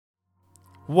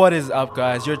What is up,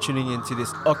 guys? You're tuning into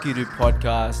this Okiru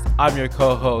podcast. I'm your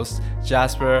co-host,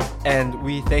 Jasper, and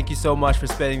we thank you so much for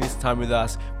spending this time with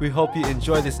us. We hope you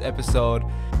enjoy this episode.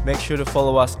 Make sure to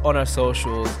follow us on our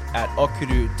socials at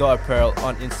okiru.apparel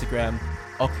on Instagram,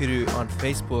 Okiru on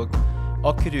Facebook,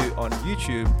 Okiru on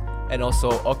YouTube, and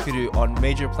also Okiru on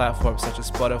major platforms such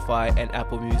as Spotify and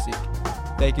Apple Music.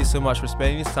 Thank you so much for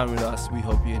spending this time with us. We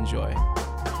hope you enjoy.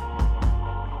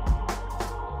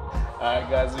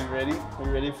 Alright guys, we ready? We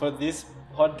ready for this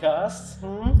podcast?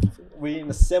 We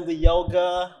in Assembly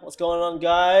Yoga. What's going on,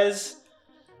 guys?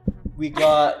 We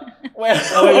got... Wait, I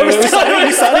thought we were starting.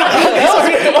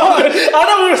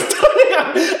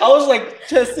 I was like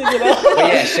testing it out. But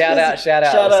yeah, shout out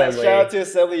Assembly. Shout out to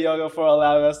Assembly Yoga for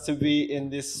allowing us to be in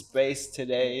this space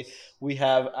today. We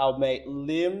have our mate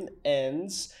Lim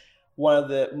Enns, one of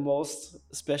the most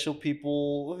special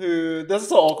people who... This is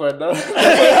so awkward, no?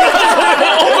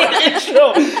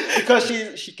 Intro. Because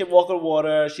she can walk on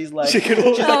water. She's like the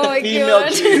female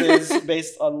Jesus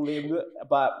based on Lim.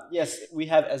 But yes, we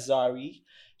have Azari.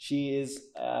 She is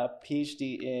a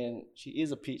PhD.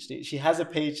 She has a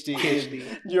PhD in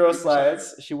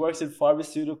neuroscience. She works in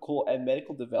pharmaceutical and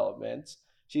medical development.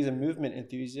 She's a movement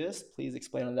enthusiast. Please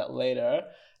explain on that later.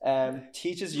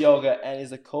 Teaches yoga and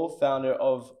is a co-founder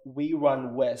of We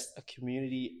Run West, a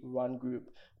community run group.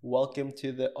 Welcome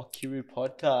to the Okiru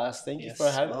podcast. Thank you for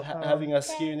having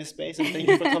us here in this space, and thank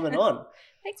you for coming on.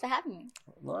 Thanks for having me.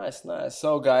 Nice.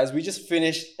 So guys, we just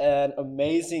finished an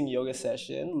amazing yoga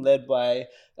session led by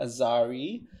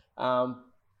Azari. What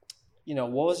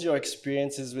was your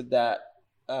experiences with that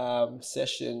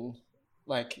session?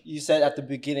 Like you said at the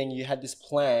beginning, you had this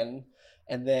plan,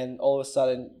 and then all of a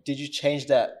sudden, did you change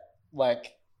that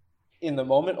like in the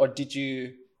moment, or did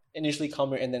you initially come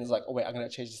here and then it's like, oh wait, I'm gonna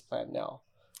change this plan now?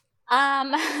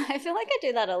 I feel like I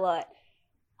do that a lot.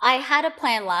 I had a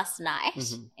plan last night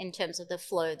in terms of the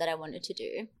flow that I wanted to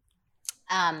do.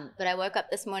 But I woke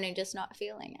up this morning just not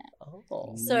feeling it.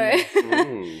 Oh. So,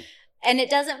 and it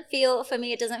doesn't feel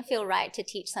right to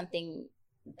teach something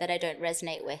that I don't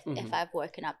resonate with if I've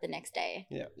woken up the next day.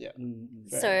 Yeah.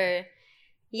 So,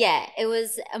 yeah, it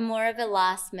was more of a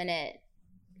last minute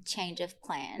change of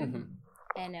plan.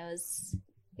 And it was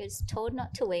told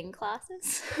not to wing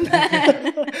classes.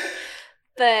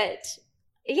 But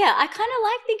yeah, I kind of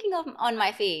like thinking on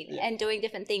my feet and doing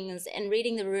different things and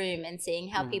reading the room and seeing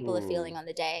how people are feeling on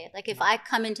the day. Like if I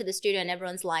come into the studio and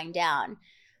everyone's lying down,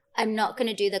 I'm not going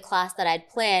to do the class that I'd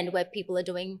planned where people are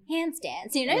doing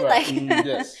handstands, Right.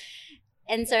 Yes.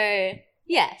 And so,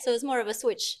 yeah, so it was more of a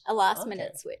switch, a last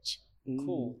minute switch.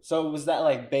 Cool. So was that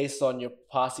like based on your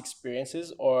past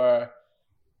experiences, or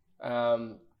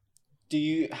do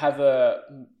you have a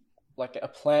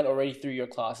plan already through your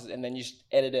classes and then you just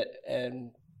edit it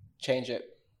and change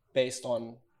it based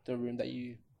on the room that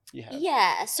you have?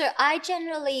 Yeah. So I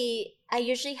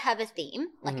usually have a theme,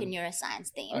 like a neuroscience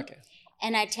theme. Okay.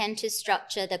 And I tend to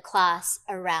structure the class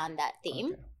around that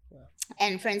theme. Okay. Yeah.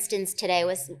 And for instance, today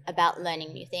was about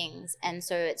learning new things. And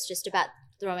so it's just about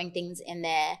throwing things in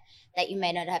there that you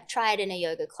may not have tried in a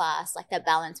yoga class, like that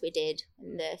balance we did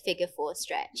in the figure 4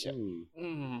 stretch.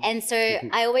 And so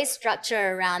I always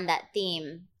structure around that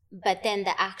theme, but then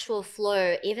the actual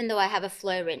flow, even though I have a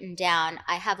flow written down,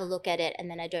 I have a look at it and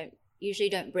then I usually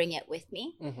don't bring it with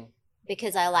me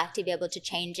because I like to be able to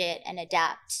change it and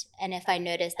adapt. And if I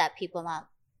notice that people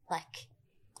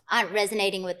aren't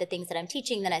resonating with the things that I'm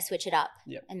teaching, then I switch it up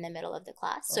in the middle of the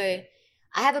class. So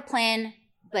I have a plan,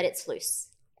 but it's loose.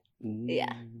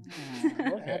 Yeah.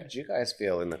 How did you guys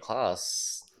feel in the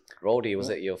class? Roldy, was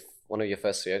it one of your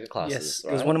first yoga classes? Yes, right?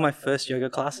 it was one of my first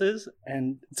yoga classes,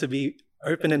 and to be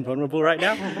open and vulnerable right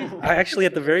now, at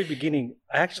the very beginning,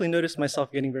 I noticed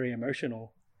myself getting very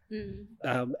emotional.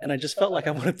 And I just felt like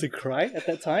I wanted to cry at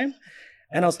that time.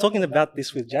 And I was talking about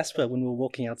this with Jasper when we were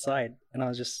walking outside, and I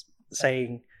was just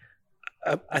saying,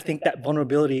 I think that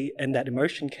vulnerability and that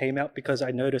emotion came out because I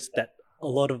noticed that a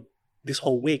lot of this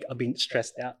whole week I've been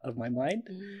stressed out of my mind.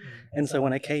 And so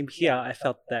when I came here, I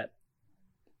felt that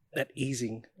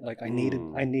easing, like I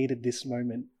needed this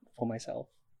moment for myself.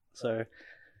 So,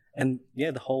 and yeah,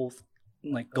 the whole,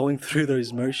 like going through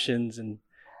those motions, and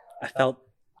I felt,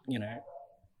 I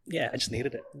just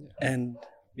needed it. And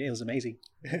yeah, it was amazing.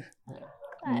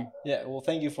 Yeah, well,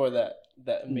 thank you for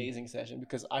that amazing session,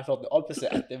 because I felt the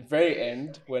opposite at the very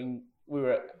end when we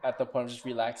were at the point of just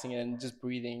relaxing and just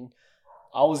breathing.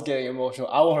 I was getting emotional.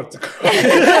 I wanted to cry.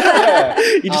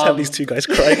 You just have these two guys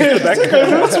crying in the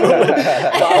background. I was like,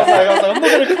 I'm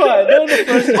not gonna cry. No, the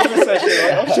first yoga session.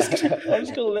 Like, I'm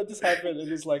just gonna let this happen and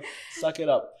just like suck it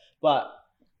up. But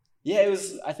yeah, it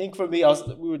was. I think for me,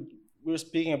 we were we were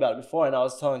speaking about it before, and I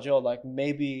was telling Joe, like,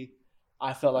 maybe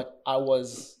I felt like I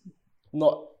was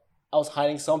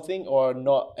hiding something or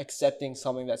not accepting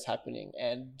something that's happening.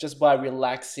 And just by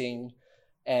relaxing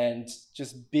and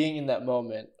just being in that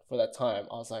moment for that time,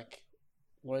 I was like,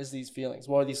 what is these feelings?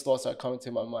 What are these thoughts that are coming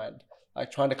to my mind?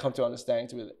 Like, trying to come to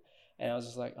understanding with it. And I was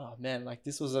just like, oh man, like,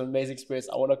 this was an amazing experience.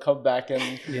 I want to come back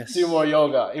and do more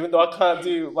yoga. Even though I can't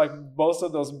do like most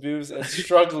of those moves and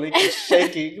struggling and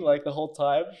shaking like the whole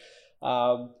time.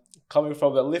 Coming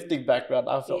from a lifting background,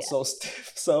 I felt so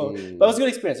stiff. So, but it was a good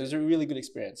experience. It was a really good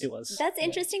experience. It was. That's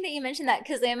interesting that you mentioned that,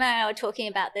 because Liam and I were talking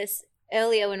about this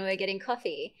earlier when we were getting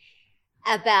coffee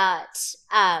about,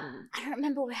 I don't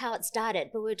remember how it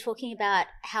started, but we were talking about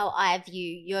how I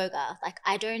view yoga. Like,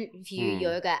 I don't view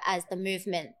yoga as the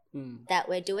movement that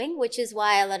we're doing, which is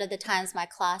why a lot of the times my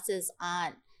classes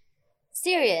aren't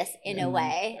serious in a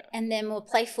way, and they're more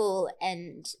playful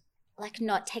and like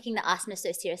not taking the asana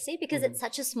so seriously, because it's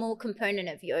such a small component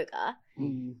of yoga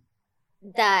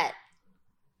that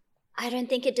I don't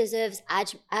think it deserves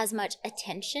as much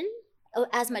attention or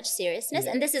as much seriousness.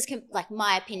 And this is like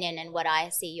my opinion and what I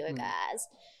see yoga as.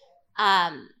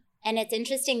 And it's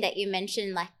interesting that you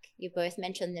mentioned, like you both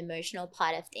mentioned, the emotional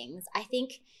part of things. I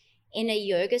think in a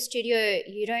yoga studio,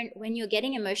 when you're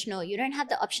getting emotional, you don't have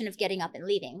the option of getting up and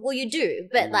leaving. Well, you do,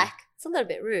 but like, it's a little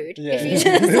bit rude if you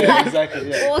just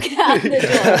walk out the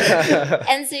door.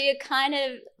 And so you're kind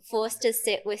of forced to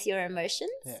sit with your emotions,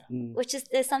 which is,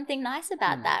 there's something nice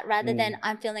about that, rather than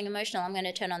I'm feeling emotional, I'm going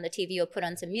to turn on the TV or put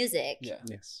on some music.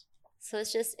 Yes. So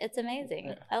it's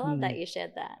amazing. I love that you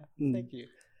shared that. Thank you.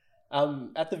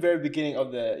 At the very beginning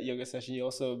of the yoga session, you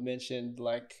also mentioned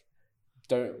like,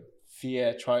 don't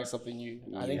fear trying something new.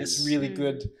 I think it's really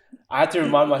good. I had to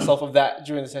remind myself of that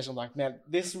during the session. I'm like, man,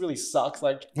 this really sucks.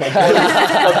 Like, my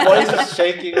body's just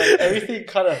shaking. Like, everything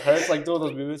kind of hurts, like doing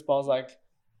those movements. But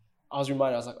I was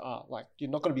reminded, I was like, like, you're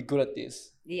not going to be good at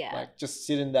this. Yeah. Like, just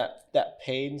sit in that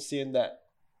pain, sit in that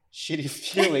shitty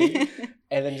feeling,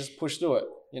 and then just push through it,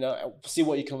 and see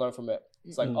what you can learn from it.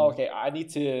 It's like, okay, I need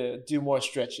to do more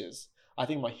stretches. I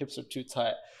think my hips are too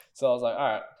tight. So I was like,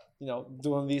 all right,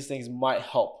 doing these things might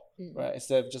help. Right,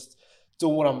 instead of just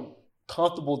doing what I'm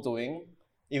comfortable doing,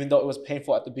 even though it was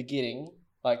painful at the beginning.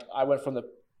 Like, I went from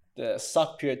the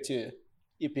suck period to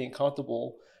it being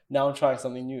comfortable. Now I'm trying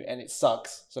something new and it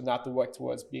sucks, so now I have to work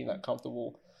towards being that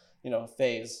comfortable,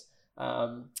 phase.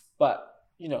 But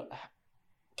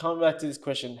coming back to this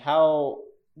question,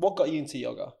 what got you into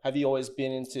yoga? Have you always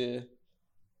been into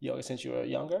yoga since you were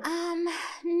younger?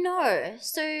 No.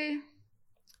 So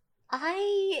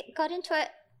I got into it,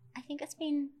 I think it's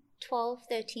been 12,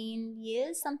 13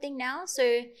 years, something now.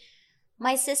 So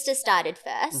my sister started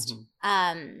first,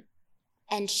 and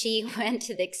she went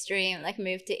to the extreme, like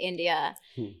moved to India,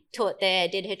 taught there,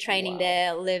 did her training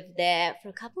there, lived there for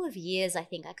a couple of years, I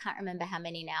think. I can't remember how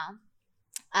many now.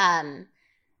 And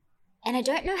I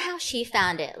don't know how she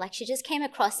found it. Like, she just came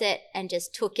across it and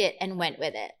just took it and went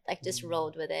with it, like just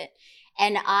rolled with it.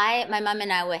 And my mum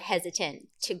and I were hesitant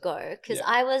to go because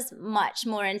I was much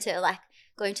more into like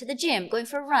going to the gym, going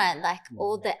for a run, like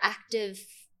all the active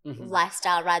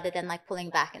lifestyle rather than like pulling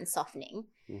back and softening.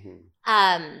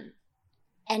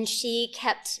 And she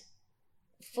kept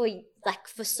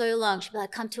for so long, she'd be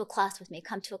like, come to a class with me.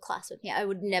 I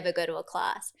would never go to a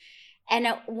class. And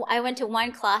I went to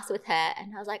one class with her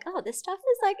and I was like, oh, this stuff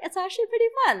is like, it's actually pretty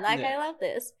fun. Like, I love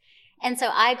this. And so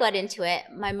I got into it.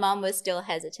 My mom was still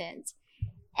hesitant.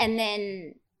 And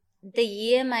then the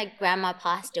year my grandma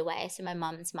passed away, so my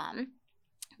mom's mom,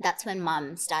 that's when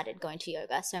mom started going to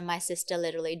yoga. So my sister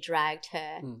literally dragged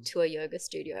her to a yoga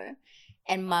studio,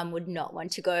 and mom would not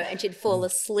want to go, and she'd fall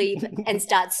asleep and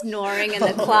start snoring in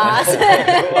the class.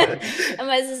 And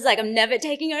my sister's like, I'm never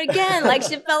taking her again. Like,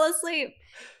 she fell asleep.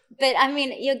 But I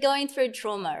mean, you're going through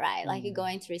trauma, right? Like, you're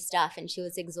going through stuff, and she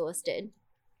was exhausted.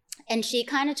 And she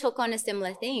kind of took on a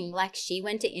similar thing. Like, she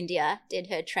went to India, did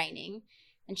her training,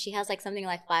 and she has like something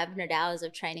like 500 hours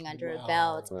of training under her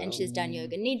belt. And she's done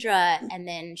yoga nidra. And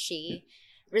then she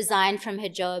resigned from her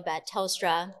job at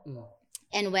Telstra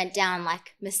and went down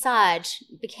like massage,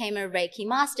 became a Reiki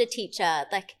master teacher.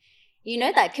 Like,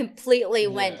 that completely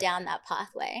went down that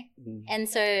pathway. And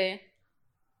so,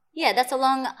 that's a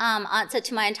long answer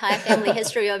to my entire family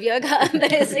history of yoga,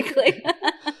 basically.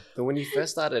 So when you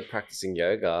first started practicing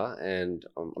yoga, and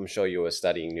I'm sure you were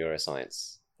studying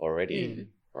neuroscience already,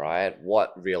 right?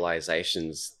 What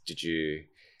realizations did you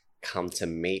come to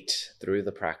meet through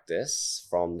the practice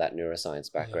from that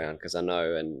neuroscience background? Because I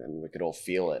know, and we could all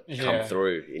feel it come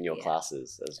through in your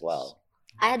classes as well.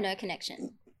 I had no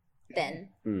connection then,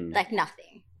 like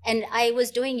nothing. And I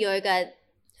was doing yoga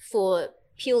for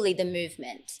purely the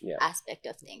movement aspect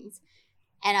of things.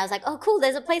 And I was like, oh, cool,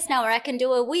 there's a place now where I can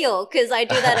do a wheel because I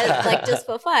do that as like just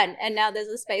for fun. And now there's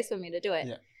a space for me to do it.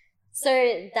 Yeah.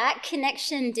 So that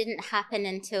connection didn't happen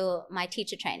until my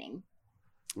teacher training,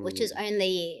 which is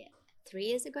only 3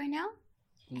 years ago now,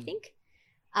 I think.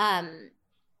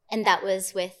 And that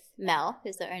was with Mel,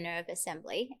 who's the owner of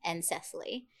Assembly, and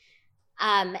Cecily.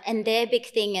 And their big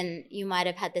thing, and you might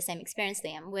have had the same experience,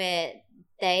 Liam, where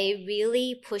they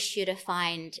really push you to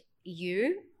find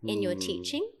you in your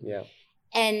teaching. Yeah.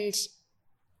 And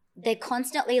they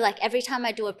constantly, like every time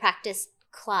I do a practice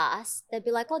class, they'd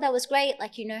be like, oh, that was great.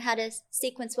 Like, you know how to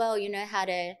sequence well, you know how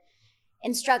to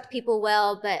instruct people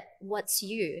well, but what's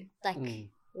you? Like,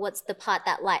 what's the part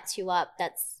that lights you up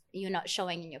that's you're not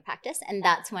showing in your practice? And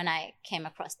that's when I came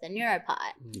across the neuro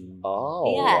part.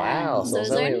 Oh, wow. So it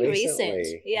was only recent.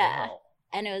 Yeah. Wow.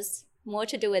 And it was more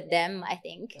to do with them, I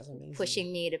think,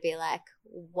 pushing me to be like,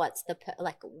 what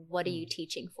are you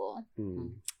teaching for?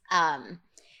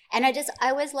 And I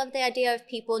always love the idea of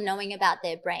people knowing about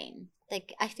their brain.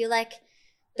 Like, I feel like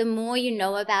the more you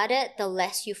know about it, the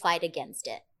less you fight against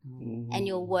it. And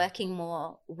you're working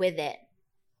more with it,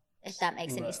 if that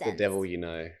makes any sense. The devil you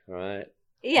know, right?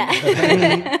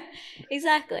 Yeah,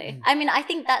 exactly. I mean, I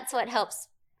think that's what helps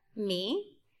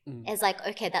me is like,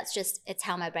 okay, it's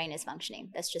how my brain is functioning.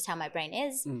 That's just how my brain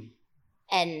is.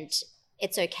 And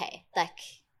it's okay. Like,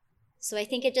 so I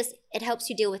think it helps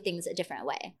you deal with things a different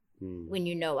way when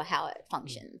you know how it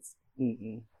functions.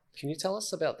 Can you tell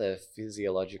us about the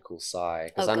physiological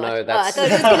side? Because I know that's... I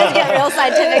thought it was going to get real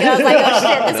scientific. I was like, oh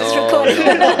shit, this is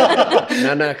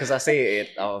recording. No, because I see it.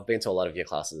 I've been to a lot of your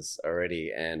classes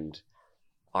already, and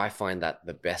I find that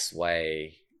the best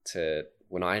way to,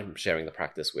 when I'm sharing the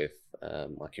practice with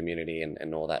my community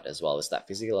and all that as well, is that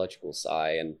physiological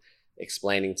side and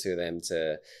explaining to them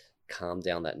to calm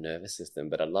down that nervous system.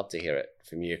 But I'd love to hear it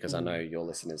from you because I know your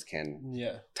listeners can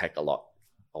take a lot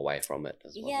away from it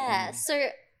as well. Yeah, so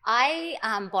I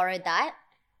borrowed that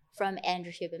from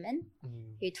Andrew Huberman,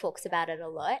 who talks about it a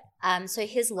lot. So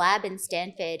his lab in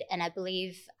Stanford, and I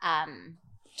believe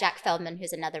Jack Feldman,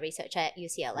 who's another researcher at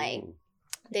UCLA,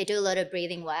 they do a lot of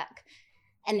breathing work,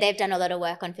 and they've done a lot of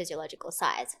work on physiological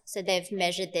size. So they've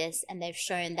measured this and they've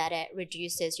shown that it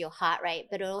reduces your heart rate,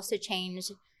 but it also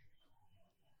changed,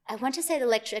 I want to say the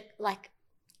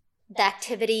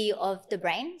activity of the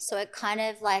brain. So it kind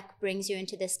of like brings you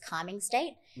into this calming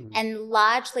state. And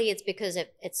largely it's because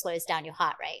it slows down your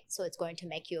heart rate. So it's going to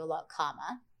make you a lot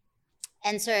calmer.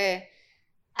 And so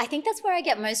I think that's where I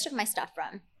get most of my stuff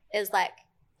from, is like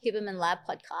Huberman Lab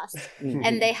podcast.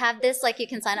 And they have this, like, you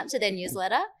can sign up to their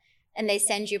newsletter and they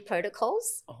send you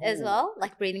protocols as well,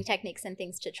 like breathing techniques and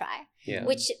things to try,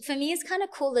 which for me is kind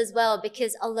of cool as well,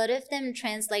 because a lot of them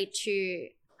translate to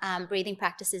breathing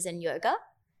practices in yoga.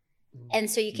 And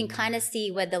so you can kind of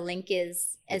see where the link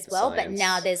is as well, but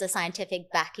now there's a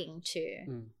scientific backing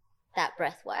to that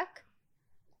breath work.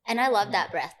 And I love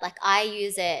that breath. Like, I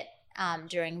use it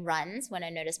during runs when I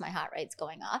notice my heart rate's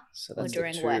going up, so that's or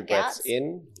during the two workouts. Breaths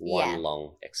in, one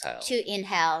long exhale. 2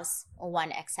 inhales or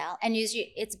 1 exhale. And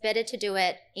usually it's better to do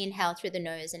it inhale through the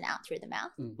nose and out through the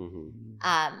mouth.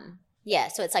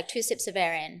 So it's like 2 sips of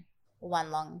air in,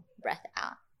 1 long breath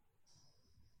out.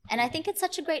 And I think it's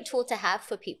such a great tool to have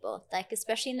for people, like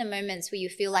especially in the moments where you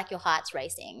feel like your heart's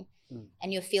racing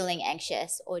and you're feeling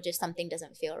anxious or just something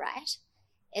doesn't feel right.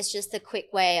 It's just a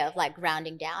quick way of like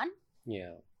grounding down.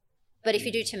 Yeah. But if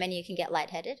you do too many, you can get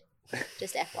lightheaded.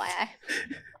 Just FYI.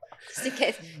 Just in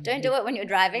case. Don't do it when you're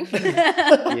driving.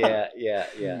 Yeah. But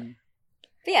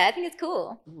yeah, I think it's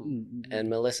cool. And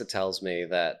Melissa tells me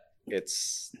that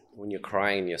it's when you're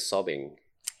crying, you're sobbing.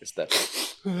 It's that.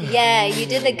 Yeah, you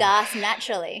do the gas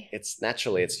naturally. It's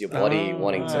your body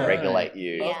wanting to regulate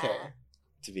you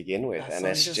to begin with. That's, and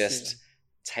it's just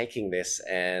taking this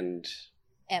and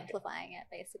amplifying it,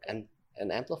 basically.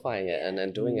 And amplifying it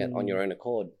and doing it on your own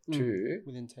accord to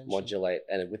with intention. Modulate,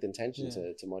 and with intention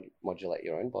to modulate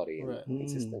your own body and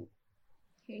system.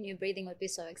 Who knew breathing would be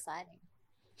so exciting?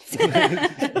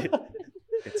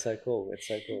 It's so cool.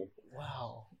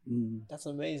 Wow. That's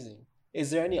amazing.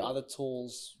 Is there any other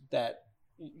tools that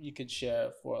you could share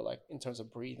for, like, in terms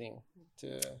of breathing?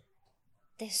 There's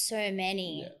so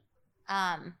many.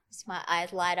 So my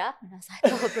eyes light up and I was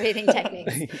like, oh, breathing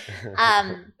techniques.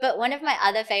 But one of my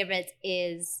other favorites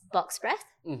is box breath.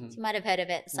 So you might have heard of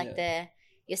it. It's like you're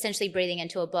essentially breathing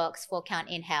into a box, 4 count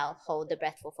inhale, hold the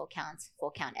breath for 4 counts,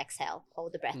 4 count exhale,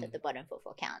 hold the breath at the bottom for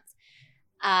 4 counts.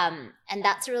 And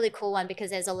that's a really cool one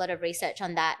because there's a lot of research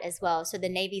on that as well. So the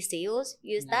Navy SEALs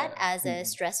use that as a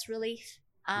stress relief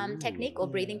technique or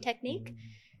breathing technique.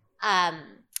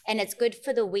 And it's good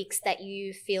for the weeks that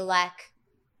you feel like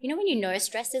when you know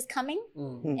stress is coming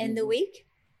in the week.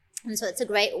 And so it's a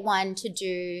great one to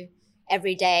do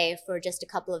every day for just a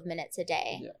couple of minutes a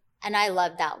day. Yeah. And I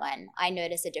love that one. I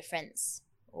notice a difference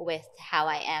with how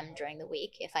I am during the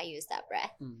week if I use that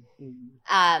breath.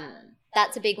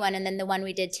 That's a big one. And then the one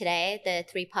we did today, the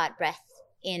 3-part breath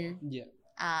in,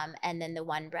 and then the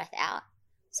 1 breath out.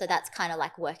 So that's kind of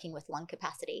like working with lung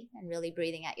capacity and really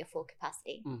breathing at your full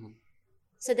capacity.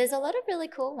 So there's a lot of really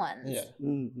cool ones. Yeah.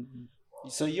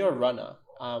 So you're a runner.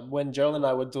 When Gerald and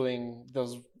I were doing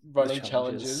those running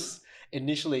challenges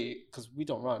initially, because we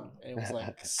don't run, and it was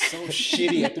like so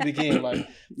shitty at the beginning. Like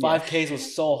 5Ks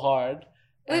was so hard.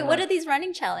 Wait, what are these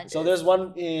running challenges? So there's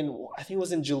one I think it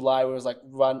was in July, where it was like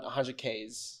run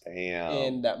 100Ks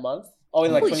in that month. Oh,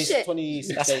 in like 26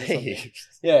 days or something.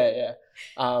 Yeah.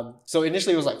 So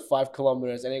initially it was like 5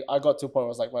 kilometers, and I got to a point where I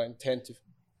was like running 10 to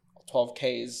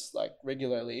 12Ks like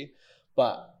regularly.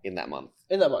 But in that month.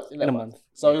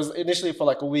 So it was initially for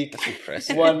like a week. That's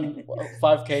impressive.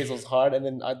 5Ks was hard, and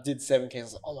then I did 7Ks. I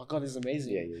was like, oh my God, this is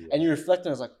amazing. Yeah. And you reflect on it,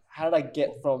 I was like, how did I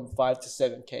get from 5 to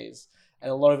 7Ks? And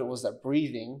a lot of it was that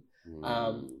breathing.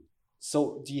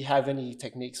 So do you have any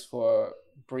techniques for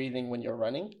breathing when you're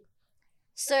running?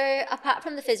 So apart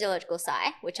from the physiological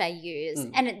side, which I use,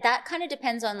 and that kind of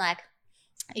depends on like,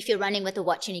 if you're running with a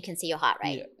watch and you can see your heart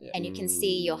rate and you can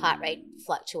see your heart rate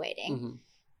fluctuating,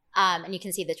 and you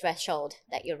can see the threshold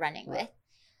that you're running with.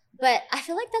 But I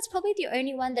feel like that's probably the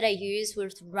only one that I use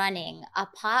with running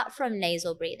apart from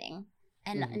nasal breathing.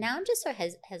 And now I'm just so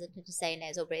hesitant to say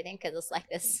nasal breathing because it's like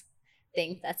this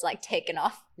thing that's like taken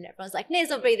off and everyone's like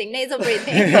nasal breathing.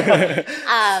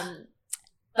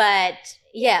 But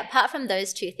yeah, apart from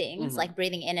those two things, like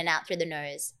breathing in and out through the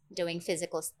nose, doing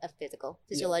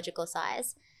physiological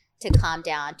size to calm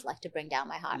down, to bring down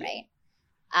my heart rate.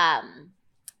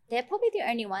 They're probably the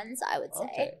only ones I would say.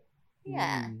 Okay.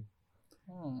 Yeah.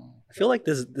 I feel like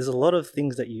there's a lot of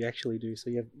things that you actually do. So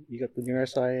you got the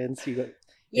neuroscience, you got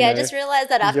I just realized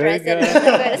that after yoga. I said it.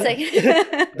 Wait a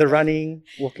second. The running,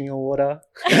 walking on water.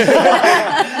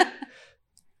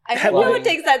 I hope no one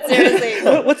takes that seriously.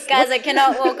 Guys, I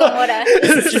cannot walk on water.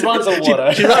 She runs on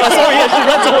water. She runs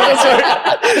on water.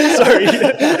 Sorry.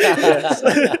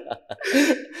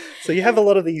 So you have a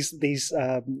lot of these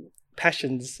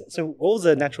passions. So what was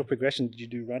the natural progression? Did you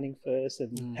do running first,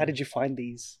 and how did you find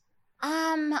these?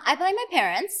 I blame my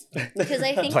parents because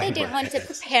I think they didn't want to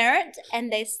parent,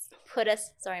 and they put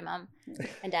us. Sorry, Mom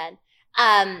and Dad.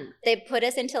 They put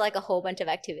us into like a whole bunch of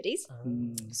activities.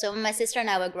 So when my sister and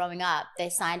I were growing up, they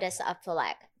signed us up for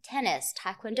like tennis,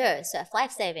 taekwondo, surf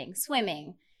lifesaving,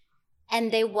 swimming.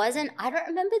 And I don't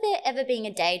remember there ever being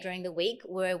a day during the week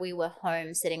where we were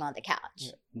home sitting on the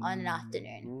couch on an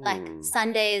afternoon. Like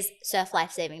Sundays, surf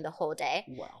lifesaving the whole day.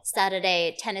 Wow.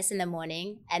 Saturday, tennis in the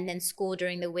morning, and then school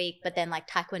during the week, but then like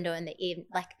taekwondo in the evening.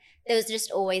 Like there was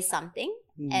just always something.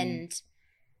 And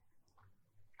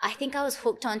I think I was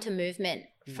hooked onto movement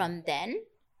from then,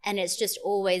 and it's just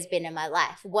always been in my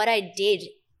life. What I did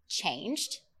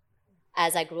changed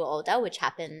as I grew older, which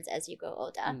happens as you grow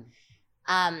older.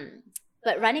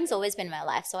 But running's always been in my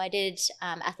life. So I did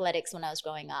athletics when I was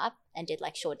growing up and did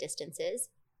like short distances.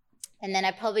 And then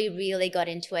I probably really got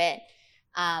into it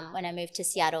when I moved to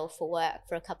Seattle for work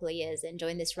for a couple of years and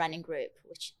joined this running group,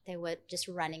 which they were just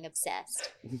running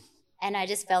obsessed. And I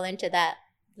just fell into that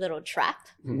little trap,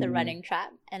 the running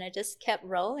trap, and I just kept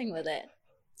rolling with it.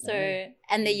 So,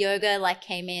 and the yoga like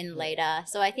came in later.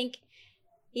 So I think,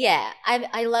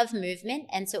 I love movement.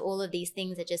 And so all of these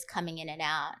things are just coming in and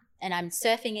out. And I'm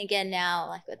surfing again now,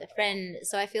 like with a friend.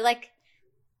 So I feel like,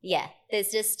 I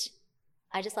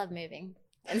just love moving.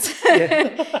 And so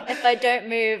if I don't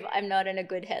move, I'm not in a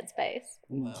good headspace.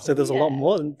 Wow. So there's a lot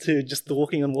more than to just the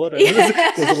walking on water.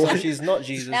 So she's not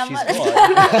Jesus, now she's God.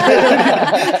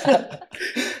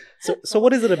 So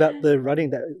what is it about the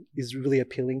running that is really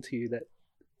appealing to you that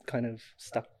kind of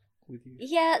stuck with you?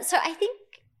 Yeah, so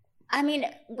I mean,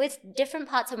 with different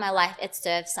parts of my life, it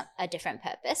serves a different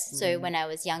purpose. So when I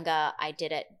was younger, I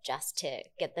did it just to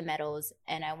get the medals,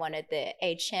 and I wanted the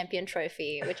age champion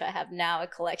trophy, which I have now a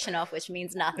collection of, which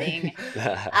means nothing.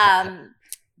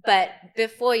 But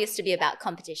before it used to be about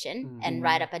competition, and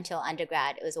right up until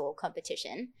undergrad, it was all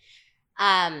competition.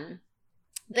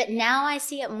 But now I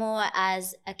see it more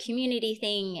as a community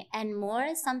thing and more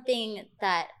as something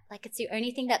that, like, it's the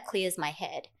only thing that clears my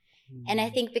head. And I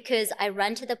think because I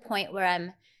run to the point where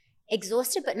I'm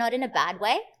exhausted, but not in a bad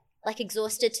way, like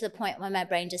exhausted to the point where my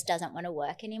brain just doesn't want to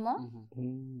work anymore.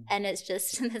 And it's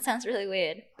just, that sounds really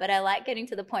weird, but I like getting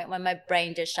to the point where my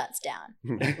brain just shuts down.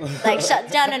 Like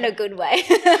shuts down in a good way.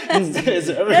 Not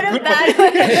a bad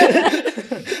way.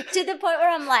 To the point where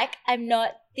I'm like, I'm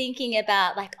not thinking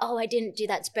about like, oh, I didn't do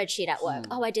that spreadsheet at work.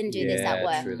 Oh, I didn't do this at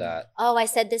work. True that. Oh, I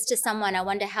said this to someone. I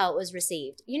wonder how it was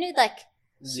received. You know, like.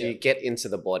 So you get into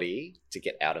the body to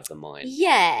get out of the mind.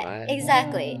 Yeah, right?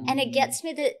 exactly. And it gets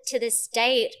me to the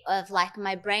state of like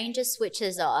my brain just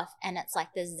switches off and it's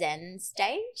like the Zen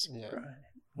state. Yeah.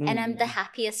 And I'm the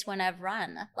happiest when I've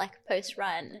run, like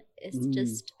post-run. It's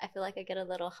just, I feel like I get a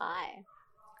little high.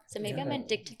 So maybe I'm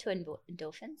addicted to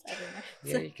endorphins. I don't know.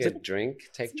 Yeah, you could drink,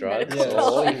 take drugs, Medical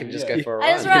or you can just go for a run.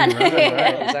 I just run.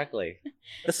 Right, exactly.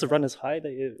 That's the runner's high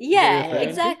that you. Yeah,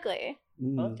 exactly.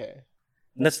 Okay.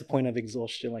 And that's the point of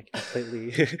exhaustion, like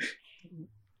completely.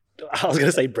 I was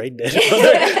gonna say brain dead.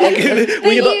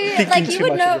 Like, you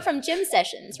would know it from gym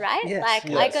sessions, right? Yes, like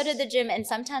I go to the gym and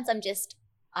sometimes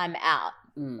I'm out.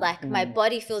 Like my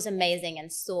body feels amazing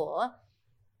and sore,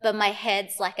 but my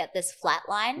head's like at this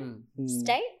flatline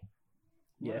state.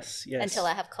 Yes. Until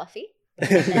I have coffee. And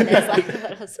then there's like a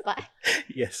little spike.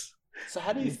 Yes. So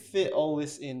how do you fit all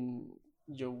this in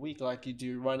your week? Like you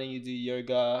do running, you do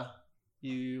yoga,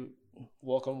 you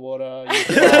walk on water.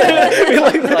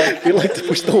 You like to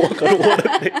push the walk on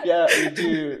water thing. Yeah, you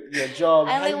do your job.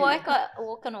 I only walk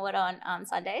on water on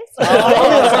Sundays.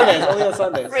 Only on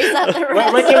Sundays. Freeze up the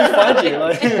rest. Where can we find you?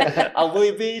 Like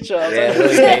Willie Beach? Or Willie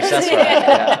Beach, that's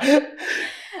right.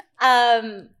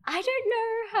 Yeah. I don't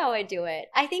know how I do it.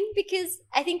 I think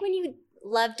when you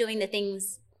love doing the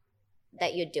things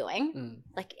that you're doing,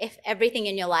 like if everything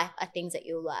in your life are things that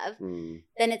you love,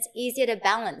 then it's easier to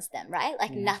balance them, right?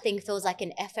 Like nothing feels like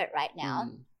an effort right now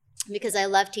because I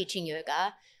love teaching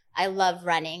yoga. I love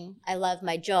running. I love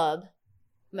my job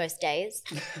most days.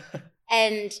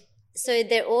 And so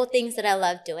they're all things that I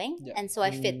love doing. Yeah. And so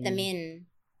I fit them in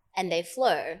and they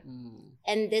flow.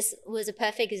 And this was a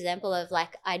perfect example of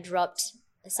like I dropped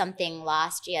something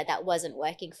last year that wasn't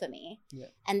working for me. Yeah.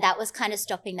 And that was kind of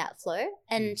stopping that flow.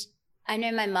 And I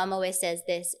know my mum always says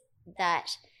this,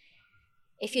 that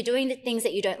if you're doing the things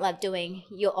that you don't love doing,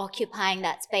 you're occupying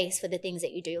that space for the things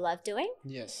that you do love doing.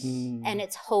 Yes. And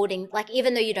it's holding, like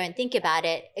even though you don't think about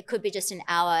it, it could be just an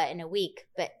hour in a week,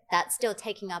 but that's still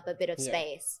taking up a bit of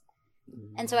space.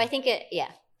 And so I think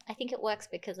it works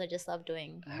because I just love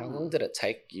doing. How long did it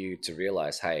take you to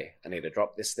realize, hey, I need to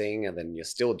drop this thing, and then you're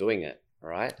still doing it,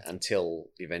 right? Until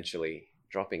eventually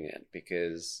dropping it,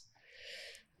 because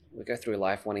we go through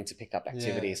life wanting to pick up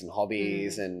activities and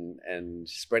hobbies and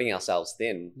spreading ourselves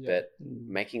thin, but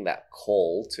making that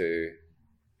call to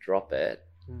drop it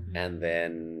and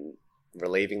then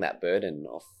relieving that burden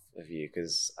off of you,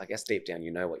 because I guess deep down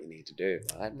you know what you need to do,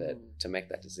 right? But to make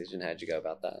that decision, how'd you go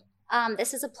about that?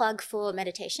 This is a plug for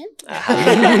meditation.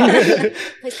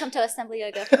 Please come to Assembly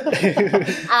Yoga.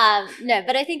 No,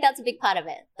 but I think that's a big part of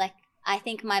it. Like, I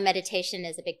think my meditation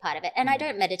is a big part of it. And I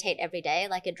don't meditate every day.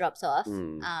 Like, it drops off.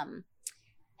 And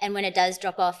when it does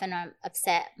drop off and I'm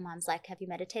upset, Mom's like, have you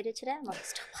meditated today? I'm like,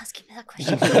 stop asking me that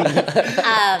question.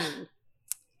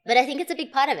 But I think it's a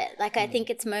big part of it. Like, I think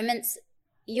it's moments.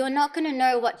 You're not going to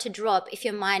know what to drop if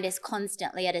your mind is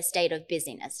constantly at a state of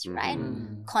busyness, right?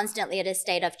 Constantly at a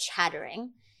state of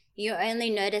chattering. You only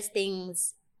notice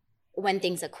things when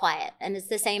things are quiet. And it's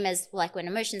the same as like when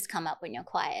emotions come up when you're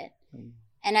quiet.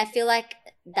 And I feel like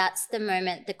that's the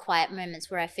moment, the quiet moments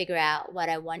where I figure out what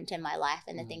I want in my life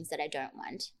and the things that I don't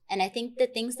want. And I think the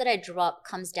things that I drop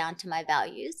comes down to my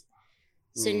values.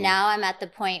 So now I'm at the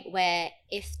point where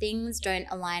if things don't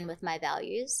align with my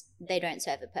values, they don't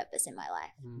serve a purpose in my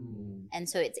life. And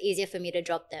so it's easier for me to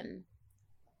drop them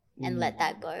and let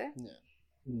that go.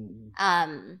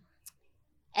 And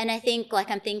I think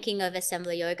like I'm thinking of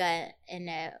Assembly Yoga in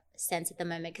a sense at the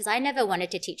moment, because I never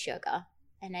wanted to teach yoga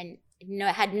and I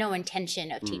had no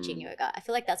intention of teaching yoga. I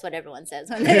feel like that's what everyone says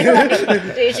when they're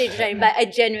like teaching, but I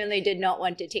genuinely did not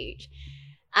want to teach.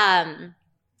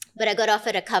 But I got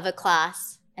offered a cover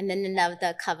class and then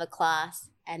another cover class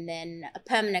and then a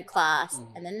permanent class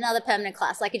and then another permanent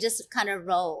class. Like it just kind of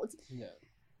rolled. Yeah.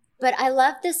 But I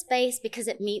love this space because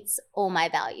it meets all my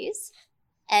values.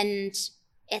 And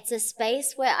it's a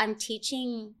space where I'm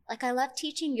teaching, like I love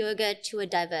teaching yoga to a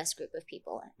diverse group of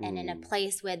people and in a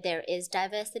place where there is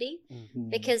diversity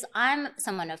because I'm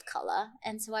someone of color.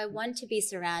 And so I want to be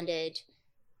surrounded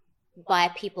by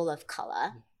people of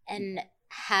color and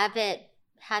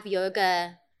have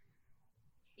yoga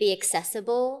be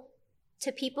accessible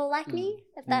to people like me,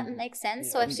 if that makes sense.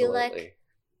 Yeah, so I feel like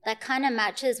that kind of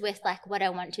matches with like what I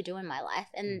want to do in my life.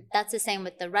 And that's the same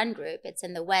with the run group. It's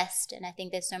in the West. And I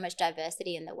think there's so much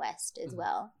diversity in the West as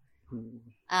well.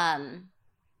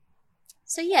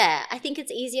 So yeah, I think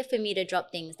it's easier for me to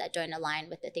drop things that don't align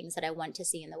with the things that I want to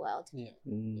see in the world.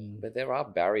 But there are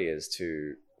barriers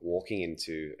to walking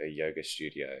into a yoga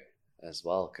studio as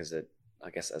well, because I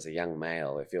guess as a young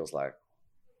male, it feels like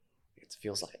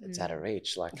it's out of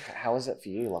reach. Like, how is it for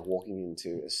you, like walking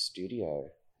into a studio?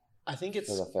 I think it's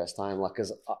for the first time, like,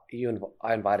 because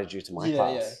I invited you to my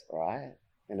class, right?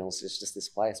 And it was just this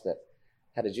place. But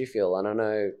how did you feel? And I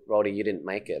know, Roddy, you didn't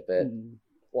make it, but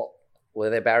what were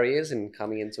there barriers in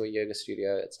coming into a yoga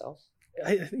studio itself?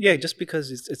 Yeah, just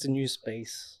because it's a new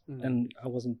space and I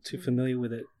wasn't too familiar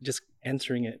with it. Just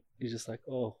entering it, you're just like,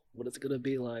 oh, what is it gonna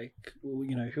be like?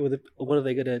 You know, how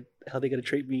are they gonna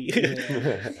treat me?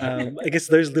 I guess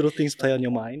those little things play on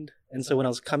your mind. And so when I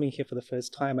was coming here for the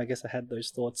first time, I guess I had those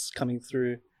thoughts coming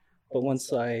through. But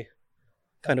once I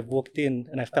kind of walked in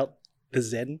and I felt the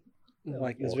Zen,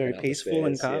 like it was very peaceful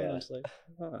and calm. I was like,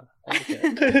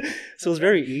 okay. So it was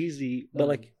very easy, but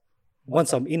like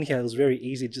once I'm in here, it was very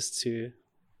easy just to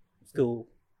feel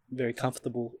very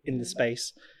comfortable in the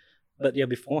space. But yeah,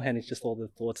 beforehand, it's just all the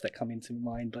thoughts that come into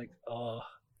mind, like, oh,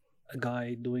 a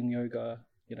guy doing yoga,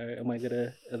 you know,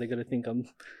 are they gonna think I'm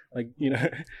like, you know,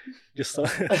 just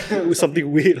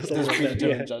something weird or something like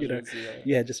that?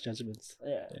 Yeah, just judgments.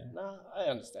 Yeah, no, I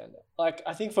understand that. Like,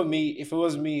 I think for me, if it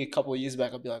was me a couple of years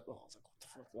back, I'd be like, oh, what the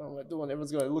fuck am I doing?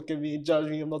 Everyone's gonna look at me and judge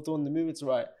me. I'm not doing the movements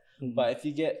right. But if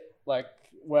you get like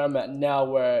where I'm at now,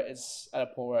 where it's at a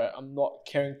point where I'm not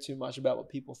caring too much about what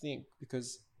people think,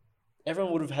 because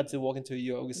everyone would have had to walk into a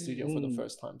yoga studio for the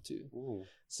first time too.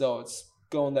 So it's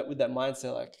going with that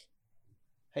mindset, like,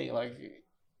 hey, like,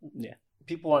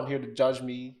 people aren't here to judge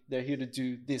me. They're here to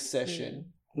do this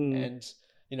session. And,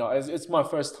 you know, it's my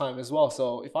first time as well.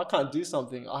 So if I can't do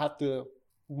something, I'll have to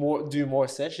do more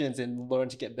sessions and learn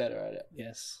to get better at it.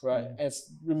 Yes. Right. And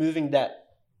it's removing that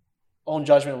own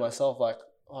judgment of myself, like,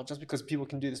 oh, just because people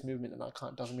can do this movement and I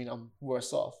can't doesn't mean I'm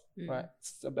worse off, right?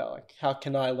 It's about like, how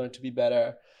can I learn to be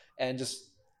better, and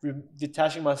just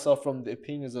detaching myself from the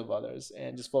opinions of others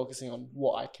and just focusing on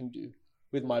what I can do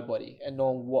with my body and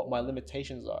knowing what my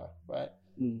limitations are, right?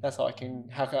 That's how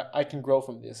I can grow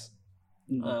from this.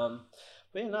 But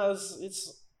you know,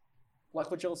 it's like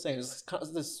what Joel was saying, there's kind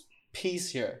of this peace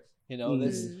here, you know,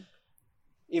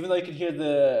 even though you can hear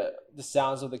the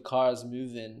sounds of the cars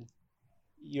moving,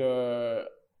 you're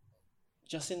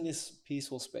just in this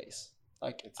peaceful space.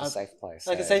 Like, it's a safe place.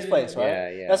 Like a safe place,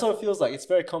 right? Yeah. That's what it feels like. It's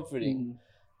very comforting.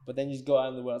 But then you just go out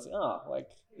in the world, it's like,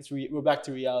 like we're back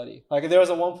to reality. Like, there was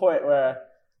at one point where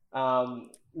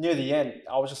near the end,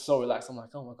 I was just so relaxed. I'm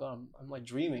like, oh my God, I'm like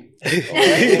dreaming.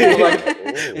 I'm like,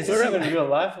 is this even real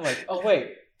life? I'm like, oh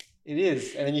wait, it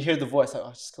is. And then you hear the voice,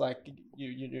 like, just like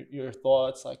your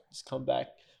thoughts, like, just come back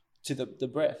to the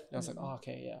breath. And I was like, oh,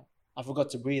 okay, yeah. I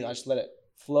forgot to breathe. I just let it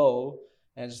flow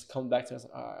and just come back to it. I was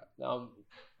like, all right, now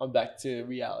I'm back to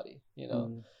reality, you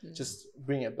know, just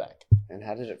bring it back. And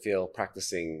how did it feel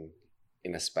practicing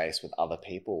in a space with other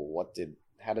people?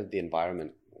 How did the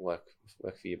environment work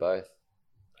for you both?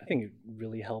 I think it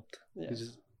really helped.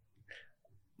 Just,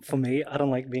 for me, I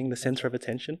don't like being the center of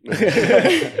attention.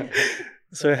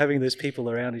 So having those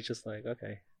people around is just like,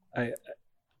 okay.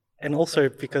 And also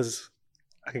because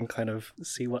I can kind of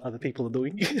see what other people are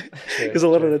doing. Because a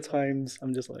lot of the times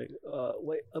I'm just like,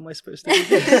 wait, am I supposed to do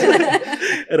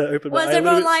this? And I open my eyes. Was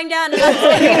everyone lying down? And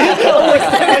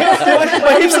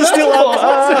my hips are still up.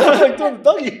 I'm like doing the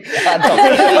doggy. That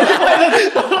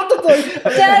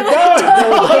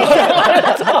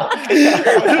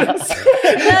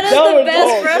is the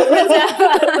best reference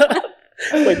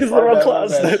ever. Like, this is the wrong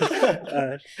class.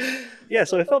 Yeah,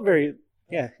 so it felt very,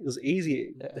 it was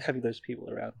easy having those people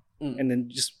around. And then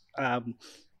just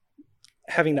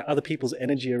having the other people's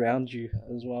energy around you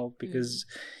as well, because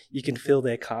you can feel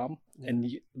their calm, and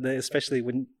especially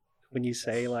when you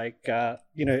say like,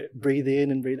 you know, breathe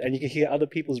in and breathe, and you can hear other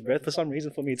people's breath. For some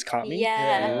reason, for me, it's calming.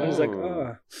 Yeah. I was like,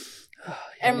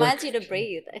 it reminds you to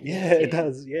breathe. It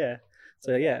does. Yeah.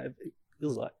 So it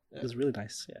was really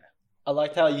nice. Yeah. I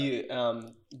liked how you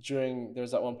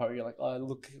there's that one part where you're like, oh,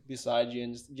 look beside you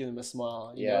and just give them a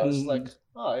smile. You know? It's like,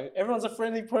 oh, everyone's a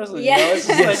friendly person. You know, it's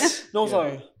just like, no one's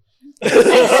like, serious,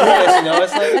 you know,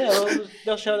 it's like,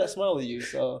 they'll show that smile to you.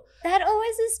 So that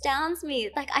always astounds me.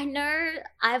 Like, I know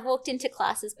I've walked into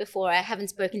classes before, I haven't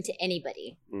spoken to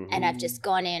anybody, and I've just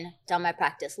gone in, done my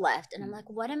practice, left, and I'm like,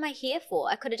 what am I here for?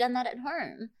 I could have done that at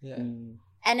home.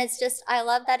 And it's just, I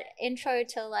love that intro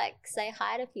to like say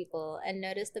hi to people and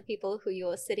notice the people who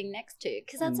you're sitting next to,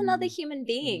 because that's another human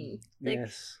being. Like,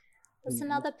 that's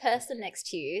another person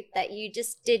next to you that you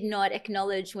just did not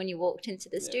acknowledge when you walked into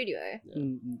the studio.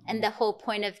 And the whole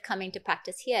point of coming to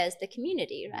practice here is the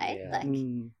community, right? Like,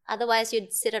 otherwise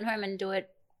you'd sit at home and do it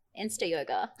Insta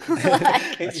yoga.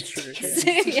 Like, that's true.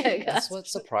 Zoom yoga. That's what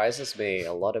surprises me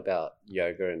a lot about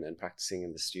yoga and practicing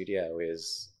in the studio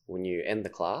is when you end the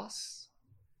class,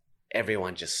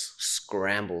 everyone just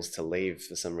scrambles to leave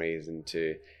for some reason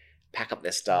to pack up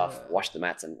their stuff, wash the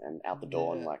mats, and out the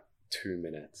door in like 2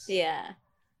 minutes. Yeah.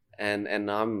 And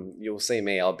you'll see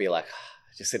me, I'll be like,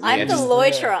 just sitting I'm there. the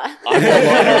loiterer. I'm the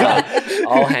loiterer.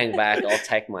 I'll hang back, I'll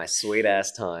take my sweet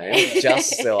ass time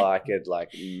just so I could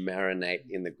like marinate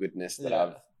in the goodness that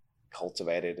I've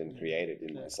cultivated and created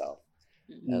in myself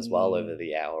as well over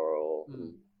the hour or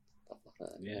stuff like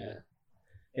that.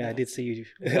 Yeah, I did see you.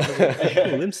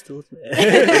 Lim's still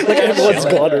there. Like everyone's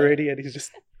gone already, and he's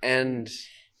just. And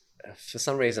for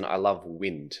some reason, I love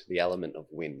wind, the element of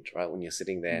wind, right? When you're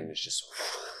sitting there and it's just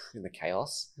in the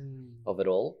chaos of it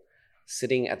all.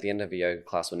 Sitting at the end of a yoga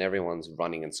class when everyone's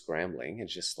running and scrambling,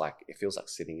 it's just like, it feels like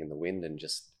sitting in the wind and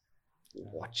just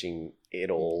watching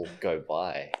it all go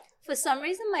by. For some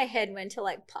reason, my head went to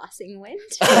like passing wind.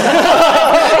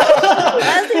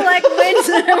 I was like wind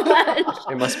so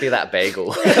much. It must be that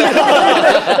bagel.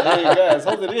 There you guys,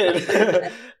 hold it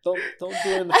in. Don't do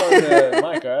it in the front of the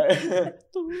mic, alright?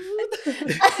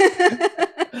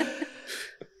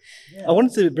 I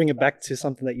wanted to bring it back to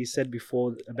something that you said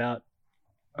before about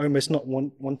almost not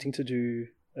wanting to do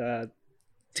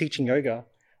teaching yoga.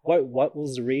 What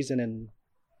was the reason, and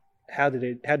how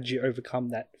did you overcome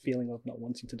that feeling of not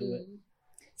wanting to do it?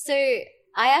 So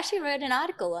I actually wrote an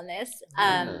article on this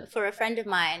for a friend of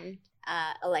mine,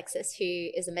 Alexis, who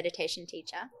is a meditation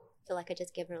teacher. I feel like I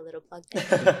just gave her a little plug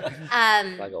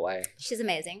there. Plug away. She's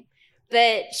amazing.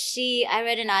 But I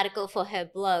read an article for her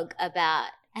blog about,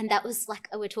 and that was like,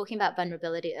 we're talking about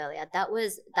vulnerability earlier. That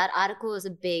article was a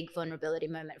big vulnerability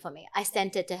moment for me. I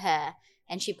sent it to her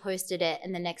and she posted it,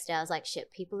 and the next day I was like,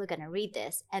 shit, people are going to read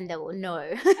this and they will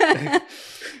know.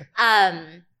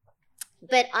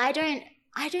 But I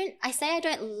say I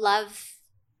don't love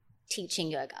teaching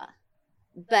yoga,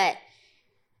 but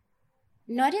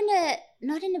not in a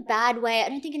bad way. I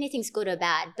don't think anything's good or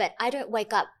bad, but I don't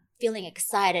wake up feeling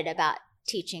excited about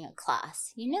teaching a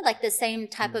class, like the same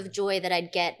type of joy that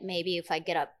I'd get maybe if I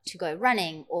get up to go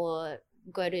running or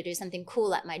go to do something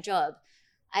cool at my job.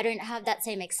 I don't have that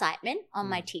same excitement on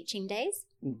my teaching days.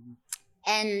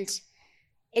 And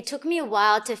it took me a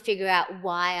while to figure out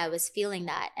why I was feeling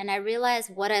that. And I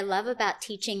realized what I love about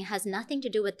teaching has nothing to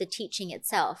do with the teaching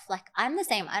itself. Like, I'm the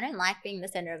same. I don't like being the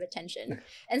center of attention.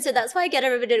 And so that's why I get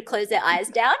everybody to close their eyes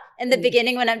down in the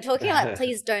beginning when I'm talking. I'm like,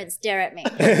 please don't stare at me.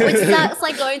 Which sucks,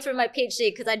 like going through my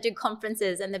PhD, because I do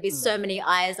conferences and there'd be so many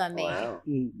eyes on me. Wow.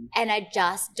 And I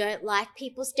just don't like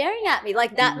people staring at me,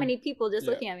 like that many people just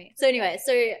looking at me. So anyway,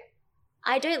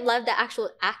 I don't love the actual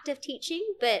act of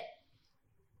teaching, but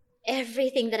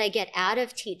everything that I get out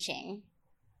of teaching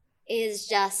is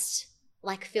just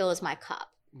like fills my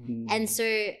cup. And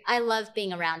so I love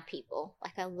being around people.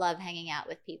 Like, I love hanging out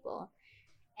with people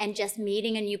and just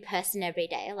meeting a new person every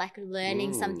day, like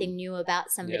learning something new about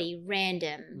somebody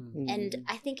random. And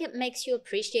I think it makes you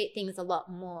appreciate things a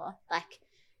lot more, like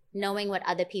knowing what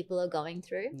other people are going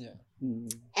through.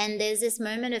 And there's this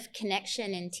moment of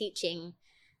connection in teaching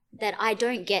that I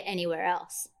don't get anywhere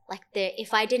else. Like,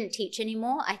 if I didn't teach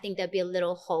anymore, I think there'd be a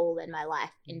little hole in my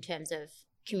life in terms of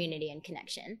community and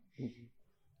connection.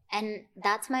 And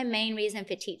that's my main reason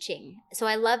for teaching. So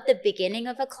I love the beginning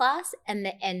of a class and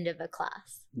the end of a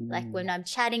class. Like when I'm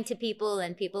chatting to people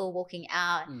and people are walking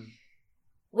out,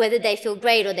 whether they feel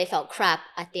great or they felt crap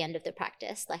at the end of the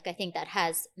practice. Like, I think that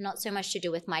has not so much to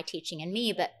do with my teaching and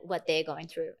me, but what they're going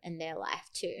through in their life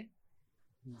too.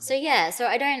 So so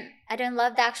I don't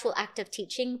love the actual act of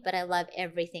teaching, but I love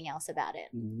everything else about it.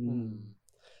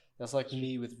 That's like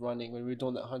me with running. When we were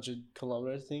doing that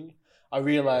 100-kilometer thing, I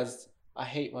realized I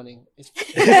hate running.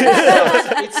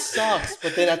 It sucks.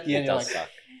 But then at the end, you're like,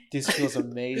 this feels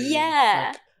amazing.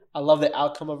 Yeah. Like, I love the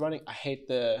outcome of running. I hate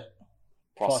the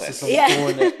process of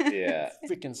doing it. It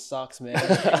freaking sucks, man.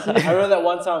 I remember that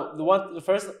one time, the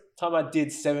first time I did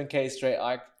 7K straight,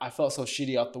 I felt so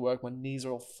shitty after work. My knees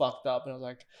were all fucked up, and I was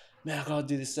like, man, I gotta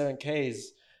do this 7Ks.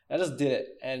 And I just did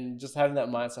it, and just having that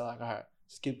mindset, like, all right,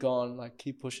 just keep going, like,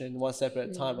 keep pushing one step at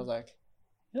a time. I was like,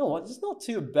 you know what, it's not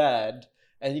too bad.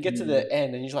 And you get to the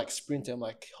end, and you're like sprinting. I'm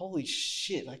like, holy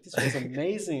shit, like, this was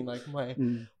amazing. Like,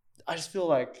 I just feel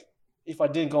like if I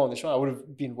didn't go on this run, I would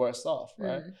have been worse off,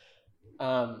 right?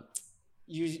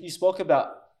 You spoke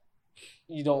about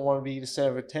you don't want to be the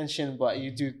center of attention, but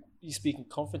you speak in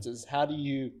conferences. How do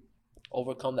you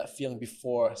overcome that feeling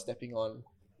before stepping on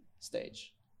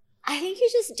stage? I think you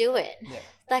just do it.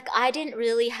 Like, I didn't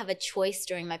really have a choice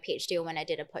during my PhD or when I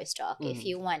did a postdoc. If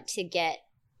you want to get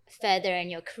further in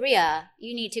your career,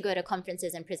 you need to go to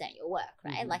conferences and present your work,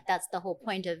 right? Like, that's the whole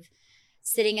point of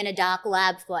sitting in a dark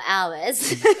lab for hours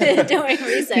doing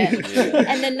research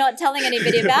and then not telling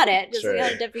anybody about it, just kind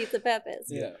of defeats the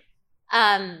purpose.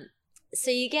 So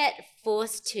you get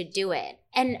forced to do it.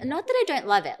 And not that I don't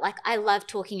love it. Like, I love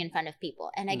talking in front of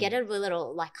people and I get a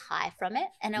little like high from it.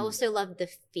 And I also love the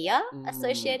fear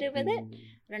associated with it.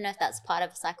 I don't know if that's part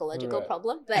of a psychological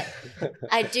problem, but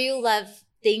I do love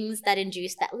things that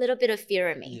induce that little bit of fear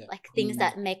in me, like things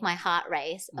that make my heart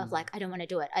race of like, I don't want to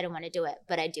do it. I don't want to do it,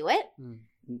 but I do it.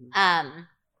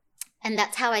 And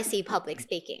that's how I see public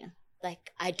speaking.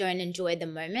 Like, I don't enjoy the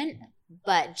moment,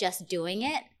 but just doing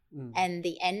it and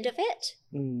the end of it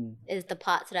is the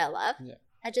parts that I love.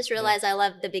 I just realized I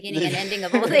love the beginning and ending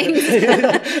of all things.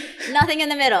 Nothing in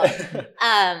the middle.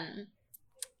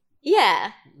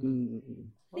 Yeah.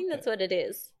 I think that's what it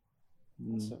is.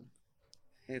 Awesome.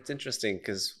 It's interesting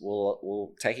because we're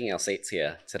taking our seats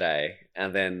here today,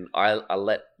 and then I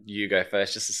let you go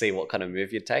first just to see what kind of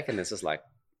move you'd take, and it's just like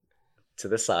to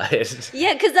the side.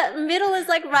 Yeah, because that middle is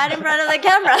like right in front of the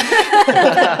camera.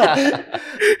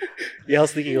 Yeah, I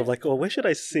was thinking of like, oh, where should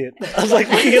I sit? I was like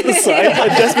looking at the side.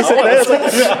 And Jasper sitting there. I was like,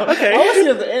 okay. I was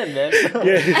sitting at the end, man.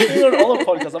 Yeah. You're on all the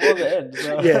podcasts. I'm on the end.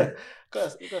 So. Yeah.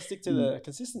 You gotta stick to the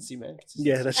consistency, man.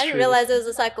 Yeah, that's I true. didn't realize it was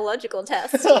a psychological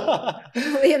test.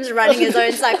 Liam's running his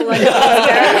own psychological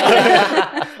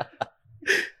experiment.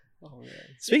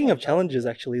 Speaking of challenges,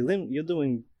 actually, Lim, you're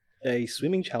doing a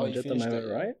swimming challenge at the moment,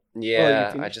 right?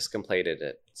 Yeah, I just completed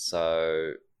it.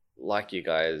 So, like you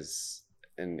guys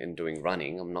in doing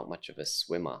running, I'm not much of a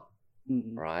swimmer,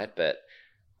 right? But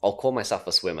I'll call myself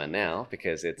a swimmer now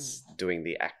because it's doing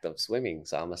the act of swimming.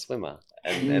 So I'm a swimmer.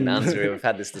 And Ansari, we've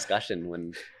had this discussion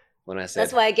when I said...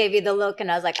 That's why I gave you the look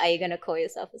and I was like, are you going to call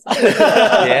yourself a swimmer?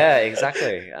 Yeah,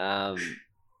 exactly.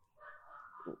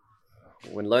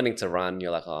 When learning to run,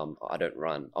 you're like, oh, I don't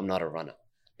run. I'm not a runner.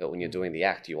 But when you're doing the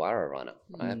act, you are a runner,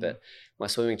 right? But my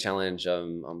swimming challenge,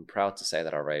 I'm proud to say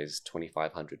that I raised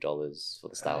 $2,500 for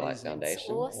the Starlight Foundation. That's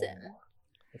awesome.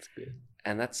 That's good.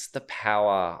 And that's the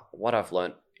power. What I've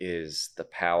learned is the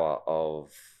power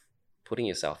of putting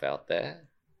yourself out there,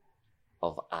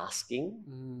 of asking,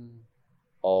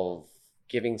 of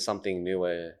giving something new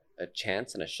a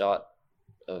chance and a shot,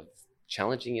 of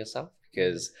challenging yourself.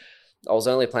 Because I was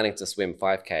only planning to swim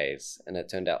 5Ks and it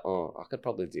turned out, I could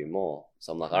probably do more.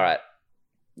 So I'm like, all right,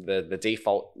 the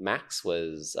default max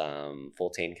was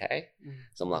 14K.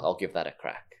 So I'm like, I'll give that a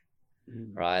crack.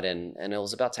 Right. And it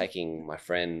was about taking my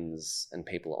friends and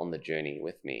people on the journey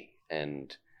with me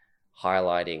and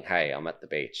highlighting, hey, I'm at the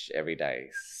beach every day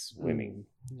swimming.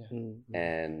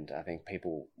 And I think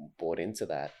people bought into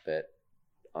that, but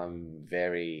I'm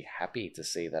very happy to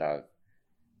see that I've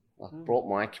brought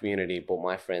my community, brought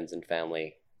my friends and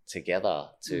family together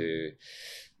to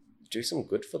do some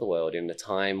good for the world in a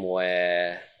time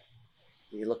where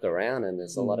you look around and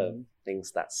there's a lot of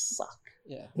things that suck.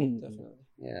 Yeah, definitely.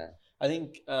 Yeah. I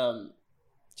think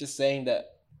just saying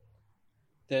that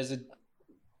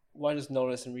what I just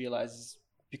noticed and realized is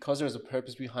because there's a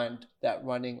purpose behind that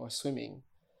running or swimming,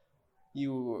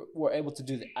 you were able to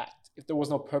do the act. If there was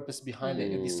no purpose behind it,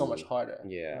 it'd be so much harder.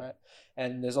 Yeah. Right?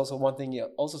 And there's also one thing you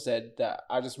also said that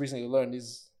I just recently learned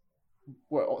is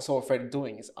we're so afraid of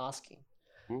doing is asking.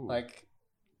 Like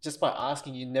just by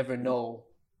asking, you never know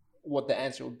what the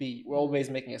answer will be. We're always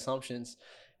making assumptions.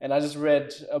 And I just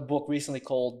read a book recently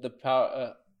called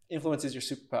Influence is Your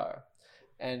Superpower.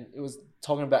 And it was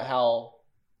talking about how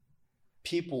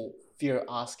people fear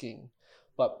asking.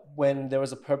 But when there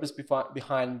was a purpose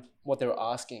behind what they were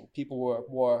asking, people were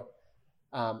more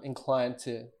inclined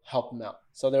to help them out.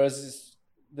 So there was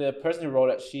the person who wrote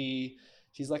it,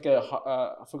 she's like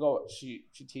I forgot what she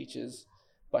teaches,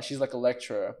 but she's like a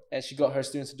lecturer. And she got her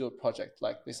students to do a project.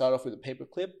 Like they started off with a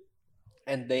paperclip.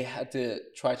 And they had to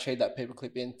try trade that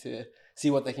paperclip in to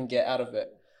see what they can get out of it.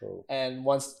 Cool. And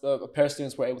once a pair of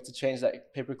students were able to change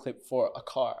that paperclip for a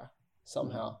car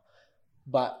somehow,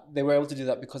 but they were able to do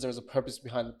that because there was a purpose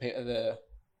behind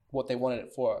what they wanted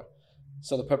it for.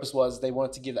 So the purpose was they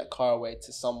wanted to give that car away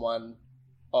to someone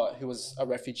who was a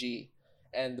refugee,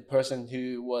 and the person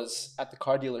who was at the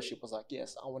car dealership was like,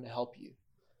 "Yes, I want to help you,"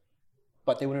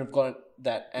 but they wouldn't have gotten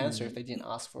that answer if they didn't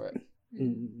ask for it.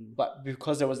 But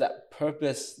because there was that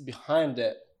purpose behind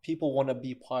it, people want to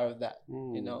be part of that,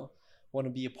 want to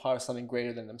be a part of something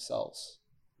greater than themselves.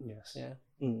 Yes. Yeah.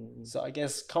 So I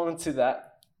guess coming to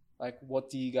that, like, what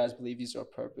do you guys believe is your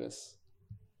purpose?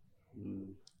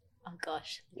 Oh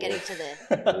gosh, getting to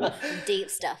the deep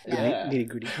stuff now. Yeah. Nitty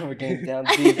gritty. We're getting down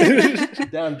deep,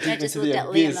 I just into looked the at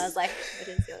abyss. Liam. I was like, what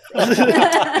is yours?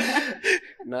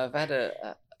 No, I've had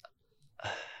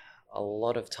a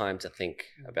lot of time to think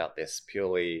about this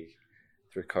purely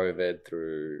through COVID,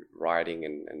 through writing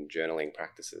and journaling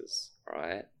practices,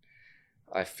 right?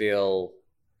 I feel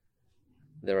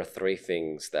there are three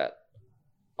things that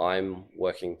I'm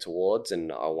working towards,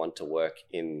 and I want to work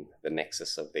in the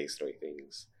nexus of these three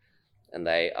things. And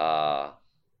they are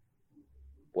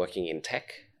working in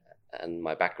tech, and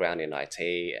my background in IT,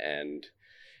 and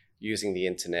using the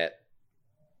internet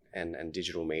and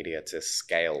digital media to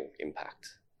scale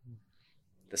impact.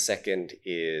 The second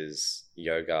is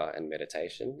yoga and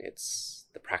meditation. It's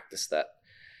the practice that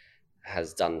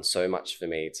has done so much for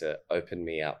me to open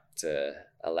me up, to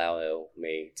allow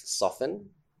me to soften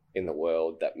in the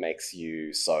world that makes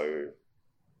you so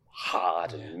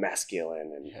hard and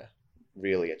masculine and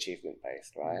really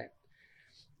achievement-based, right?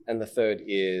 And the third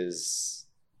is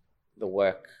the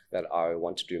work that I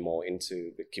want to do more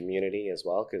into the community as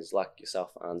well, because like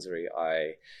yourself, Anzari,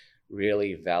 I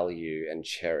really value and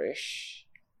cherish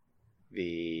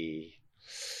the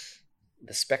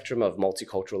spectrum of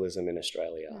multiculturalism in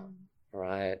Australia,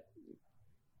 right?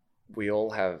 We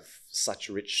all have such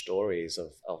rich stories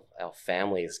of our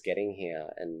families getting here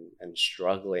and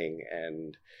struggling,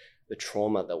 and the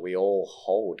trauma that we all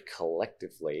hold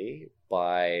collectively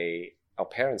by our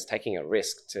parents taking a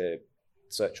risk to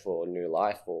search for a new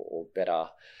life or better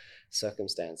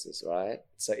circumstances, right?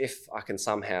 So if I can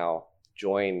somehow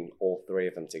join all three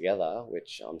of them together,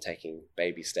 which I'm taking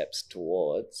baby steps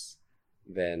towards,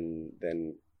 then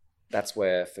that's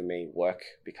where, for me, work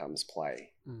becomes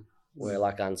play. Where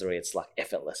like Anzari, it's like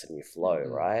effortless and you flow,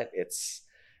 right? It's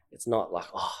not like,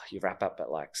 oh, you wrap up at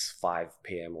like 5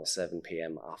 p.m. or 7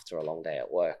 p.m. after a long day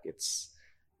at work. It's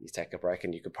you take a break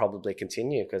and you could probably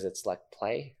continue because it's like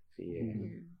play for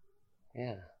you.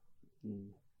 Yeah.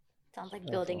 Sounds like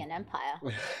building an empire.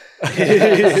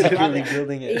 Secretly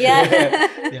building it.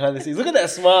 Yeah. Behind the scenes. Look at that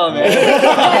smile, man.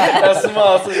 That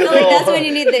smile. I feel like that's when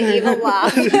you need the evil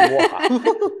laugh.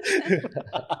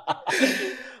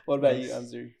 What about you,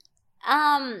 Anzari?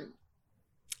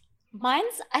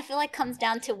 Mine's, I feel like, comes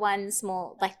down to one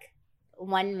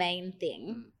main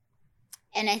thing.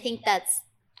 And I think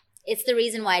it's the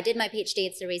reason why I did my PhD.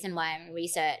 It's the reason why I'm in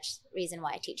research, reason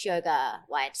why I teach yoga,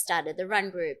 why I started the run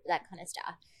group, that kind of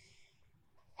stuff.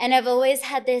 And I've always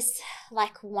had this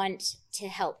want to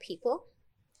help people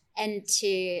and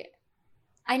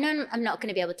I know I'm not going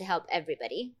to be able to help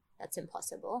everybody. That's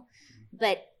impossible.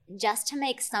 But just to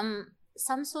make some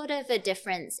sort of a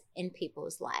difference in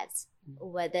people's lives,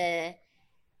 whether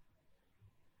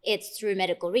it's through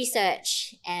medical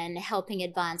research and helping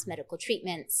advance medical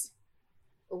treatments,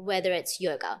 whether it's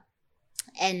yoga.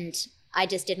 And I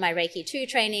just did my Reiki 2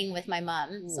 training with my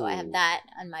mum, so I have that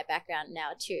on my background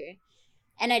now too.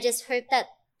 And I just hope that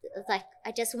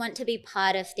I just want to be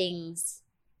part of things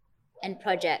and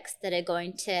projects that are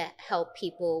going to help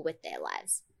people with their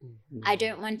lives. I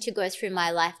don't want to go through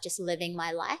my life just living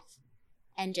my life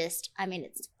and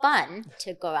it's fun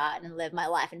to go out and live my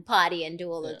life and party and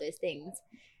do all of those things,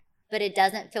 but it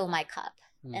doesn't fill my cup.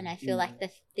 And I feel like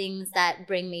the things that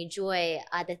bring me joy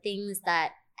are the things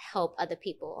that help other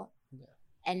people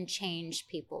and change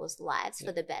people's lives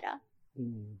for the better.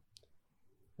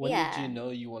 When did you know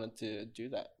you wanted to do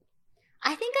that?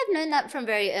 I think I've known that from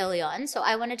very early on. So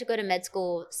I wanted to go to med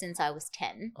school since I was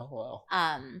 10. Oh,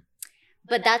 wow.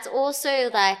 But that's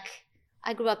also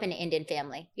I grew up in an Indian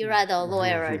family. You're either a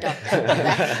lawyer or a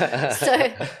doctor. So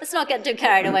let's not get too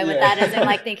carried away with that as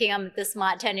in thinking I'm the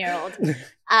smart 10-year-old.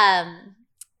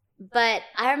 But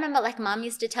I remember mom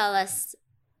used to tell us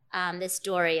this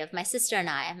story of my sister and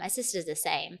I. My sister's the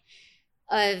same.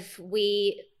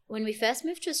 When we first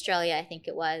moved to Australia, I think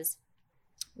it was,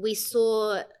 we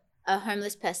saw a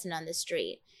homeless person on the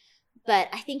street. But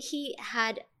I think he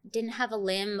didn't have a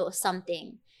limb or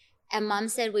something. And mom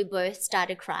said we both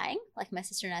started crying, my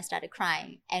sister and I started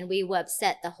crying. And we were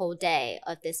upset the whole day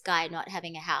of this guy not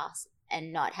having a house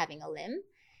and not having a limb.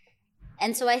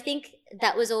 And so I think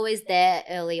that was always there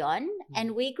early on.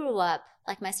 And we grew up,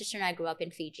 my sister and I grew up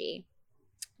in Fiji,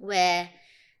 where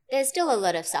there's still a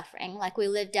lot of suffering. We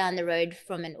live down the road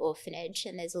from an orphanage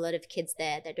and there's a lot of kids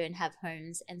there that don't have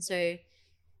homes. And so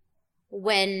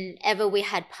whenever we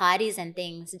had parties and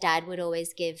things, Dad would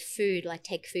always give food,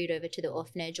 take food over to the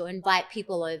orphanage or invite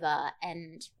people over.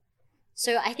 And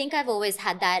so I think I've always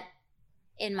had that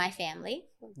in my family.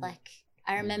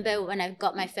 I remember when I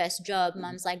got my first job,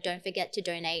 Mom's don't forget to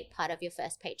donate part of your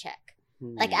first paycheck.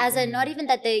 Not even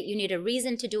that you need a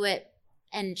reason to do it.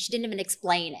 And she didn't even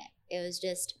explain it. It was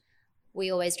just, we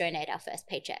always donate our first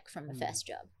paycheck from the first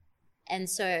job. And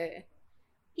so,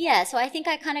 so I think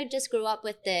I kind of just grew up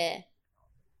with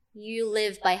you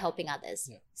live by helping others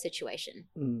situation.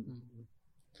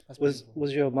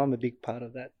 Was your mom a big part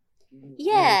of that?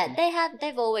 Yeah,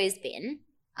 they've always been.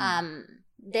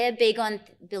 They're big on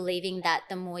believing that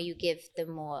the more you give, the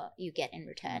more you get in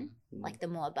return, the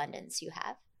more abundance you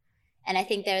have. And I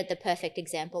think they're the perfect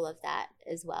example of that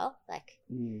as well. Like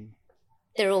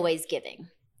they're always giving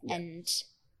and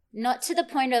not to the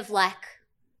point of like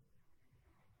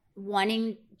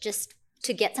wanting just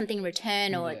to get something in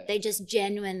return, or they just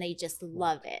genuinely just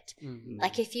love it.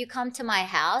 Like if you come to my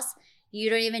house, you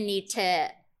don't even need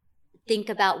to think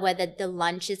about whether the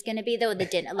lunch is going to be there or the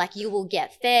dinner. Like you will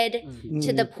get fed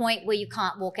to the point where you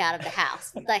can't walk out of the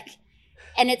house. Like,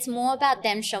 and it's more about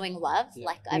them showing love.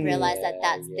 Like I realized that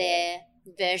that's their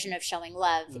version of showing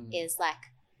love is like,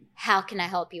 how can I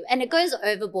help you? And it goes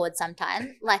overboard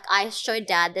sometimes. Like I showed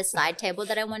Dad this side table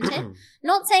that I wanted,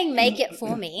 not saying make it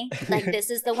for me. Like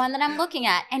this is the one that I'm looking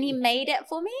at, and he made it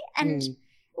for me, and it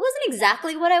wasn't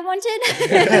exactly what I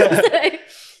wanted.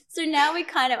 So now we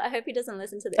kind of, I hope he doesn't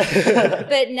listen to this,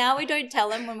 but now we don't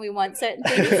tell him when we want certain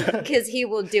things because he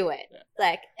will do it.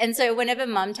 Like, and so whenever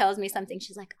Mum tells me something,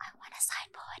 she's like, I want a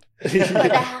sideboard for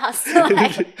the house.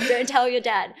 Like, don't tell your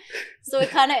dad. So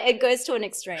it goes to an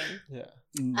extreme.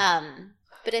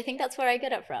 But I think that's where I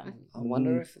get it from. I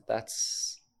wonder if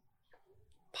that's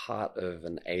part of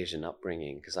an Asian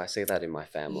upbringing, because I see that in my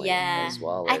family as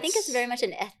well. I think it's very much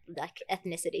an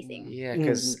ethnicity thing. Yeah,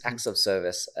 because acts of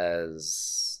service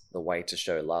as the way to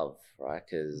show love, right?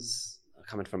 Because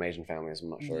coming from Asian families, I'm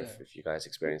not sure if you guys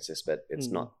experience this, but it's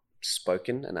not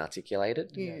spoken and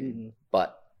articulated,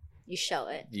 but you show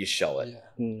it. You show it,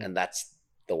 and that's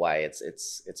the way.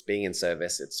 It's being in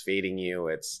service. It's feeding you.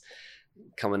 It's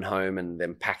coming home and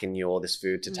then packing you all this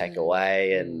food to take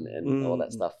away and all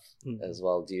that stuff as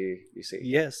well. Do you see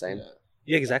the same?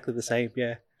 Yeah, exactly the same.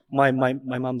 Yeah, my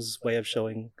mum's way of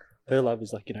showing her love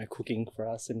is like, you know, cooking for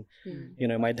us, and you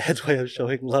know, my dad's way of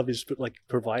showing love is like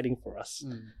providing for us.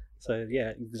 So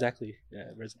yeah, exactly. Yeah,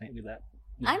 I resonate with that.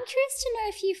 I'm curious to know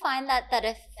if you find that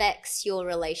affects your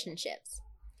relationships.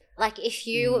 Like if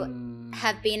you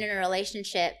have been in a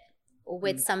relationship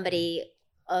with somebody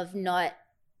of not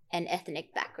an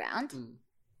ethnic background,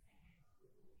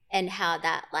 and how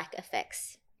that like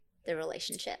affects the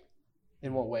relationship.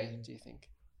 In what way do you think?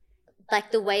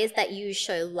 Like the ways that you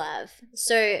show love.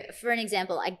 So for an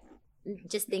example, I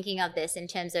just thinking of this in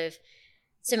terms of,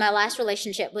 so my last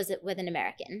relationship was with an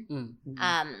American,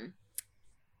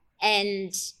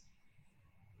 and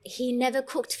he never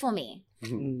cooked for me.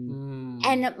 And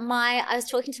I was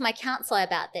talking to my counselor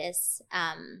about this,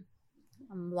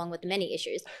 along with the many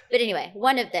issues. But anyway,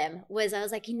 one of them was, I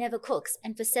was like, he never cooks.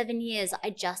 And for 7 years, I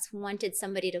just wanted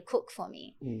somebody to cook for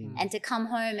me and to come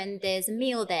home and there's a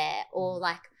meal there, or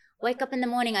like wake up in the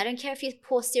morning. I don't care if you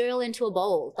pour cereal into a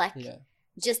bowl, like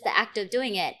just the act of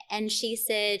doing it. And she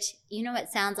said, you know, it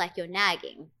sounds like you're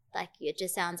nagging. Like it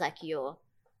just sounds like you're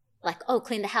like, oh,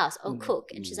 clean the house, oh,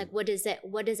 cook. And she's like, what does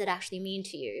it actually mean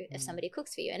to you if somebody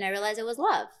cooks for you? And I realized it was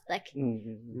love. Like,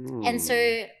 and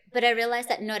so, but I realized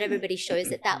that not everybody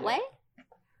shows it that way.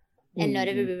 And not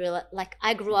everybody, like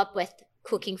I grew up with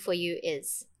cooking for you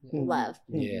is love.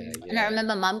 And I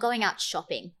remember Mum going out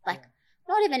shopping, like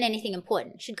not even anything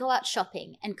important. She'd go out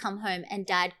shopping and come home and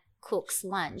Dad cooks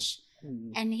lunch.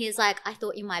 And he's like, I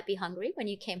thought you might be hungry when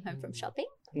you came home from shopping.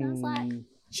 And I was like,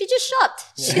 she just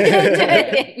shopped. She didn't do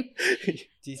anything.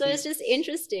 So it's just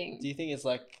interesting. Do you think it's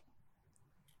like,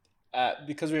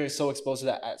 because we're so exposed to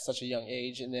that at such a young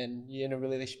age, and then you're in a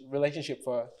relationship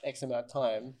for X amount of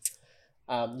time,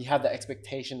 you have the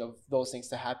expectation of those things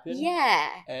to happen. Yeah.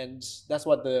 And that's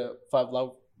what the 5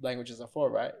 love languages are for,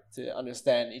 right? To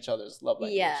understand each other's love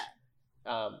language.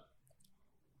 Yeah.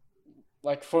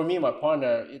 Like for me and my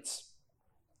partner,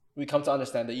 we come to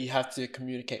understand that you have to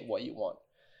communicate what you want.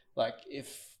 Like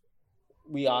if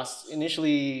we asked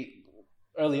initially,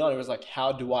 early on, it was like,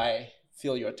 how do I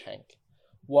fill your tank?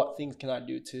 What things can I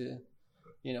do to,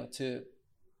 you know, to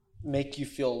make you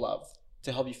feel loved,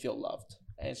 to help you feel loved?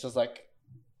 And it's just like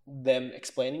them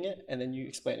explaining it and then you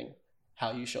explaining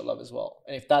how you show love as well.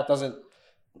 And if that doesn't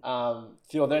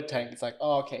fill their tank, it's like,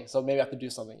 oh, okay, so maybe I have to do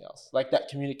something else. Like that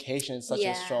communication is such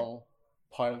a strong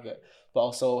part of it. But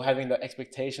also having the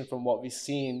expectation from what we've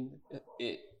seen,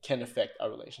 it can affect our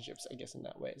relationships, I guess, in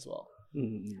that way as well.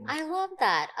 I love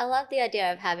that. I love the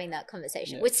idea of having that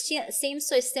conversation, which seems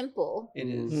so simple. It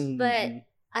is. But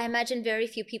I imagine very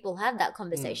few people have that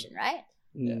conversation, right?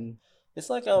 Yeah. It's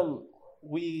like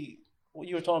what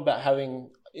you were talking about having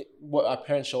what our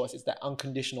parents show us is that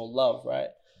unconditional love, right?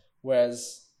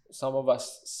 Whereas some of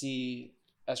us see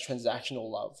as transactional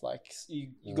love, like you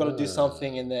got to do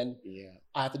something and then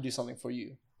I have to do something for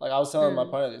you. Like I was telling my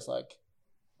partner this, like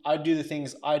I do the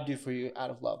things I do for you out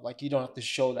of love. Like you don't have to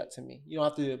show that to me. You don't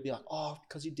have to be like, oh,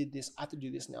 because you did this, I have to do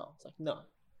this now. It's like, no,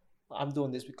 I'm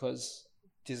doing this because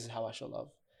this is how I show love.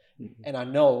 And I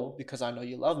know, because I know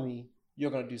you love me,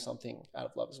 you're going to do something out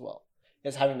of love as well.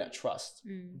 is having that trust,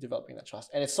 developing that trust.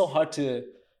 And it's so hard to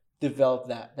develop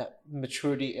that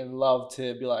maturity in love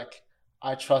to be like,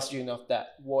 I trust you enough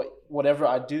that whatever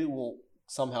I do will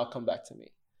somehow come back to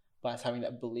me. But it's having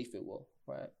that belief it will,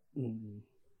 right?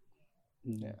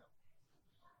 Yeah.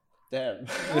 Damn.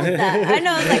 I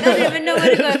know, I don't even know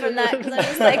where to go from that because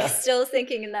I'm just still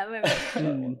thinking in that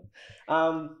moment.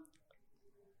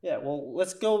 Yeah, well,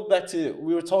 let's go back to,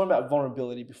 we were talking about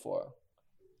vulnerability before.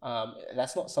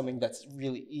 That's not something that's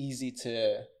really easy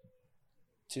to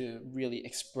really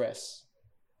express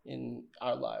in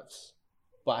our lives.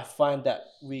 But I find that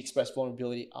we express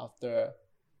vulnerability after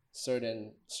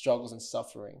certain struggles and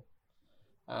suffering.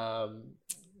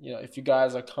 If you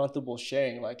guys are comfortable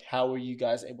sharing, like, how were you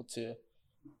guys able to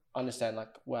understand,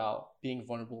 like, wow, being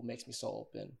vulnerable makes me so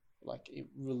open, like, it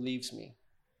relieves me?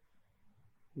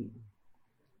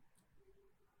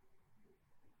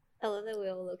 I love that we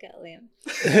all look at Liam.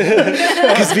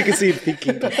 Because we can see him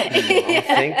thinking. I'm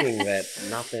thinking that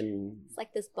nothing... It's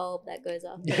like this bulb that goes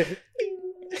off. Yeah.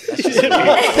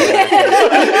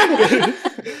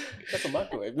 That's a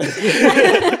microwave.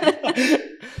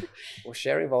 Well,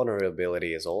 sharing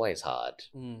vulnerability is always hard,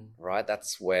 right?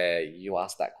 That's where you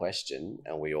asked that question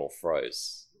and we all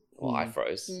froze. Well, I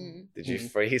froze. Did you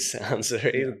freeze,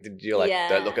 Ansari? Did you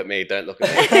don't look at me, don't look at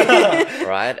me,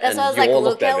 right? That's and why I was you like, all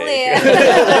look looked at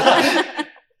me.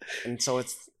 And so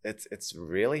it's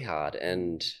really hard.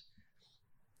 And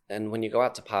when you go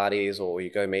out to parties or you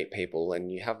go meet people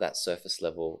and you have that surface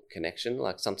level connection,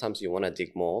 like sometimes you want to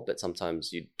dig more, but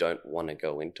sometimes you don't want to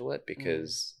go into it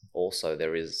because also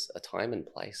there is a time and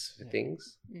place for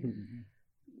things.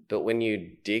 But when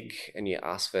you dig and you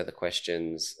ask further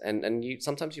questions and you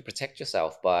sometimes you protect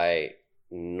yourself by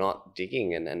not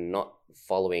digging and not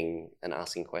following and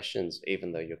asking questions,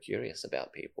 even though you're curious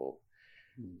about people.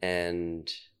 And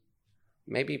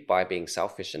maybe by being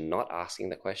selfish and not asking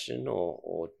the question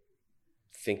or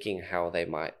thinking how they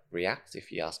might react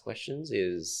if you ask questions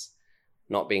is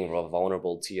not being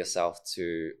vulnerable to yourself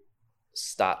to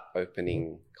start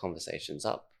opening conversations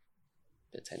up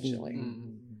potentially.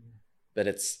 But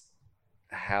it's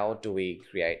how do we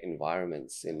create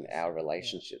environments in our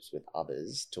relationships with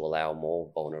others to allow more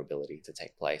vulnerability to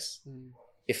take place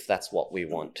if that's what we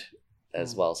want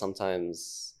as well.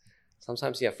 Sometimes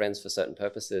you have friends for certain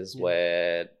purposes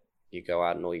where you go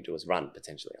out and all you do is run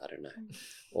potentially, I don't know.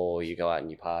 Or you go out and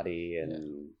you party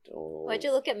and or Why'd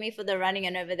you look at me for the running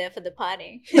and over there for the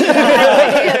party? You're a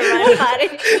run party.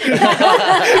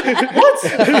 What?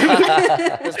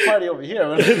 There's a party over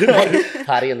here.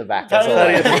 Party in the back. That's all.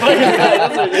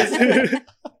 That's what it is.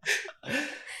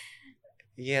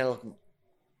 Yeah, look,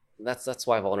 that's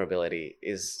why vulnerability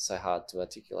is so hard to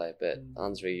articulate. But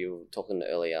Ansari, you were talking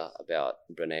earlier about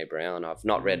Brené Brown. I've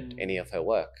not read any of her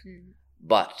work,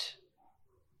 but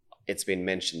it's been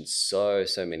mentioned so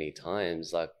many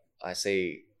times. Like I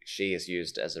see she is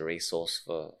used as a resource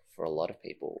for a lot of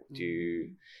people.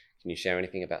 Can you share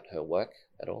anything about her work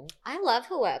at all? I love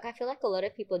her work. I feel like a lot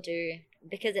of people do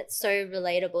because it's so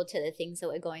relatable to the things that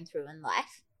we're going through in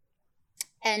life.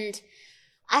 And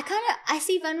I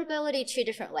see vulnerability two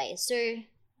different ways. So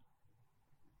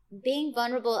being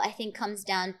vulnerable, I think, comes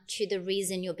down to the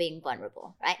reason you're being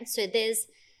vulnerable, right? So there's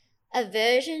a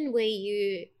version where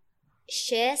you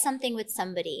share something with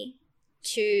somebody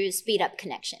to speed up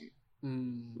connection.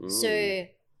 So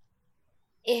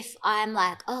if I'm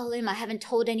like, oh, Lim, I haven't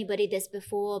told anybody this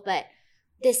before, but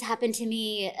this happened to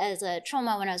me as a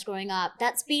trauma when I was growing up,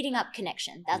 that's speeding up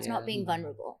connection. That's not being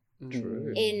vulnerable.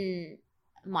 True. In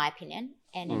my opinion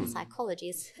and in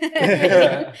psychology's.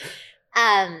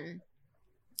 And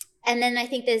then I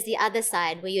think there's the other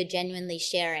side where you're genuinely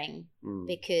sharing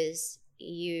because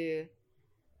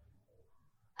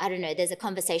there's a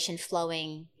conversation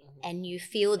flowing and you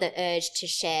feel the urge to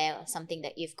share something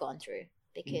that you've gone through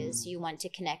because you want to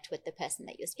connect with the person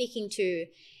that you're speaking to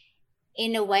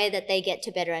in a way that they get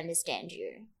to better understand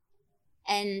you.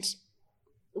 And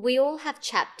we all have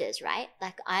chapters, right?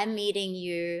 Like I'm meeting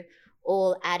you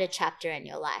all at a chapter in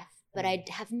your life, but I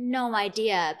have no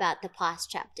idea about the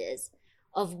past chapters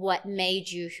of what made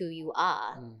you who you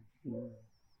are.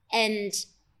 And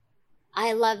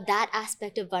I love that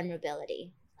aspect of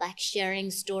vulnerability, like sharing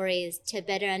stories to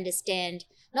better understand,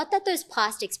 not that those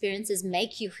past experiences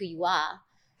make you who you are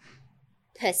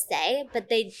per se, but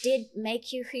they did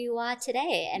make you who you are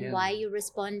today and why you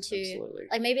respond to,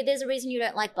 like maybe there's a reason you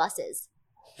don't like buses,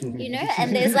 you know,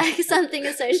 and there's like something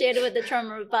associated with the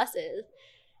trauma of buses.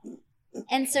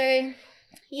 And so,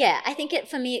 yeah, I think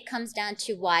for me, it comes down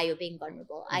to why you're being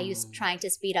vulnerable. Are you trying to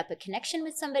speed up a connection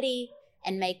with somebody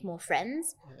and make more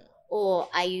friends? Or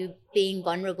are you being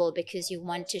vulnerable because you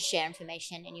want to share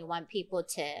information and you want people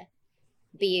to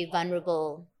be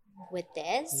vulnerable with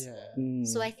theirs? Yeah.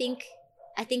 So I think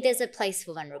there's a place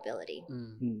for vulnerability.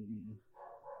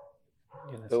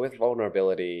 But with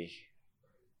vulnerability,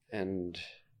 and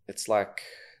it's like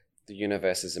the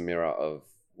universe is a mirror of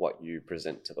what you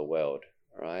present to the world,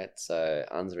 right? So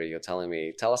Ansri,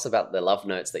 tell us about the love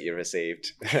notes that you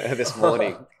received this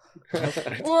morning.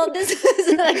 Well, this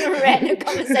is like a random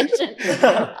conversation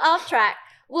off track.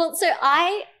 Well, so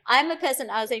I'm a person,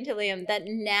 I was saying to Liam, that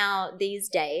now these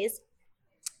days,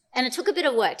 and it took a bit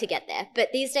of work to get there,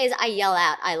 but these days I yell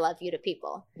out, I love you to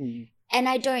people. And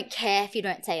I don't care if you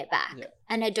don't say it back. Yeah.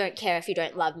 And I don't care if you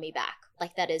don't love me back.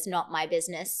 Like, that is not my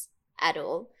business at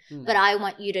all. But I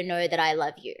want you to know that I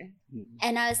love you.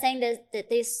 And I was saying that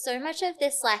there's so much of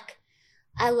this, like,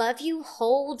 I love you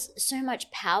holds so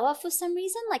much power for some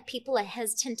reason. Like, people are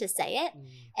hesitant to say it.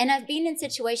 And I've been in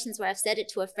situations where I've said it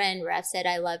to a friend, where I've said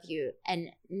I love you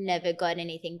and never got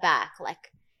anything back.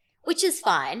 Like, which is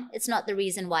fine. It's not the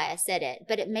reason why I said it,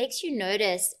 but it makes you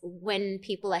notice when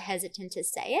people are hesitant to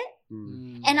say it.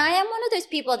 And I am one of those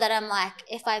people that I'm like,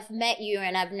 if I've met you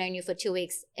and I've known you for 2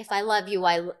 weeks, if I love you,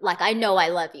 I know I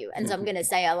love you. And so I'm going to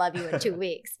say I love you in 2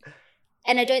 weeks.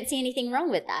 And I don't see anything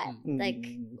wrong with that, like,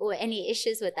 or any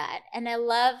issues with that. And I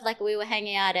love, like, we were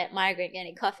hanging out at Migrant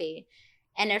getting coffee,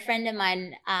 and a friend of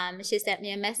mine, she sent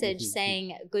me a message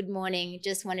saying, good morning,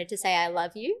 just wanted to say I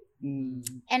love you.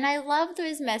 And I love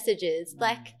those messages.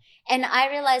 Like, and I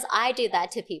realize I do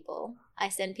that to people. I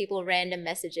send people random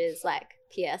messages like,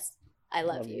 P.S. I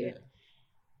love you. Yeah.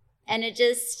 And it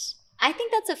just, I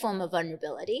think that's a form of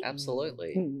vulnerability.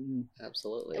 Absolutely.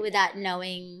 Absolutely. Without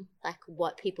knowing, like,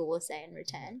 what people will say in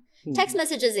return. Text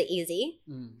messages are easy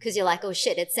because you're like, oh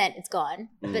shit, it's sent, it's gone.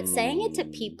 But saying it to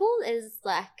people is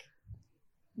like,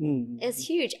 is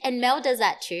huge. And Mel does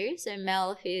that too. So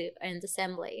Mel, who owns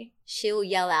Assembly, she'll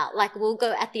yell out, like, we'll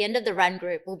go at the end of the run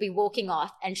group, we'll be walking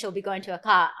off and she'll be going to a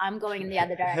car. I'm going in the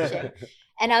other direction.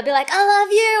 And I'll be like, I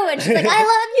love you. And she's like, I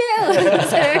love you.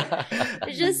 So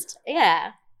it's just,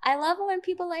 yeah. I love it when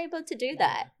people are able to do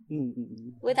that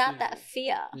without that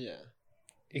fear. Yeah.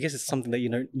 I guess it's something that you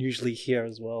don't usually hear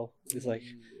as well. It's like,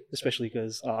 especially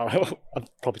because I'm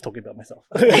probably talking about myself.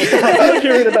 I'm not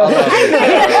hearing about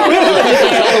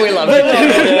we love you.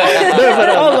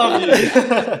 I love you.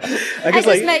 I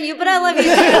just met you, but I love you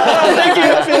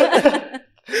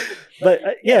too. But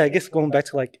yeah, I guess going back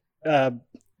to like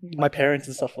my parents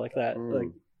and stuff like that, like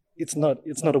it's not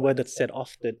a word that's said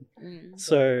often.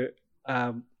 So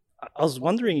I was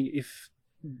wondering if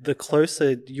the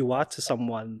closer you are to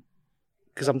someone,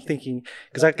 because I'm thinking,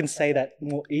 because I can say that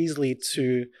more easily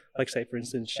to, like, say, for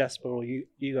instance, Jasper or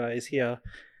you guys here,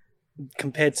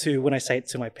 compared to when I say it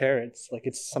to my parents. Like,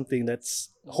 it's something that's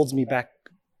holds me back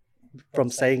from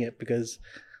saying it because,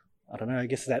 I don't know, I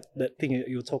guess that thing that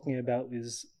you were talking about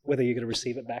is whether you're going to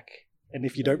receive it back. And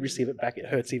if you don't receive it back, it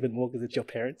hurts even more because it's your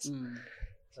parents.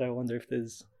 So I wonder if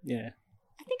there's,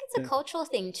 I think it's a cultural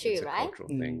thing too, it's right? A cultural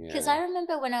thing, because I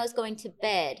remember when I was going to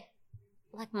bed,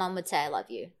 like, mum would say I love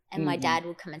you, and my dad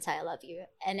would come and say I love you,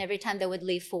 and every time they would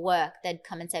leave for work, they'd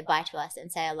come and say bye to us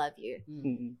and say I love you.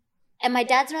 And my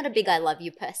dad's not a big I love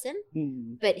you person,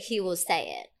 but he will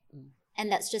say it,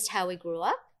 and that's just how we grew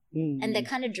up. And they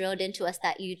kind of drilled into us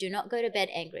that you do not go to bed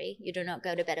angry, you do not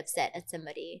go to bed upset at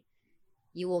somebody,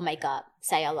 you will make up,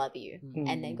 say I love you,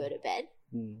 and then go to bed.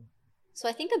 So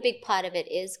I think a big part of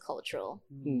it is cultural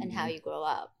and how you grow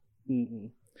up.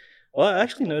 Well, I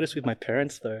actually noticed with my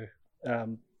parents though,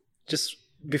 just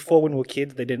before when we were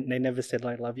kids, they never said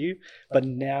I love you, but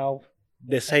now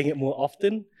they're saying it more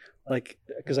often. Like,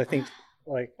 because I think,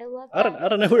 like, I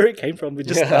don't know where it came from. It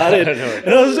just started,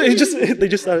 and they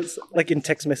just started like in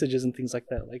text messages and things like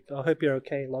that. Like, I hope you're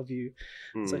okay, love you.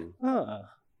 It's like,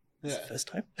 it's the first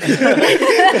time.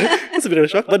 It's a bit of a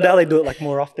shock, but now they do it like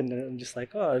more often, and I'm just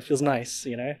like, oh, it feels nice,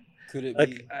 you know. Could it like,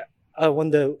 be? I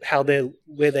wonder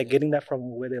where they're getting that from,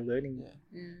 or where they're learning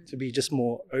to be just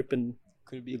more open.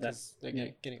 Could it be because they're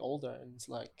getting older, and it's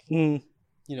like, you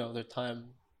know, their time,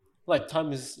 like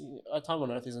time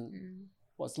on Earth isn't,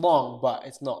 well, it's long, but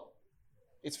it's not,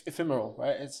 it's ephemeral,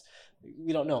 right?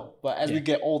 We don't know, but as we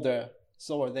get older,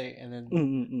 so are they, and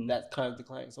then that kind of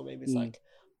declines. So maybe it's like,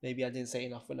 maybe I didn't say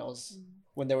enough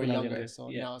when they were younger, so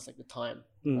now it's like the time.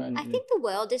 Right? I think the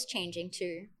world is changing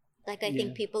too. Like, I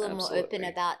think people are more open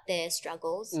about their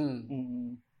struggles.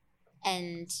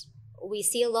 And we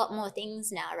see a lot more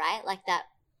things now, right? Like, that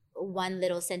one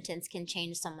little sentence can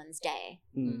change someone's day.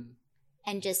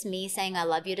 And just me saying I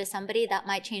love you to somebody, that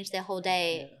might change their whole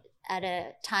day at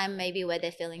a time maybe where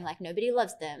they're feeling like nobody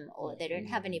loves them or they don't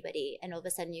have anybody, and all of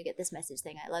a sudden you get this message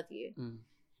saying I love you.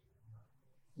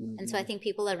 And so I think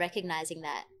people are recognizing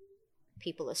that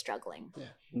people are struggling.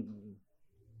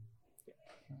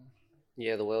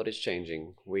 Yeah, the world is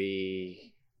changing.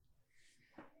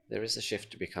 There is a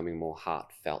shift to becoming more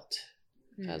heartfelt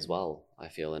as well, I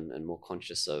feel, and more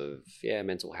conscious of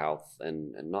mental health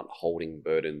and not holding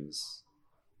burdens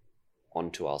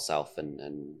onto ourselves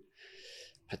and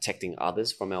protecting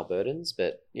others from our burdens.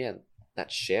 But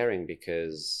that's sharing,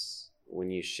 because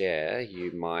when you share,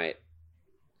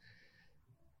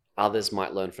 others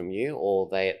might learn from you, or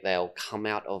they'll come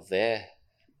out of their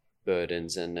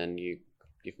burdens, and then you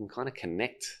can kind of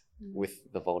connect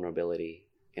with the vulnerability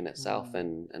in itself,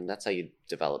 and that's how you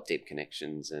develop deep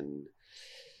connections and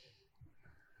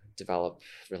develop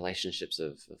relationships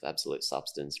of absolute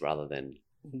substance rather than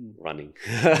running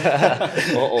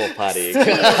or partying.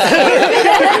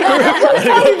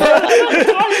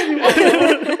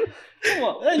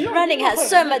 Running has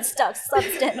so much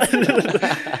substance.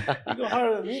 You go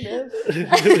harder than me, man.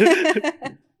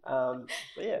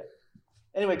 But yeah.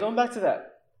 Anyway, going back to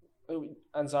that,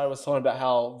 Anzari was talking about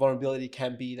how vulnerability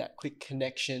can be that quick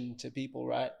connection to people,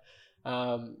 right?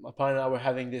 My partner and I were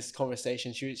having this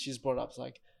conversation. She's brought up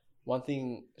like one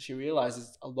thing she realized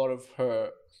is a lot of her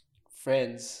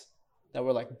friends that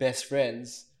were like best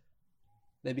friends,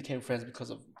 they became friends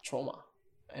because of trauma.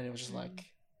 And it was just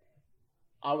like,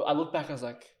 I look back, I was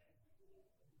like,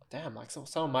 damn, like some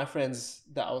of my friends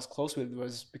that I was close with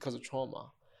was because of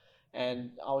trauma.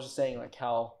 And I was just saying like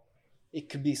how it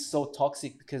could be so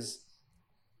toxic because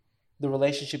the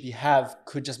relationship you have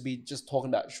could just be just talking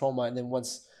about trauma. And then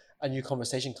once a new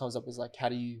conversation comes up, it's like, how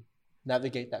do you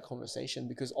navigate that conversation?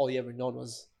 Because all you ever known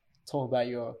was talking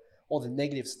about all the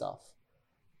negative stuff.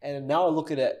 And now I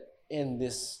look at it in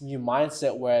this new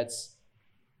mindset where it's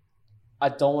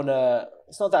not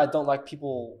that I don't like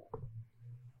people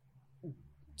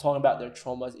talking about their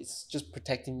traumas. It's just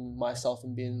protecting myself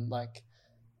and being like,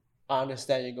 I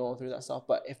understand you're going through that stuff,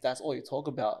 but if that's all you talk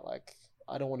about, like,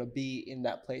 I don't want to be in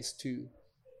that place too,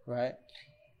 right?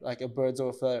 Like a birds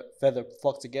of a feather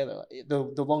flock together.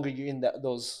 The longer you're in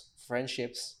those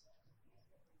friendships,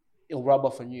 it'll rub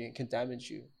off on you and can damage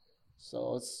you.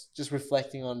 So it's just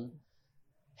reflecting on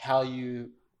how you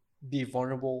be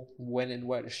vulnerable, when and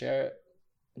where to share it,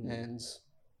 and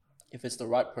if it's the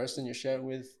right person you're sharing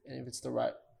with, and if it's the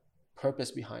right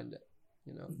purpose behind it,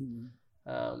 you know.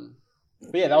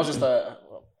 But yeah, that was just a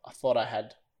thought I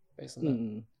had based on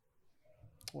that.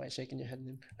 Why are you shaking your head,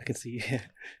 Nim? I can see.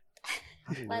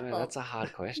 No, that's a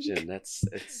hard question.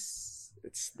 There's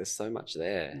so much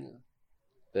there.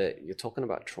 But you're talking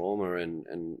about trauma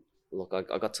and look,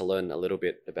 I got to learn a little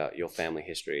bit about your family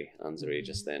history, Anzari,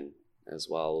 just then as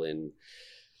well. And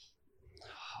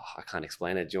I can't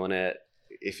explain it. Do you want to,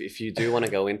 if you do want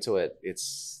to go into it,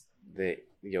 it's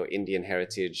your Indian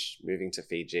heritage, moving to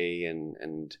Fiji,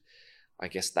 and I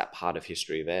guess that part of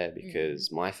history there,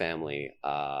 because my family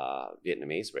are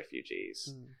Vietnamese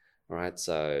refugees, right?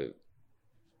 So,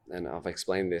 and I've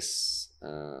explained this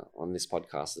on this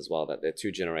podcast as well, that there are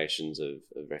two generations of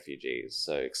refugees.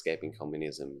 So escaping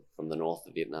communism from the north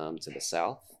of Vietnam to the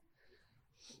south,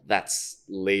 that's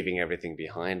leaving everything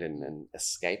behind and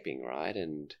escaping, right?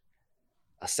 And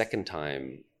a second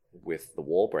time with the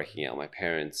war breaking out, my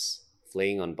parents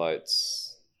fleeing on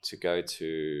boats to go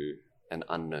to an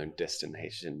unknown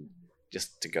destination,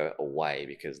 just to go away,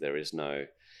 because there's no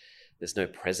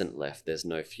present left, there's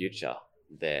no future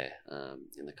there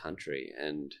in the country.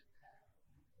 And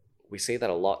we see that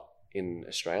a lot in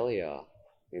Australia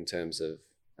in terms of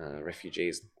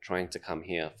refugees trying to come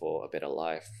here for a better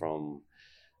life, from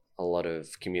a lot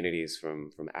of communities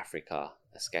from Africa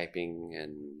escaping,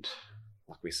 and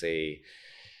like we see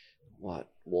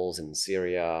wars in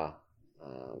Syria,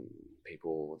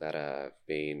 people that have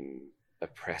been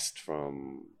oppressed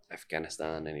from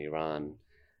Afghanistan and Iran,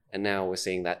 and now we're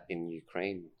seeing that in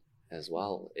Ukraine as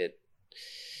well.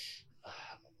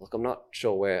 Look, I'm not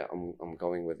sure where I'm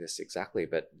going with this exactly,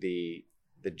 but the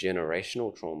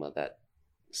generational trauma that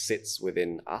sits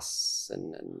within us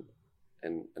and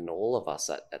all of us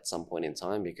at some point in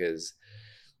time, because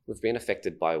we've been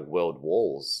affected by world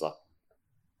wars, like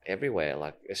everywhere.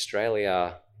 Like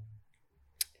Australia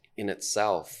in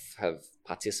itself have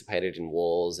participated in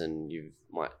wars, and you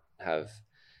might have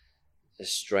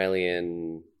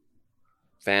Australian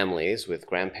families with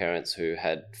grandparents who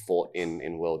had fought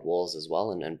in world wars as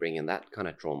well, and bringing that kind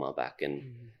of trauma back,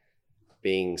 and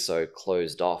being so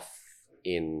closed off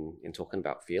in talking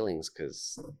about feelings,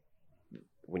 because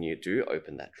when you do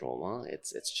open that trauma,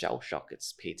 it's shell shock,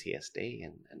 it's PTSD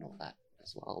and all that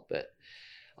as well. But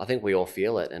I think we all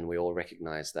feel it, and we all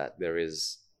recognize that there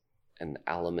is an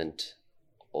element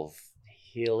of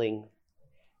healing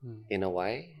in a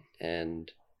way,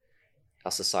 and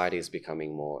our society is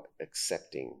becoming more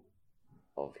accepting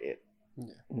of it.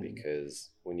 Because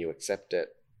when you accept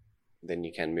it, then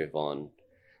you can move on,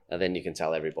 and then you can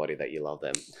tell everybody that you love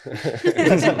them.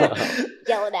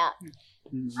 Yell it out.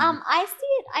 I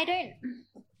see it. I don't.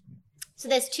 So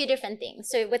there's two different things.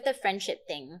 So with the friendship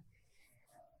thing,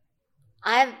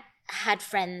 I've had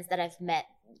friends that I've met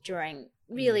during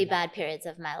really bad periods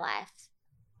of my life,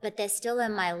 but they're still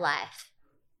in my life,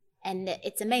 and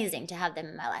it's amazing to have them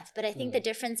in my life. But I think the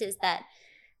difference is that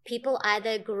people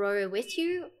either grow with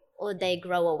you or they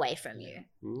grow away from you.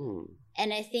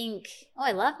 And I think,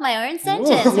 I love my own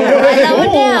sentence. Write that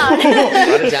one down.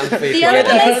 The other day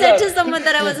I said to someone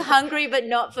that I was hungry but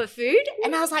not for food,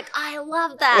 and I was like, I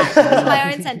love that. It was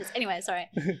my own sentence. Anyway, sorry.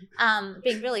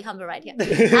 Being really humble right here.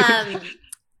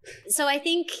 So I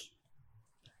think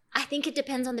it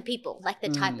depends on the people, like the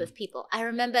type of people. I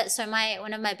remember,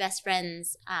 one of my best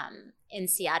friends in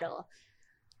Seattle,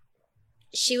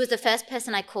 she was the first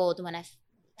person I called when I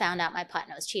found out my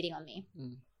partner was cheating on me.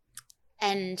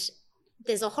 And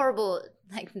there's a horrible,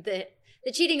 like the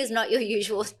cheating is not your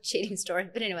usual cheating story,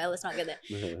 but anyway, let's not go there.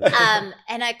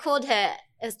 And I called her,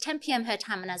 it was 10 p.m. her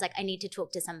time, and I was like, I need to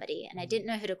talk to somebody. And I didn't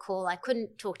know who to call. I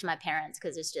couldn't talk to my parents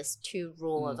because it's just too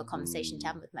raw of a conversation to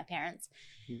have with my parents.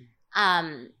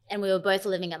 And we were both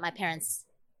living at my parents'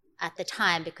 at the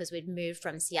time because we'd moved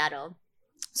from Seattle.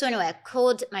 So anyway, I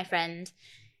called my friend,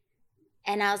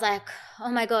 and I was like,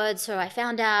 oh my God, so I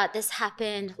found out this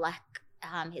happened, like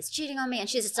he's cheating on me. And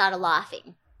she just started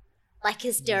laughing, like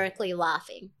hysterically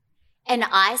laughing. And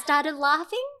I started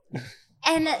laughing.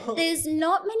 And there's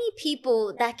not many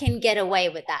people that can get away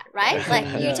with that, right? Like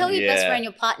you tell your best friend,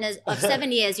 your partner of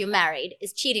 7 years you're married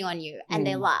is cheating on you, and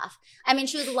they laugh. I mean,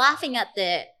 she was laughing at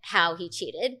how he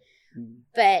cheated,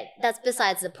 but that's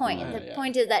besides the point. The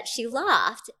point is that she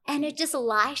laughed, and it just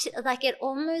it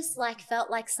almost like felt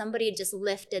like somebody just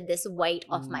lifted this weight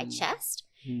off my chest.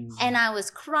 And I was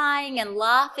crying and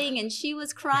laughing, and she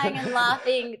was crying and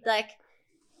laughing,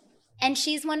 and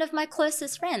she's one of my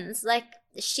closest friends.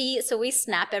 So we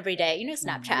snap every day,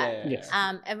 Snapchat.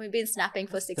 And we've been snapping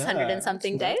for 600 and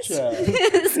something days.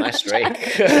 Nice streak.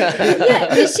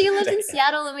 Because she lives in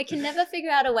Seattle, and we can never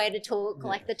figure out a way to talk.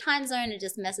 Like the time zone, it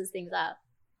just messes things up.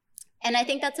 And I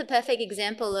think that's a perfect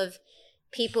example of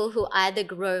people who either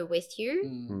grow with you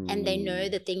and they know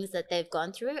the things that they've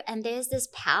gone through, and there's this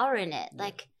power in it.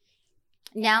 Like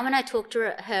now when I talk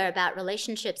to her about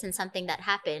relationships and something that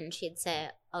happened, she'd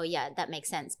say, oh yeah, that makes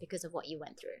sense because of what you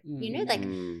went through.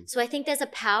 So I think there's a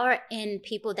power in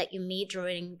people that you meet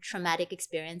during traumatic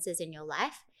experiences in your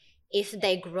life if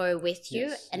they grow with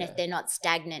you and if they're not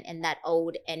stagnant in that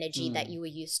old energy that you were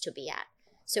used to be at.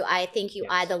 So I think you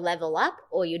either level up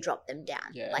or you drop them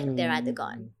down. Like they're either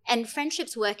gone. And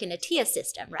friendships work in a tier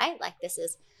system, right? Like this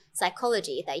is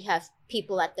psychology, that you have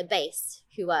people at the base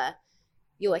who are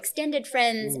your extended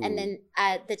friends, and then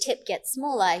the tip gets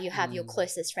smaller, you have your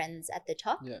closest friends at the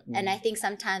top. And I think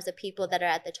sometimes the people that are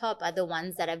at the top are the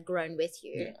ones that have grown with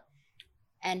you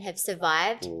and have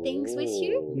survived things with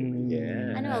you.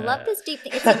 I know, I love this deep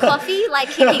thing. It's a coffee, like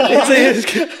kicking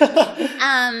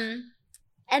in.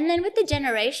 And then with the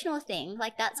generational thing,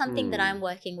 like that's something that I'm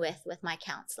working with my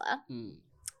counselor,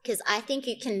 because I think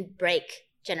you can break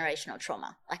generational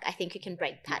trauma. Like I think you can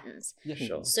break patterns.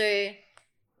 So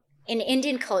in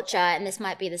Indian culture, and this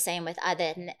might be the same with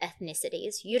other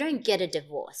ethnicities, you don't get a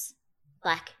divorce.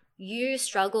 Like you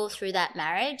struggle through that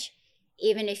marriage,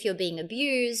 even if you're being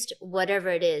abused, whatever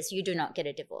it is, you do not get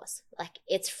a divorce. Like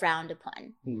it's frowned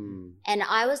upon. And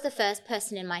I was the first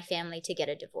person in my family to get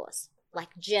a divorce,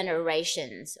 like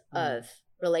generations of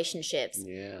relationships.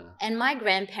 And my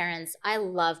grandparents, I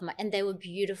love and they were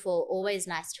beautiful, always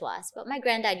nice to us. But my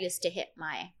granddad used to hit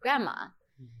my grandma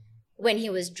when he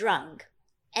was drunk.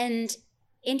 And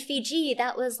in Fiji,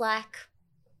 that was like,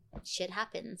 shit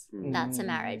happens. That's a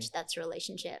marriage. That's a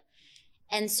relationship.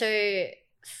 And so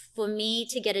for me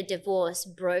to get a divorce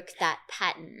broke that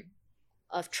pattern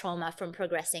of trauma from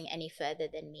progressing any further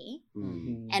than me.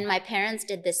 And my parents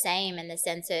did the same in the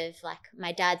sense of like,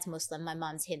 my dad's Muslim, my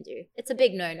mom's Hindu. It's a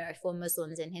big no-no for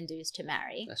Muslims and Hindus to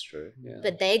marry. That's true.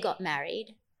 But they got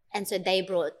married. And so they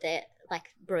broke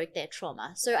their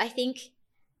trauma. So I think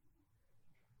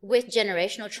with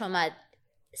generational trauma,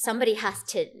 somebody has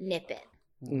to nip it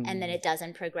and then it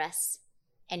doesn't progress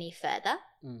any further.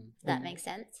 If that makes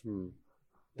sense.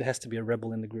 There has to be a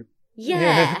rebel in the group.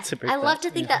 Yeah. To break I love that.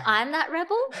 to think that I'm that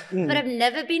rebel, Mm. but I've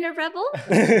never been a rebel.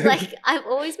 Like, I've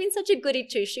always been such a goody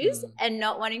two-shoes and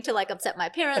not wanting to, like, upset my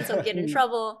parents or get in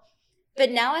trouble.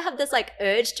 But now I have this, like,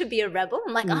 urge to be a rebel.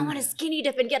 I'm like, I want to skinny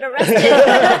dip and get arrested.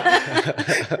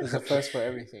 There's a first for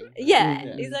everything. Yeah,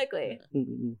 Yeah. exactly.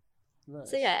 Mm,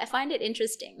 Nice. So, yeah, I find it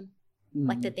interesting, mm,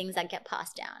 like, the things that get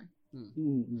passed down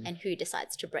mm, and who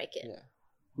decides to break it. Yeah.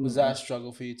 Was that a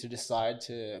struggle for you to decide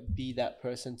to be that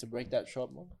person to break that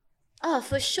trauma? Oh,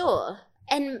 for sure.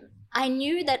 And I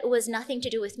knew that it was nothing to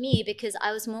do with me because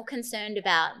I was more concerned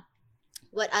about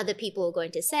what other people were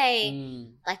going to say.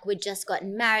 Like, we'd just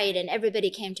gotten married and everybody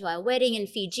came to our wedding in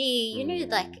Fiji. You know,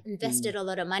 like, invested a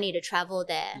lot of money to travel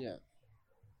there. Yeah.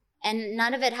 And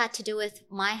none of it had to do with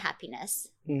my happiness.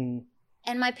 mm,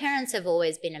 And my parents have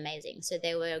always been amazing. So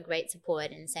they were a great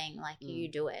support in saying, like, you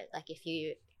do it. Like, if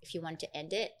you want to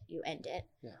end it, you end it.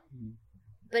 Yeah.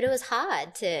 But it was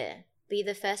hard to be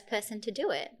the first person to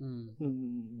do it.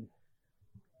 mm,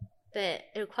 But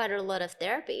it required a lot of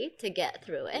therapy to get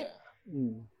through it.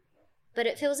 mm, But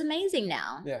it feels amazing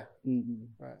now. Yeah. mm,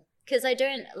 Right. Because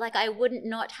I wouldn't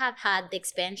not have had the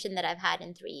expansion that I've had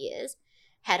in 3 years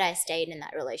had I stayed in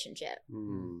that relationship.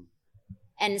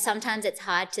 And sometimes it's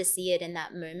hard to see it in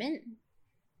that moment.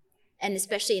 And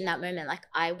especially in that moment, like,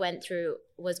 I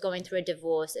was going through a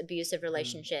divorce, abusive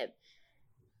relationship,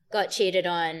 got cheated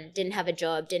on, didn't have a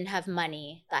job, didn't have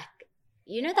money. Like,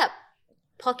 you know that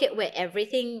pocket where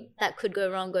everything that could go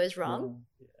wrong goes wrong?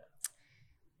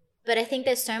 But I think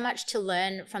there's so much to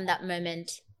learn from that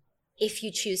moment if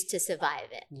you choose to survive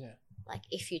it. Yeah. Like,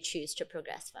 if you choose to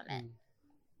progress from it.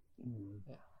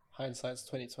 Yeah. Hindsight's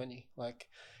 2020. Like,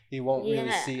 you won't really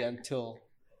Yeah. see until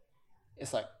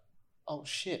it's like, oh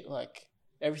shit, like,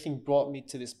 everything brought me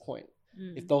to this point.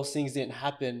 If those things didn't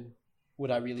happen,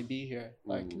 would I really be here?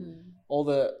 Like, all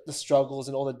the struggles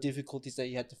and all the difficulties that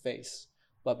you had to face.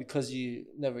 But because you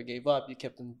never gave up, you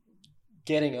kept on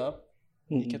getting up,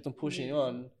 you kept on pushing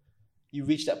on, you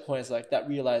reach that point, it's like that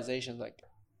realization, like,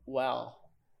 wow,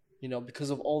 you know, because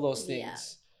of all those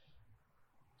things,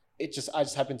 I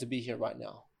just happen to be here right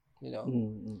now, you know.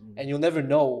 And you'll never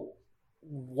know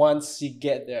once you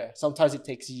get there. Sometimes it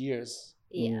takes years.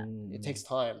 Yeah. It takes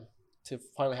time to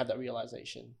finally have that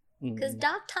realization. Because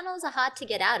dark tunnels are hard to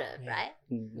get out of, right?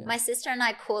 My sister and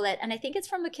I call it, and I think it's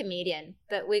from a comedian,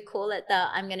 but we call it the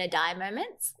I'm going to die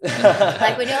moments.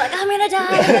 Like, when you're like, I'm going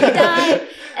to die.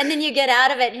 And then you get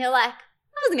out of it and you're like,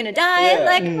 I wasn't going to die. Yeah.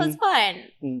 Like, it was fine.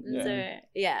 Yeah. So,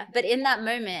 yeah. But in that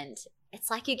moment,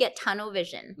 it's like you get tunnel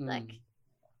vision. Like,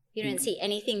 you don't see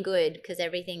anything good because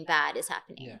everything bad is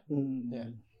happening. Yeah.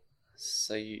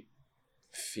 So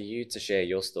for you to share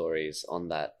your stories on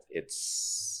that,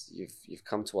 you've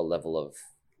come to a level of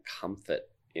comfort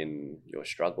in your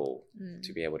struggle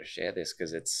to be able to share this,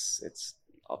 because it's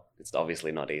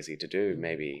obviously not easy to do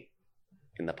maybe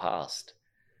in the past,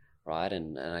 right?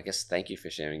 And I guess thank you for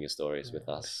sharing your stories with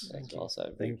us as well.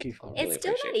 So Thank you. I really It's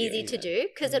still not appreciate you easy to doing do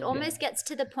because it almost gets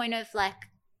to the point of, like,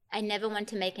 I never want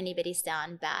to make anybody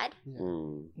sound bad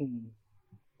that.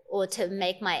 or to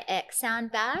make my ex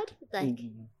sound bad. Like,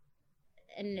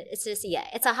 and it's just,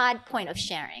 it's a hard point of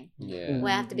sharing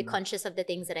where I have to be conscious of the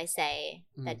things that I say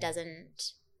that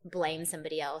doesn't blame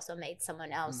somebody else or make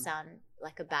someone else sound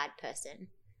like a bad person.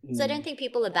 So I don't think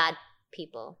people are bad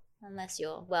people unless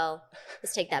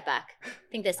let's take that back. I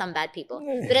think there's some bad people.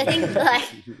 But I think,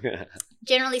 like,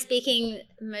 generally speaking,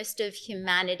 most of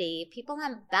humanity, people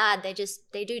aren't bad.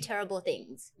 They do terrible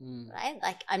things, right?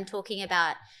 Like, I'm talking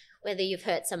about whether you've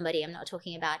hurt somebody. I'm not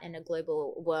talking about in a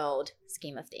global world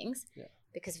scheme of things. Yeah.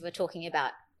 Because if we're talking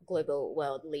about global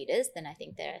world leaders, then I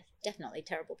think they're definitely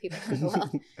terrible people in the world.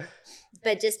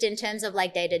 But just in terms of,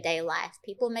 like, day-to-day life,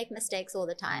 people make mistakes all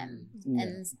the time.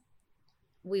 And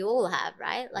we all have,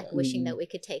 right? Like, wishing that we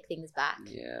could take things back.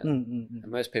 Yeah. And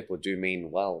most people do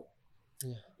mean well.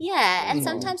 Yeah, and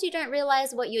sometimes you don't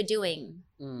realize what you're doing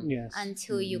Yes.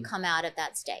 until you come out of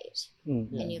that state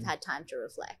and you've had time to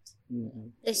reflect.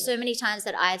 There's so many times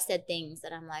that I've said things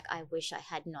that I'm like, I wish I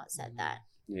had not said that.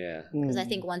 Yeah. Because I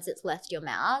think once it's left your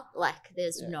mouth, like,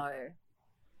 there's no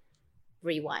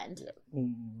rewind.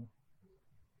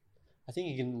 I think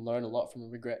you can learn a lot from the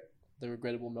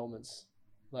regrettable moments.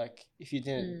 Like, if you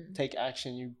didn't take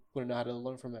action, you wouldn't know how to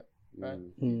learn from it, right?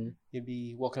 You'd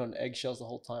be walking on eggshells the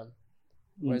whole time.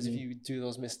 Whereas if you do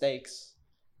those mistakes,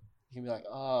 you can be like,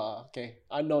 okay,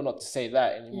 I know not to say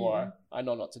that anymore. I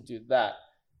know not to do that.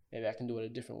 Maybe I can do it a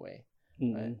different way,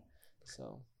 right?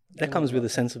 So that comes with a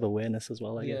sense of awareness as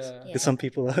well, I guess. Yeah. Because some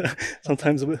people are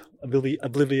sometimes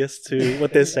oblivious to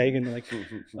what they're saying and like,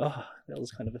 oh, that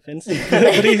was kind of offensive. But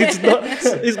it's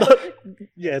not,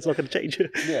 it's not going to change.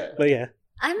 Yeah. But yeah.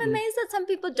 I'm amazed that some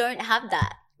people don't have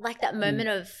that. Like that moment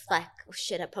of like, oh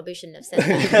shit, I probably shouldn't have said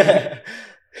that.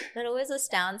 That always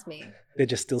astounds me. They're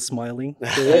just still smiling.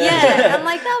 Yeah, I'm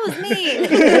like, that was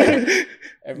me.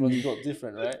 Everyone's built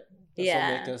different, right? That's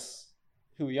what makes us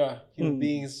who we are. Human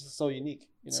beings so unique.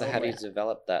 You know? So how do you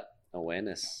develop that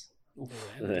awareness?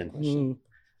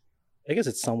 I guess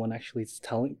it's someone actually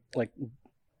telling, like,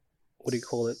 what do you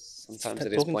call it? Sometimes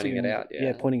it is pointing it out.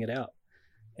 Yeah, pointing it out.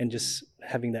 And just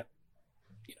having that,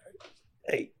 you know,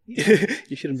 hey,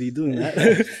 you shouldn't be doing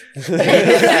that.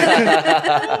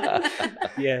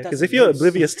 Yeah, because if you're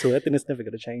oblivious to it, then it's never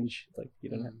going to change. Like, you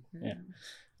don't have,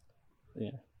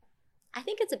 yeah. I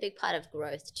think it's a big part of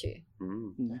growth too.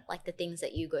 Like the things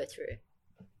that you go through.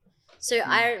 So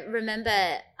I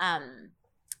remember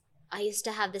I used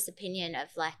to have this opinion of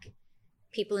like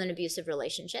people in abusive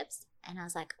relationships. And I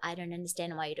was like, I don't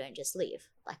understand why you don't just leave.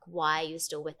 Like, why are you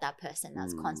still with that person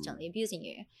that's constantly abusing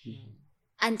you?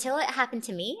 Until it happened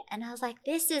to me. And I was like,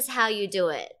 this is how you do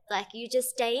it. Like, you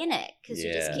just stay in it because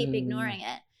you just keep ignoring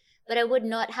it. But I would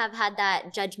not have had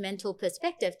that judgmental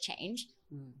perspective change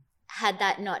had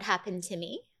that not happened to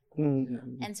me.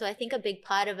 And so I think a big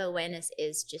part of awareness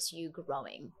is just you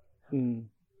growing.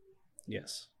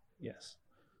 Yes.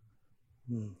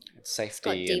 It's safety.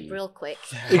 Got deep real quick.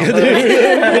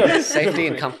 Safety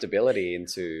and comfortability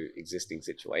into existing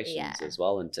situations as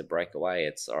well, and to break away,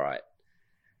 it's all right.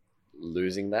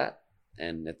 Losing that,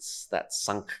 and it's that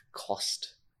sunk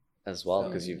cost as well,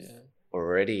 because you've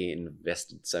already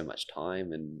invested so much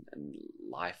time and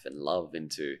life and love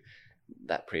into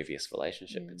that previous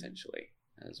relationship potentially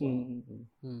as well.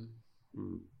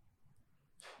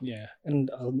 Yeah,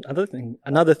 and another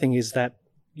thing is that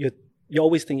you're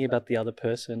always thinking about the other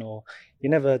person, or you're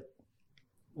never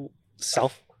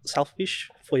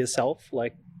selfish for yourself.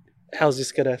 Like, how's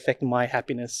this gonna affect my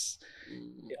happiness?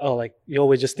 Or like you're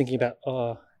always just thinking about,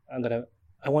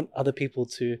 I want other people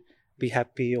to be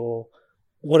happy, or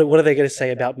what are they gonna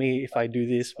say about me if I do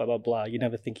this? Blah blah blah. You're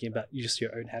never thinking about just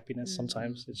your own happiness.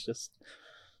 Sometimes it's just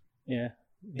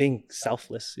being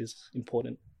selfless is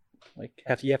important. Like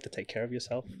you have to take care of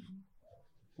yourself.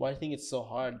 Why do you think it's so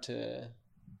hard for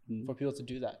people to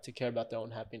do that, to care about their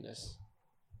own happiness?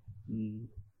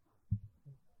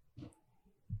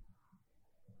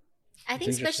 I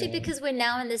think especially because we're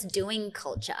now in this doing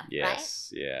culture, right?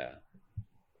 Yes, yeah.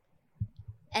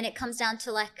 And it comes down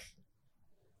to like,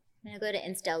 I go to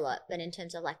Insta a lot, but in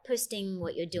terms of like posting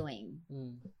what you're doing.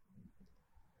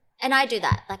 And I do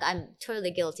that. Like, I'm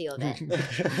totally guilty of it.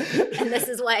 And this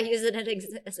is why I use it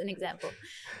as an example.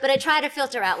 But I try to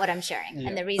filter out what I'm sharing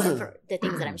and the reason for the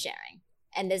things that I'm sharing.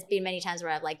 And there's been many times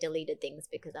where I've like deleted things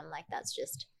because I'm like, that's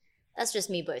just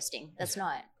me boasting. That's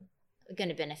not going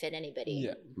to benefit anybody.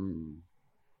 Yeah.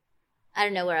 I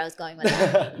don't know where I was going with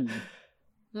that.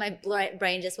 My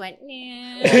brain just went,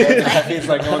 It's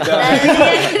like going down.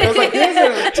 I was like, this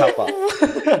is tougher.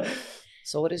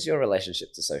 So what is your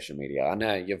relationship to social media? I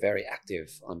know you're very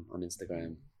active on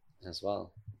Instagram as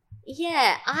well.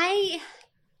 Yeah, I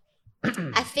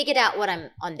figured out what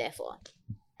I'm on there for,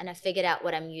 and I figured out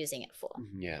what I'm using it for.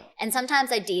 Yeah. And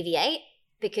sometimes I deviate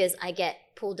because I get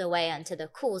pulled away onto the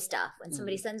cool stuff when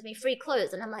somebody sends me free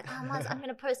clothes and I'm like, oh, I'm going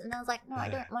to post. And I was like, no, I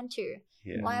don't want to.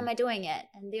 Yeah. Why am I doing it?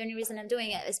 And the only reason I'm doing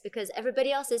it is because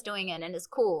everybody else is doing it and it's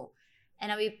cool.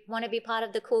 And I want to be part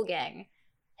of the cool gang.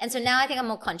 And so now I think I'm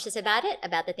more conscious about it,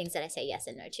 about the things that I say yes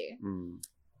and no to.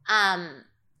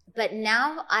 But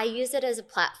now I use it as a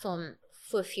platform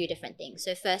for a few different things.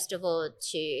 So first of all,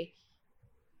 to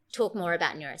talk more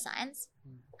about neuroscience.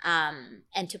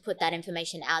 And to put that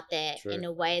information out there in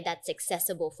a way that's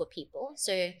accessible for people.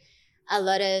 So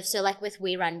like with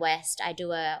We Run West, I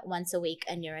do once a week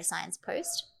a neuroscience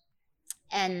post.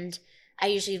 And I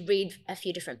usually read a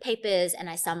few different papers and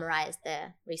I summarize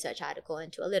the research article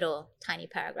into a little tiny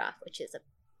paragraph, which is a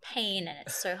pain and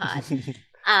it's so hard.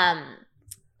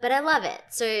 But I love it.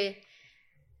 So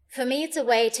for me, it's a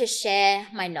way to share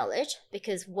my knowledge,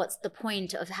 because what's the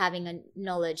point of having a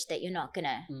knowledge that you're not going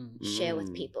to share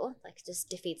with people? Like, it just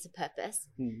defeats the purpose.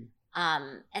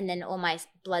 And then all my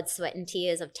blood, sweat, and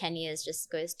tears of 10 years just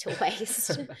goes to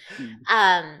waste.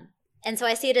 And so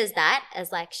I see it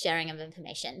as like sharing of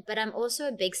information. But I'm also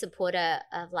a big supporter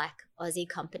of like Aussie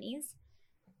companies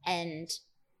and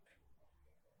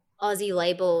Aussie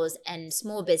labels and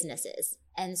small businesses.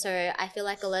 And so I feel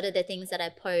like a lot of the things that I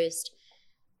post,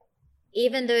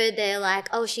 even though they're like,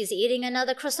 oh, she's eating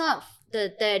another croissant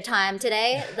the third time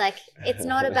today, like, it's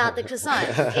not about the croissant.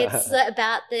 It's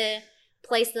about the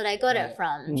place that I got it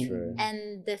from. True.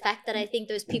 And the fact that I think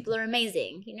those people are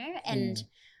amazing, you know? And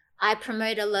I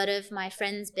promote a lot of my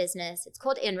friend's business. It's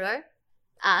called Inro.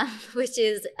 which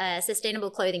is a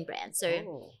sustainable clothing brand.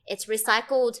 So it's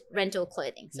recycled rental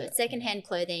clothing. So it's secondhand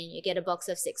clothing. You get a box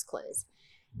of 6 clothes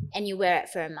and you wear it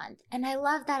for a month. And I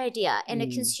love that idea. In a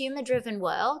consumer-driven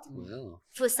world,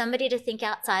 for somebody to think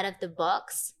outside of the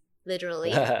box,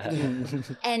 literally,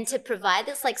 and to provide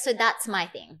this, like, so that's my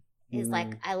thing. Is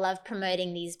like, I love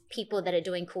promoting these people that are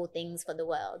doing cool things for the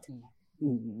world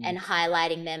and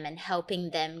highlighting them and helping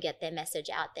them get their message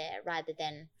out there rather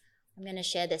than I'm going to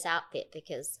share this outfit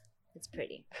because it's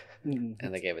pretty.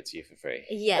 And they gave it to you for free.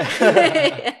 Yeah.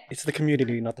 It's the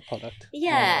community, not the product.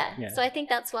 Yeah. So I think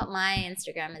that's what my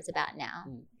Instagram is about now,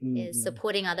 is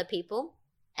supporting other people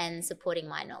and supporting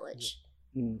my knowledge.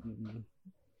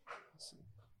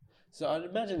 So I'd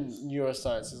imagine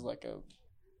neuroscience is like a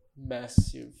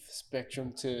massive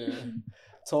spectrum to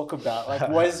talk about. Like,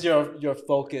 what is your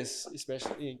focus,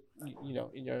 especially in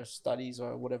your studies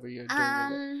or whatever you're doing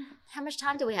with it? How much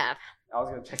time do we have? I was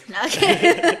gonna check. Okay.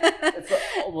 It's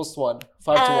almost 5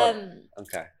 to 1.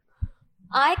 Okay.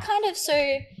 I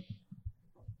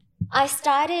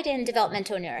started in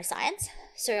developmental neuroscience.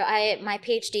 So my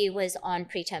PhD was on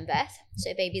preterm birth,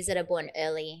 so babies that are born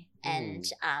early and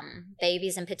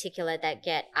babies in particular that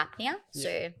get apnea.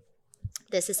 So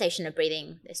the cessation of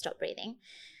breathing, they stop breathing.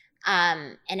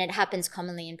 And it happens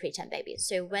commonly in preterm babies.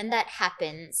 So when that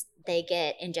happens, they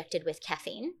get injected with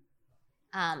caffeine,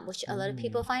 which a lot of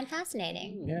people find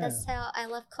fascinating. Yeah. That's how I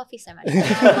love coffee so much.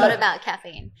 I know a lot about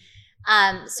caffeine.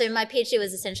 So my PhD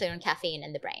was essentially on caffeine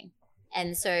in the brain.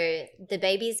 And so the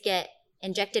babies get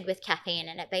injected with caffeine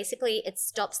and it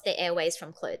stops the airways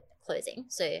from closing.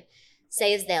 So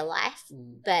saves their life.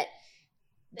 But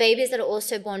babies that are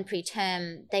also born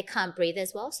preterm, they can't breathe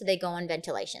as well, so they go on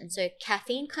ventilation. So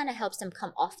caffeine kind of helps them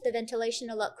come off the ventilation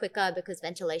a lot quicker because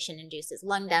ventilation induces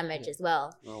lung damage as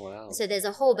well. Oh, wow. So there's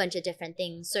a whole bunch of different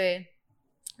things. So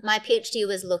my PhD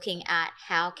was looking at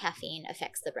how caffeine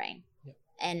affects the brain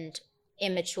and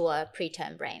immature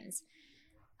preterm brains.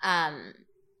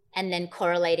 And then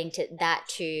correlating that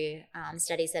to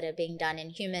studies that are being done in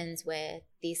humans where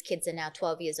these kids are now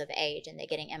 12 years of age and they're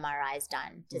getting MRIs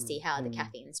done to see how the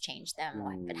caffeine's changed them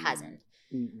or if it hasn't.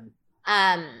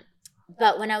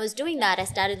 But when I was doing that, I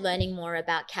started learning more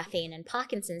about caffeine and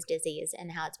Parkinson's disease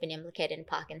and how it's been implicated in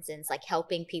Parkinson's, like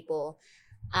helping people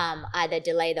either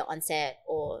delay the onset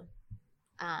or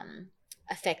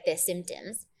affect their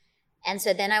symptoms. And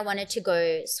so then I wanted to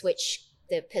go switch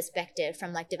the perspective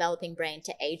from like developing brain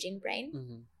to aging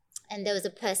brain. And there was a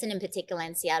person in particular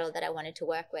in Seattle that I wanted to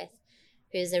work with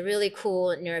who's a really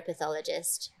cool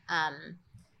neuropathologist.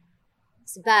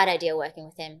 It's a bad idea working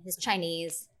with him. He's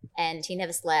Chinese and he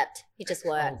never slept. He just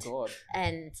worked. Oh, God.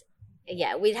 And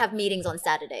yeah, we'd have meetings on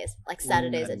Saturdays, like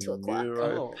Saturdays at 2 o'clock.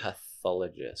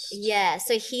 Neuropathologist. Yeah,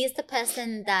 so he's the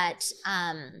person that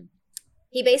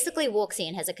he basically walks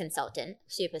in as a consultant,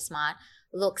 super smart,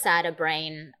 looks at a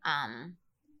brain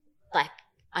like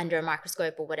under a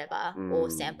microscope or whatever, or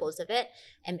samples of it,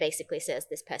 and basically says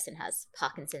this person has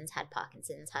Parkinson's, had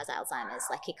Parkinson's, has Alzheimer's.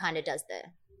 Like he kind of does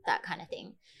that kind of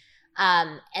thing.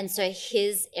 And so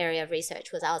his area of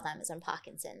research was Alzheimer's and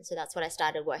Parkinson's. So that's what I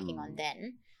started working on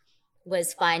then,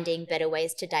 was finding better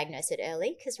ways to diagnose it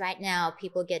early. Because right now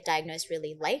people get diagnosed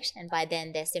really late and by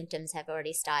then their symptoms have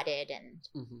already started and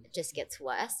it just gets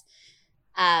worse.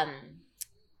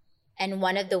 And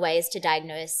one of the ways to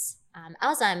diagnose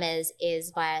Alzheimer's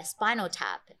is via spinal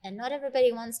tap. And not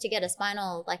everybody wants to get a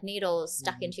spinal needle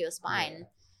stuck into your spine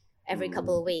every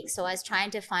couple of weeks. So I was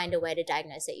trying to find a way to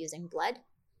diagnose it using blood.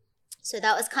 So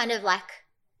that was kind of like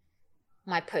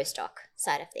my postdoc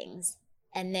side of things.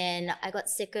 And then I got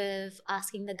sick of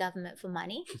asking the government for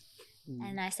money.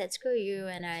 And I said, screw you,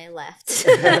 and I left.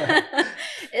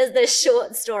 Is the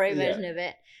short story version of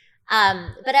it.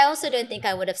 But I also don't think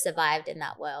I would have survived in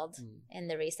that world, in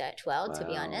the research world, to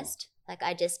be honest. Like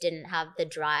I just didn't have the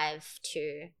drive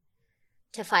to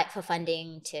fight for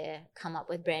funding, to come up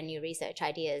with brand new research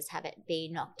ideas, have it be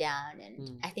knocked down.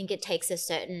 And I think it takes a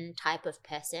certain type of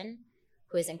person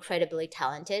who is incredibly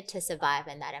talented to survive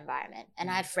in that environment. And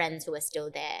I have friends who are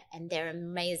still there and they're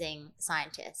amazing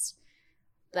scientists,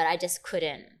 but I just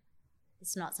couldn't.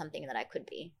 It's not something that I could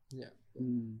be.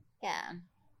 Yeah.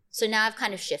 So now I've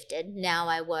kind of shifted. Now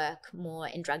I work more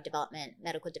in drug development,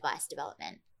 medical device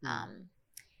development.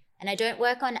 And I don't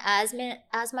work on as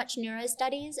much neuro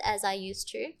studies as I used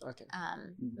to. Okay.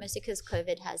 Mostly because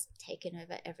COVID has taken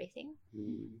over everything.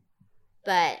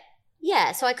 But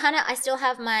yeah, so I still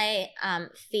have my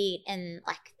feet in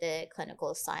like the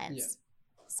clinical science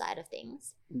side of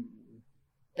things,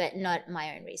 but not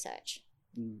my own research.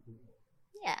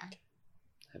 Yeah.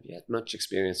 Have you had much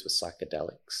experience with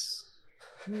psychedelics?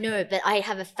 No, but I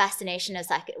have a fascination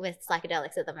with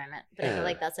psychedelics at the moment. But I feel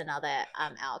like that's another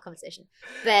hour conversation.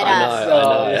 But I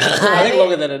know. I think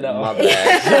longer than an hour.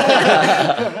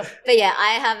 But yeah,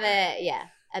 I have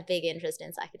a big interest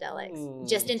in psychedelics,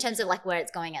 just in terms of like where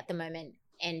it's going at the moment,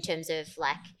 in terms of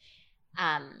like,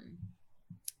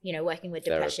 working with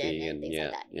depression and things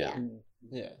like that.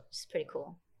 Yeah, it's pretty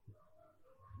cool.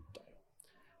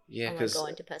 Yeah, I won't go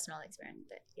into personal experience,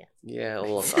 but yeah. Yeah,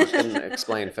 well, I can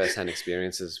explain first-hand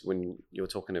experiences. When you're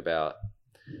talking about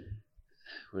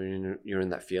when you're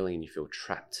in that feeling and you feel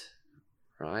trapped,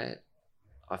 right?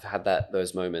 I've had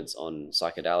those moments on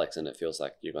psychedelics, and it feels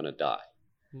like you're gonna die.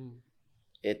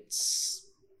 It's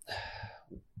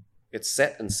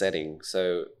set and setting.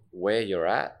 So where you're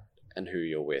at and who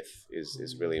you're with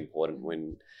is really important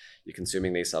when you're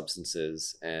consuming these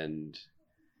substances, and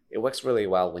it works really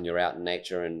well when you're out in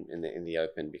nature and in the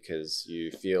open, because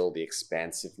you feel the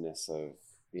expansiveness of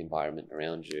the environment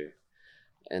around you.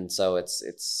 And so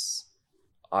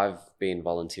I've been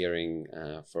volunteering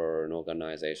for an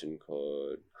organization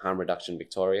called Harm Reduction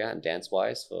Victoria and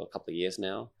Dancewise for a couple of years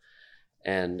now.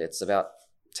 And it's about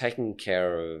taking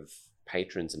care of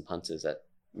patrons and punters at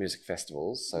music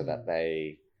festivals so that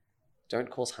they don't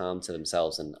cause harm to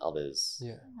themselves and others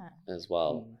as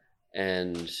well.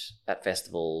 And at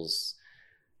festivals,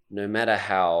 no matter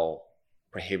how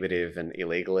prohibitive and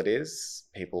illegal it is,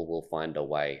 people will find a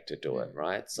way to do it,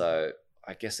 right? So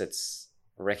I guess it's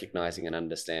recognizing and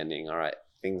understanding, all right,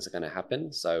 things are going to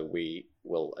happen, so we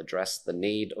will address the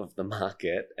need of the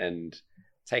market and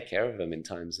take care of them in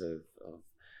times of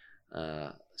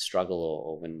struggle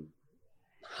or when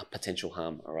potential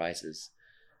harm arises.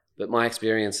 But my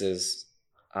experiences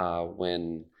are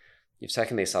when you've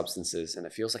taken these substances and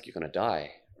it feels like you're going to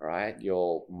die, right?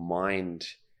 Your mind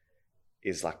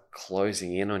is like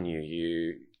closing in on you.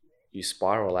 You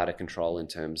spiral out of control in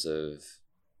terms of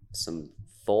some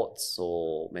thoughts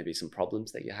or maybe some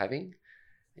problems that you're having,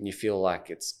 and you feel like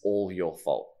it's all your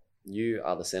fault. You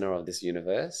are the center of this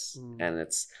universe, and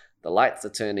it's the lights are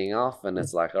turning off, and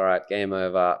it's like, all right, game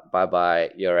over,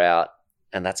 bye-bye, you're out.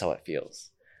 And that's how it feels.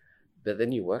 But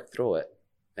then you work through it,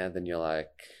 and then you're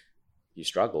like, you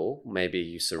struggle, maybe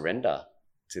you surrender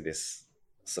to this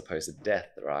supposed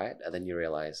death, right? And then you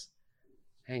realize,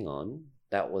 hang on,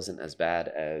 that wasn't as bad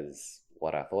as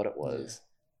what I thought it was.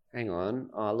 Hang on,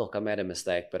 oh look, I made a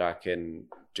mistake, but I can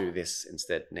do this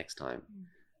instead next time.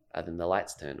 And then the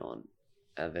lights turn on,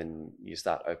 and then you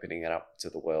start opening it up to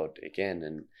the world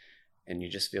again, and you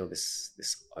just feel this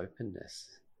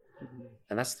openness.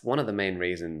 And that's one of the main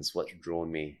reasons what's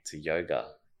drawn me to yoga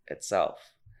itself.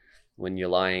 When you're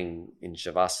lying in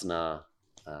Shavasana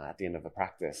at the end of a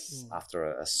practice,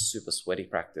 after a super sweaty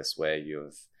practice where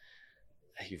you've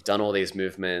done all these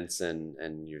movements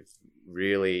and you've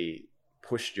really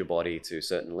pushed your body to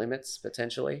certain limits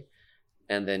potentially,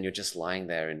 and then you're just lying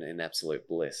there in absolute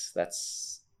bliss.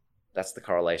 That's the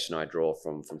correlation I draw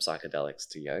from psychedelics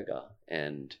to yoga.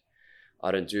 And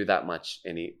I don't do that much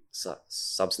any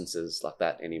substances like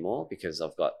that anymore, because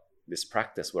I've got this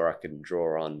practice where I can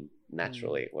draw on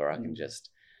naturally, where I can just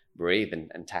breathe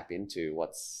and tap into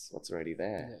what's already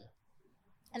there.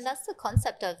 And that's the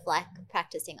concept of like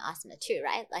practicing asana too,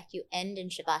 right? Like you end in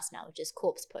Shavasana, which is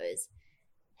corpse pose.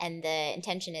 And the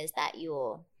intention is that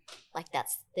you're like,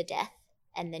 that's the death.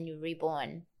 And then you're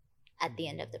reborn at the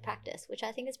end of the practice, which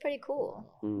I think is pretty cool.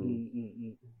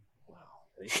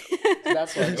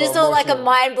 That's why just all like a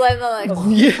mind blown moment.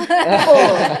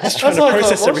 Just trying to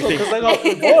process everything. Because I got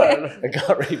reborn. I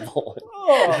got reborn.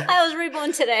 I was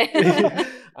reborn today.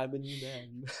 I'm a new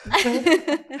man.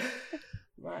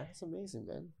 Right, that's amazing,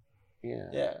 man.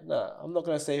 Yeah. No, I'm not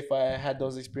gonna say if I had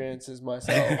those experiences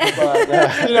myself,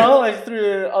 but like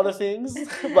through other things.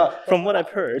 But from what I've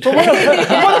heard, through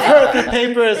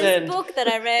papers this book that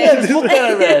I read. Yeah, this book that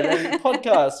I read and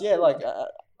podcasts. Yeah, like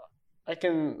I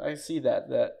see that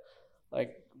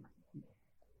like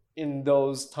in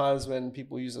those times when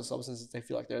people use those substances, they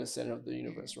feel like they're the center of the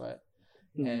universe, right?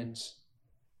 And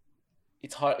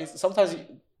it's hard. Sometimes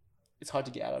it's hard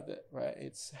to get out of it, right?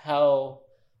 It's how.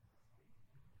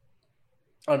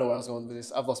 I don't know where I was going with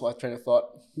this. I've lost my train of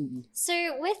thought. So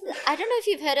I don't know if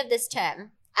you've heard of this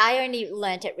term. I only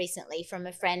learnt it recently from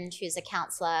a friend who's a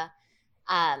counselor,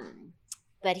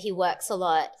 but he works a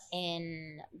lot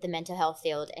in the mental health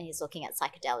field, and he's looking at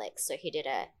psychedelics. So he did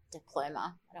a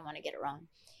diploma. I don't want to get it wrong.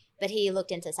 But he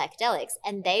looked into psychedelics,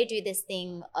 and they do this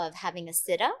thing of having a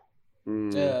sitter.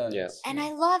 Yes. And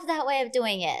I love that way of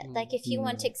doing it. Like if you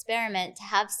want to experiment, to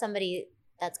have somebody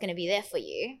that's going to be there for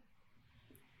you.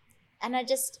 And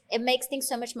it makes things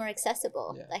so much more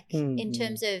accessible. Like in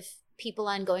terms of people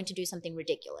aren't going to do something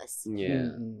ridiculous.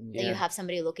 Yeah. That you have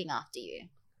somebody looking after you.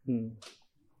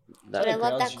 That But I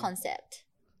love that grounds you. concept.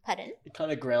 Pardon? It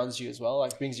kind of grounds you as well,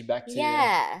 like brings you back to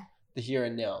the here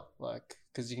and now, like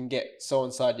because you can get so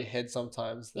inside your head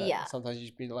sometimes that sometimes you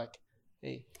just be like,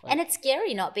 hey. Like, and it's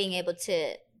scary not being able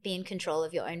to be in control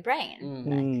of your own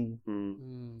brain.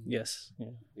 Yes.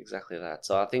 Yeah. Exactly that.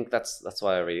 So I think that's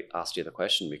why I asked you the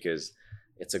question, because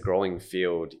it's a growing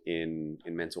field in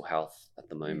mental health at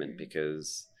the moment,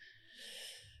 because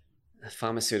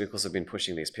pharmaceuticals have been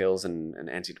pushing these pills and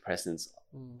antidepressants.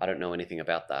 I don't know anything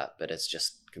about that, but it's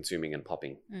just consuming and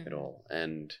popping it all.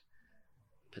 And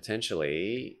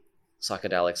potentially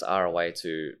psychedelics are a way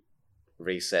to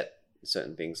reset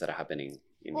certain things that are happening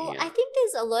in here. I think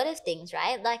there's a lot of things,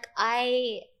 right? Like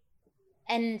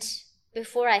and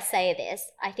before I say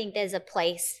this, I think there's a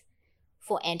place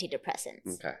for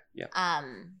antidepressants. Okay, yeah.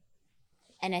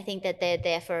 And I think that they're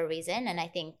there for a reason, and I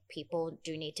think people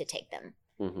do need to take them.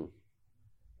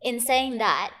 In saying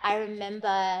that, I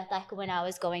remember like when I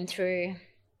was going through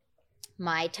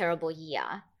my terrible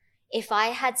year, if I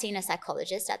had seen a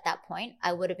psychologist at that point,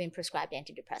 I would have been prescribed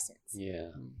antidepressants. Yeah.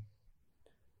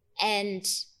 And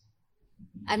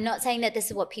I'm not saying that this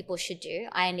is what people should do.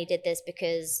 I only did this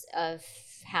because of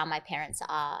how my parents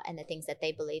are and the things that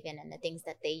they believe in and the things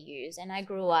that they use. And I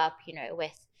grew up, you know,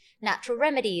 with natural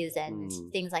remedies and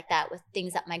things like that, with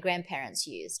things that my grandparents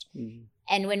used.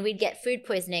 And when we'd get food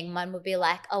poisoning, Mum would be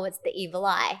like, oh, it's the evil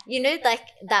eye. You know, like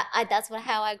that. That's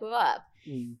how I grew up.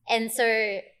 And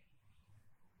so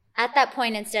at that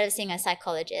point, instead of seeing a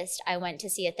psychologist, I went to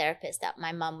see a therapist that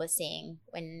my mum was seeing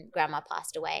when grandma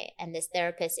passed away. And this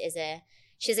therapist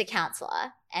she's a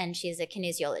counselor and she's a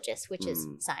kinesiologist, which is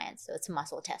science. So it's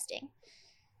muscle testing.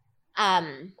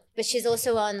 But she's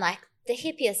also on like the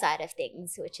hippier side of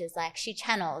things, which is like she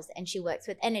channels and she works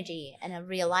with energy and a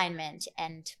realignment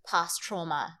and past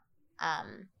trauma,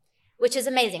 which is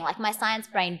amazing. Like my science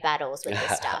brain battles with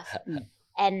this stuff.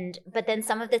 But then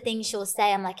some of the things she'll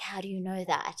say, I'm like, how do you know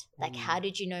that? Like, how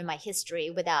did you know my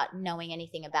history without knowing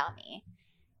anything about me?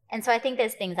 And so I think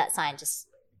there's things that science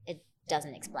it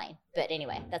doesn't explain. But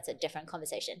anyway, that's a different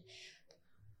conversation.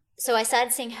 So I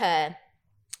started seeing her.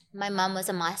 My mum was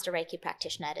a master Reiki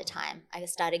practitioner at a time. I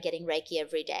started getting Reiki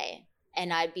every day,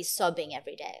 and I'd be sobbing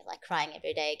every day, like crying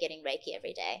every day, getting Reiki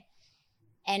every day.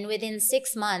 And within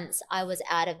 6 months, I was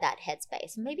out of that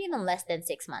headspace, maybe even less than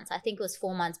 6 months. I think it was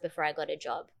 4 months before I got a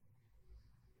job.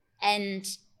 And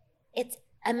it's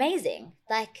amazing.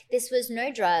 Like this was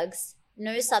no drugs,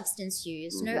 no substance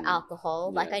use, no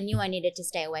alcohol. Like I knew I needed to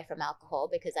stay away from alcohol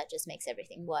because that just makes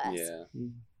everything worse. Yeah.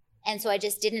 And so I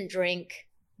just didn't drink,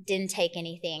 didn't take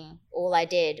anything. All I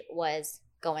did was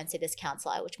go and see this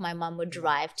counselor, which my mum would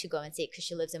drive to go and see because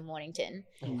she lives in Mornington.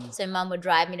 So mum would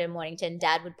drive me to Mornington.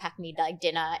 Dad would pack me like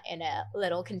dinner in a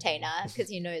little container because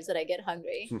he knows that I get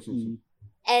hungry.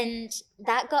 And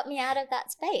that got me out of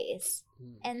that space.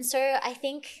 And so I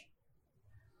think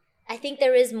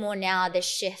there is more now, this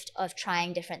shift of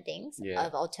trying different things,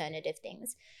 of alternative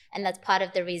things. And that's part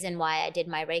of the reason why I did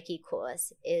my Reiki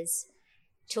course, is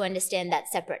to understand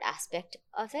that separate aspect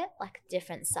of it, like a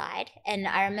different side. And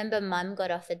I remember Mum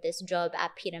got offered this job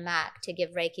at Peter Mac to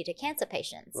give Reiki to cancer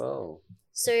patients. Whoa.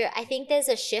 So I think there's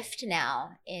a shift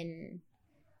now in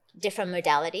different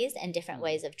modalities and different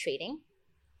ways of treating.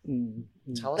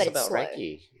 Tell us about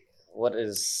Reiki. What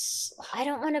is... I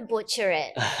don't want to butcher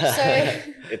it.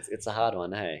 So it's a hard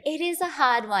one, hey? It is a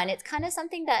hard one. It's kind of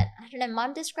something that, I don't know,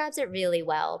 Mum describes it really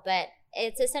well, but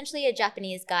it's essentially a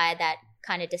Japanese guy that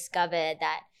kind of discovered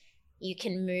that you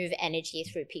can move energy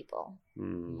through people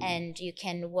and you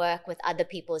can work with other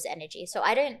people's energy. So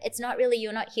it's not really,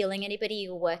 you're not healing anybody,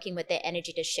 you're working with their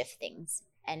energy to shift things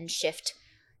and shift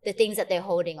the things that they're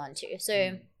holding on to.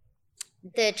 So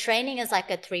the training is like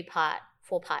a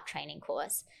 4-part training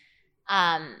course.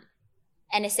 And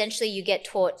essentially you get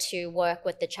taught to work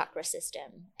with the chakra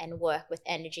system and work with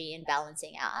energy and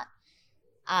balancing out.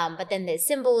 But then there's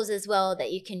symbols as well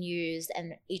that you can use,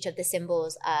 and each of the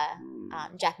symbols are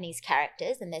Japanese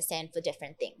characters, and they stand for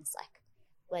different things. Like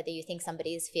whether you think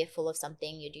somebody is fearful of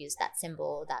something, you'd use that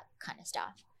symbol, that kind of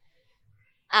stuff.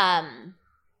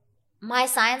 My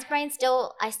science brain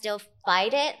I still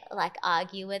fight it, like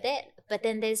argue with it, but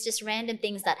then there's just random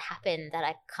things that happen that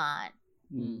I can't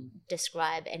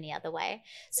describe any other way.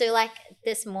 So like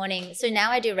this morning, so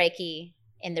now I do Reiki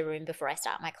in the room before I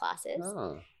start my classes.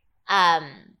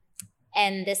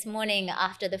 And this morning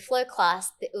after the flow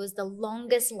class, it was the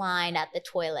longest line at the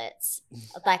toilets.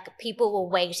 Like people were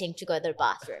waiting to go to the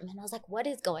bathroom. And I was like, what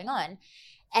is going on?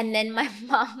 And then my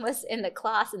mom was in the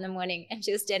class in the morning and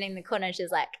she was standing in the corner and she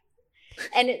was like,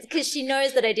 And it's because she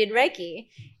knows that I did Reiki.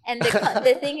 And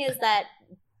the thing is that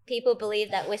people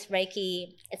believe that with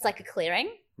Reiki, it's like a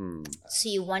clearing. So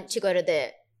you want to go to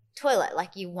the toilet,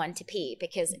 like you want to pee,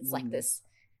 because it's like this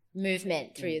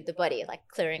movement through the body, like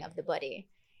clearing of the body.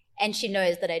 And she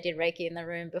knows that I did Reiki in the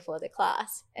room before the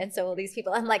class. And so all these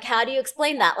people, I'm like, how do you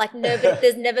explain that? Like,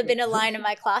 there's never been a line in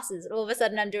my classes. And all of a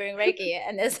sudden I'm doing Reiki.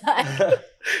 And there's like,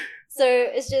 so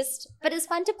it's just, but it's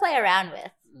fun to play around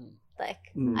with.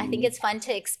 Like, I think it's fun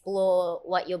to explore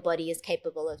what your body is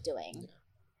capable of doing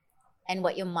and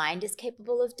what your mind is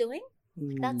capable of doing.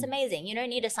 That's amazing. You don't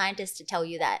need a scientist to tell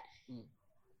you that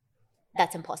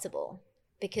that's impossible,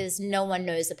 because no one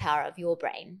knows the power of your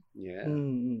brain. Yeah.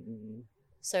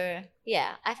 So,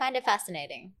 yeah, I find it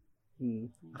fascinating. I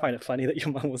find it funny that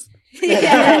your mum was...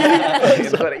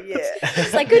 It's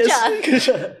like, good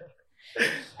job.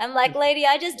 I'm like, lady,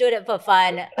 I just do it for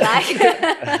fun.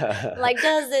 Like,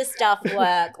 does this stuff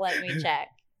work? Let me check.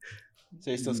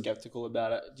 So you're still skeptical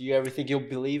about it? Do you ever think you'll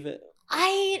believe it?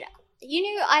 I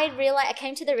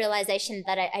came to the realization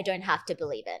that I don't have to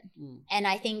believe it. And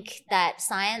I think that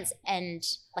science and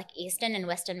like Eastern and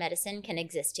Western medicine can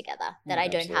exist together, that I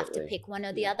don't have to pick one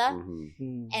or the other.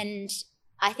 And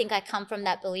I think I come from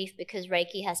that belief because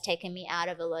Reiki has taken me out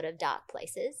of a lot of dark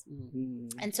places.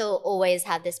 And so it'll always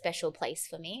have this special place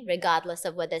for me, regardless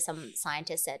of whether some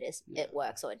scientist said it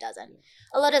works or it doesn't.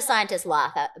 A lot of scientists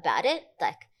laugh about it,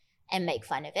 like, and make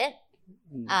fun of it.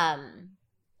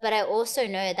 But I also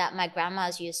know that my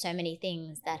grandma's used so many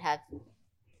things that have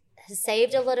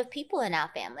saved a lot of people in our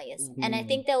families. And I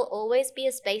think there'll always be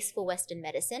a space for Western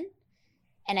medicine.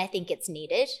 And I think it's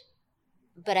needed.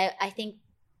 But I think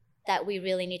that we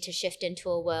really need to shift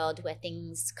into a world where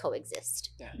things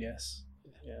coexist. Yes.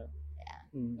 Yeah.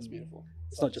 That's beautiful.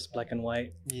 It's not just black and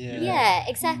white. Yeah,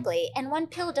 exactly. And one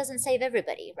pill doesn't save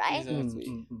everybody, right?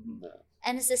 Exactly.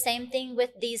 And it's the same thing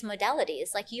with these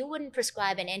modalities. Like, you wouldn't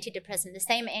prescribe an antidepressant, the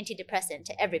same antidepressant,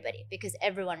 to everybody, because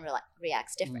everyone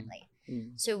reacts differently.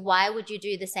 So why would you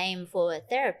do the same for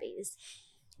therapies?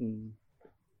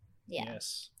 Yeah.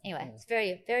 Yes. Anyway, it's a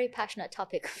very, very passionate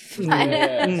topic.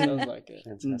 Yeah, it sounds like it.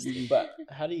 Fantastic. But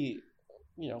how do you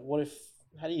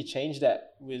change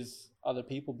that with other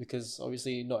people? Because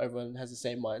obviously not everyone has the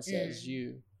same mindset as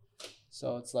you.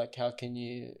 So it's like, how can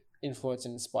you influence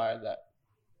and inspire that?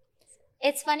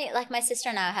 It's funny, like my sister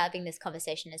and I are having this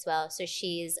conversation as well. So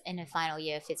she's in her final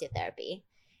year of physiotherapy.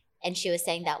 And she was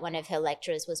saying that one of her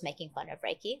lecturers was making fun of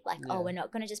Reiki. Like, oh, we're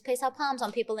not going to just place our palms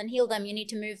on people and heal them. You need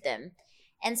to move them.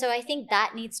 And so I think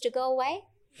that needs to go away.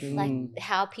 Like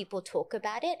how people talk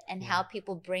about it and how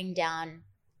people bring down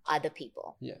other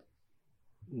people.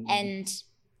 And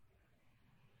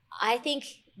I think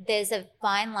there's a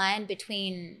fine line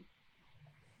between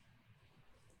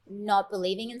not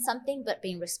believing in something but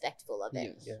being respectful of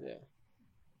it.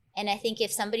 And I think if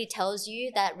somebody tells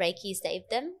you that Reiki saved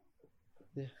them,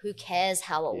 who cares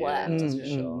how it works?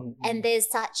 And there's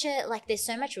there's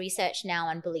so much research now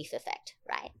on belief effect,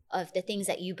 right? Of the things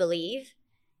that you believe,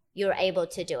 you're able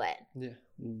to do it.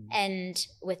 And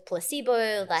with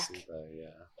placebo,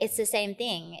 it's the same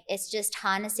thing. It's just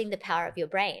harnessing the power of your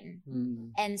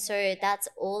brain. And so that's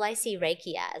all I see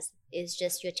Reiki as, is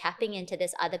just you're tapping into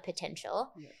this other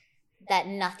potential that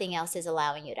nothing else is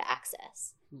allowing you to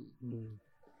access.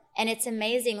 And it's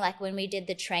amazing, like when we did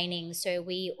the training, so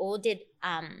we all did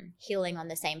healing on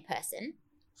the same person.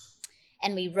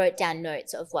 And we wrote down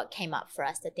notes of what came up for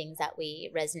us, the things that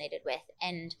we resonated with.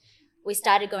 And we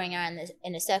started going around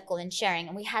in a circle and sharing,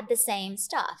 and we had the same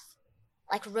stuff,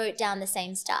 like wrote down the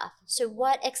same stuff. So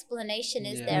what explanation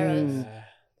is there of...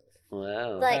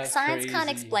 Wow. Like, that's science crazy. can't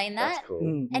explain that. That's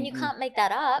cool. And you can't make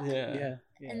that up.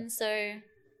 And so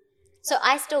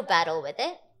I still battle with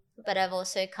it, but I've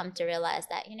also come to realize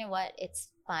that, you know what, it's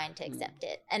fine to accept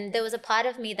it. And there was a part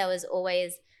of me that was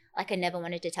always like, I never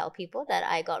wanted to tell people that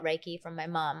I got Reiki from my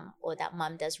mom, or that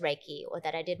mom does Reiki, or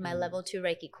that I did my level 2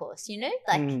 Reiki course, you know,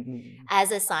 like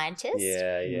as a scientist,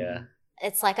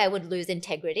 it's like I would lose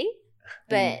integrity.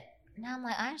 But now I'm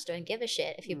like, I just don't give a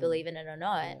shit if you believe in it or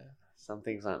not. Some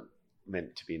things aren't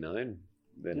meant to be known.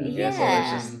 Then I Yeah. guess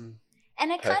it's just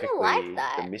And I kind of like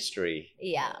that. the mystery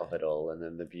of it all, and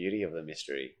then the beauty of the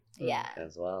mystery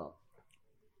as well.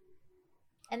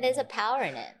 And there's a power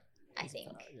in it, I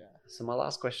think. So my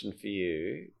last question for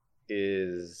you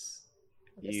is,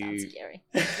 This sounds scary.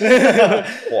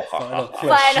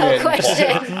 Final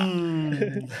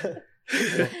question.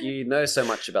 You know so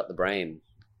much about the brain,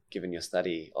 given your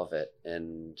study of it,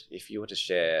 and if you were to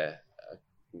share a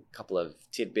couple of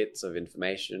tidbits of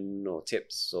information or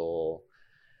tips or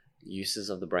uses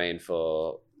of the brain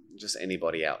for just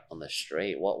anybody out on the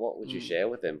street, what would you share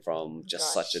with them from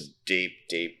just such a deep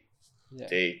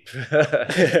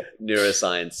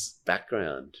neuroscience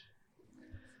background?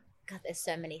 God, there's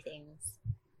so many things.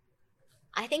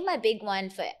 I think my big one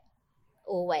for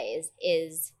always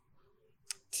is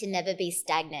to never be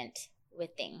stagnant with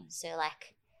things. So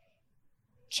like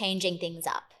changing things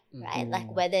up, right?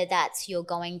 Like whether that's you're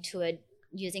going to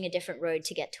using a different road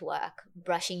to get to work,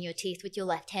 brushing your teeth with your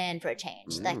left hand for a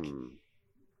change, like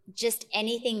just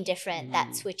anything different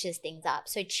that switches things up.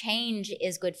 So change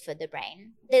is good for the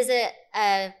brain. There's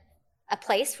a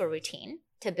place for routine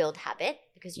to build habit,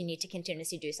 because you need to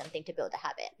continuously do something to build a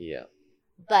habit. Yeah.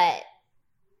 But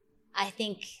I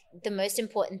think the most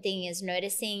important thing is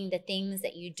noticing the things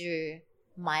that you do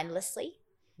mindlessly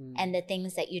and the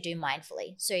things that you do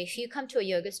mindfully. So if you come to a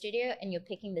yoga studio and you're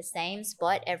picking the same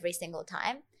spot every single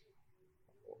time,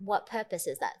 what purpose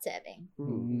is that serving?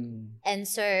 And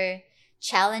so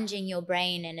challenging your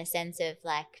brain in a sense of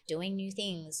like doing new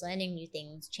things, learning new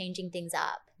things, changing things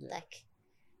up. Like,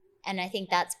 and I think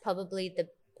that's probably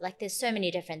there's so many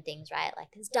different things, right? Like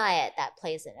there's diet that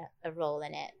plays a role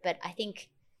in it. But I think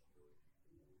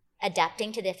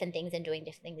adapting to different things and doing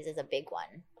different things is a big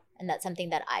one. And that's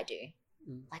something that I do,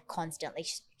 like constantly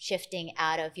shifting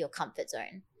out of your comfort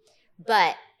zone.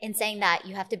 But in saying that,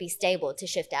 you have to be stable to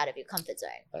shift out of your comfort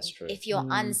zone. That's true. If you're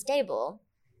unstable,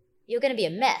 you're going to be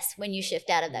a mess when you shift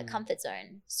out of that comfort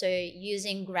zone. So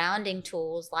using grounding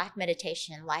tools like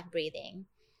meditation, like breathing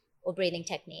or breathing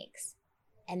techniques,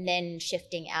 and then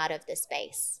shifting out of the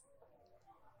space.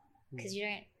 Because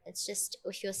it's just,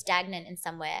 if you're stagnant in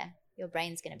somewhere, your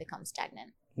brain's going to become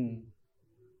stagnant.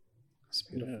 That's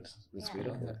beautiful. That's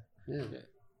beautiful. Yeah.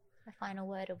 A final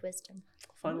word of wisdom.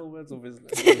 Final words of wisdom.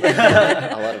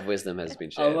 A lot of wisdom has been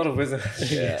shared. A lot of wisdom.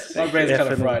 Yeah. My brain's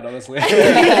kind of fried, honestly.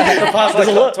 The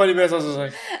past 20 minutes I was just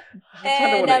like, I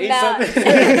kind of want to eat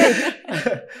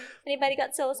something. Anybody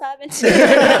got psilocybin?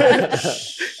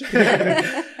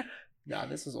 Nah,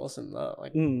 this was awesome.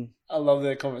 I love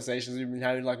the conversations we've been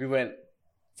having. Like we went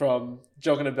from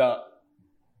joking about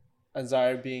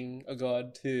Anzari being a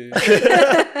god to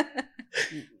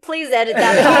please edit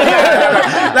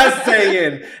that. That's staying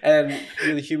in, and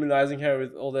really humanizing her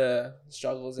with all the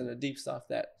struggles and the deep stuff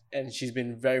and she's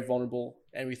been very vulnerable,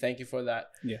 and we thank you for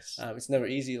that. Yes. It's never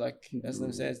easy, like as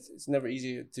Lim says, it's never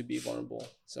easy to be vulnerable.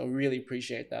 So really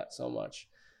appreciate that so much.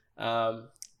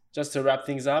 Just to wrap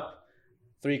things up,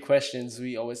 3 questions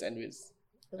we always end with.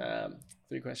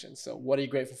 3 questions. So what are you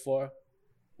grateful for?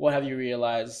 What have you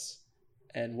realized?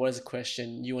 And what is a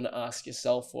question you want to ask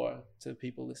yourself for to the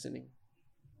people listening?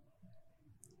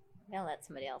 I'll let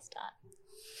somebody else start.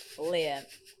 Liam.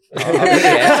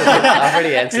 I've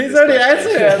already answered. He's already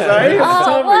answered it, sorry.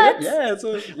 Oh, what? Yeah,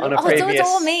 on a so previous. it's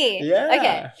all me. Yeah.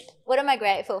 Okay. What am I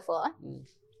grateful for?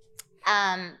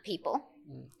 People,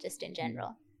 just in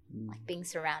general, like being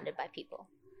surrounded by people.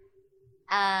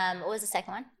 What was the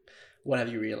second one? What have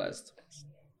you realized?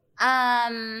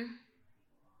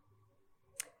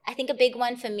 I think a big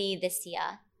one for me this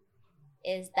year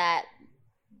is that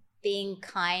being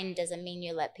kind doesn't mean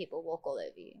you let people walk all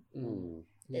over you.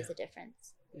 There's a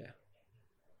difference. Yeah.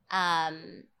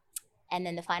 And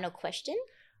then the final question.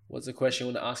 What's the question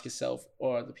you want to ask yourself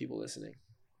or the people listening?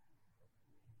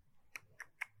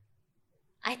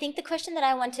 I think the question that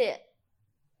I want to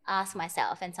ask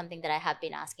myself, and something that I have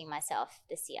been asking myself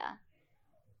this year,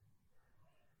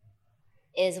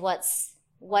 is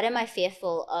what am I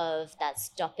fearful of that's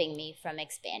stopping me from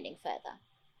expanding further?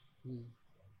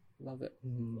 Love it.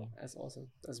 That's awesome.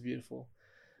 That's beautiful.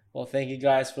 Well, thank you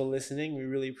guys for listening. We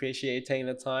really appreciate you taking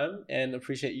the time, and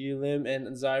appreciate you, Lim and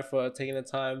Anzari, for taking the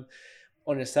time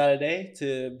on a Saturday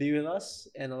to be with us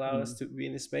and allow us to be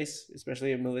in this space,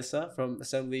 especially Melissa from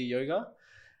Assembly Yoga.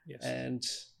 Yes. And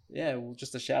yeah,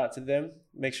 just a shout out to them.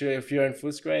 Make sure if you're in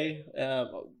Footscray,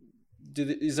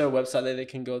 is there a website that they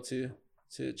can go to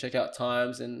check out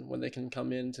times and when they can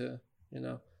come in to,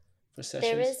 for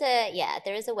sessions?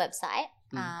 There is a website.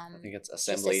 I think it's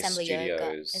Assembly Studios.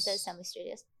 Yoga. Is it Assembly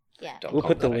Studios? Yeah. We'll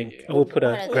put the link. We'll put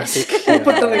a graphic. We'll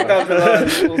put the link down below.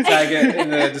 We'll tag it in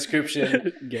the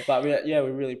description. Yeah. But we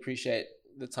really appreciate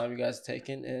the time you guys have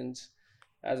taken. And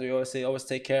as we always say, always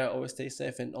take care, always stay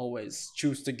safe, and always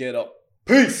choose to get up.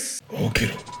 Peace.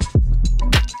 Okay.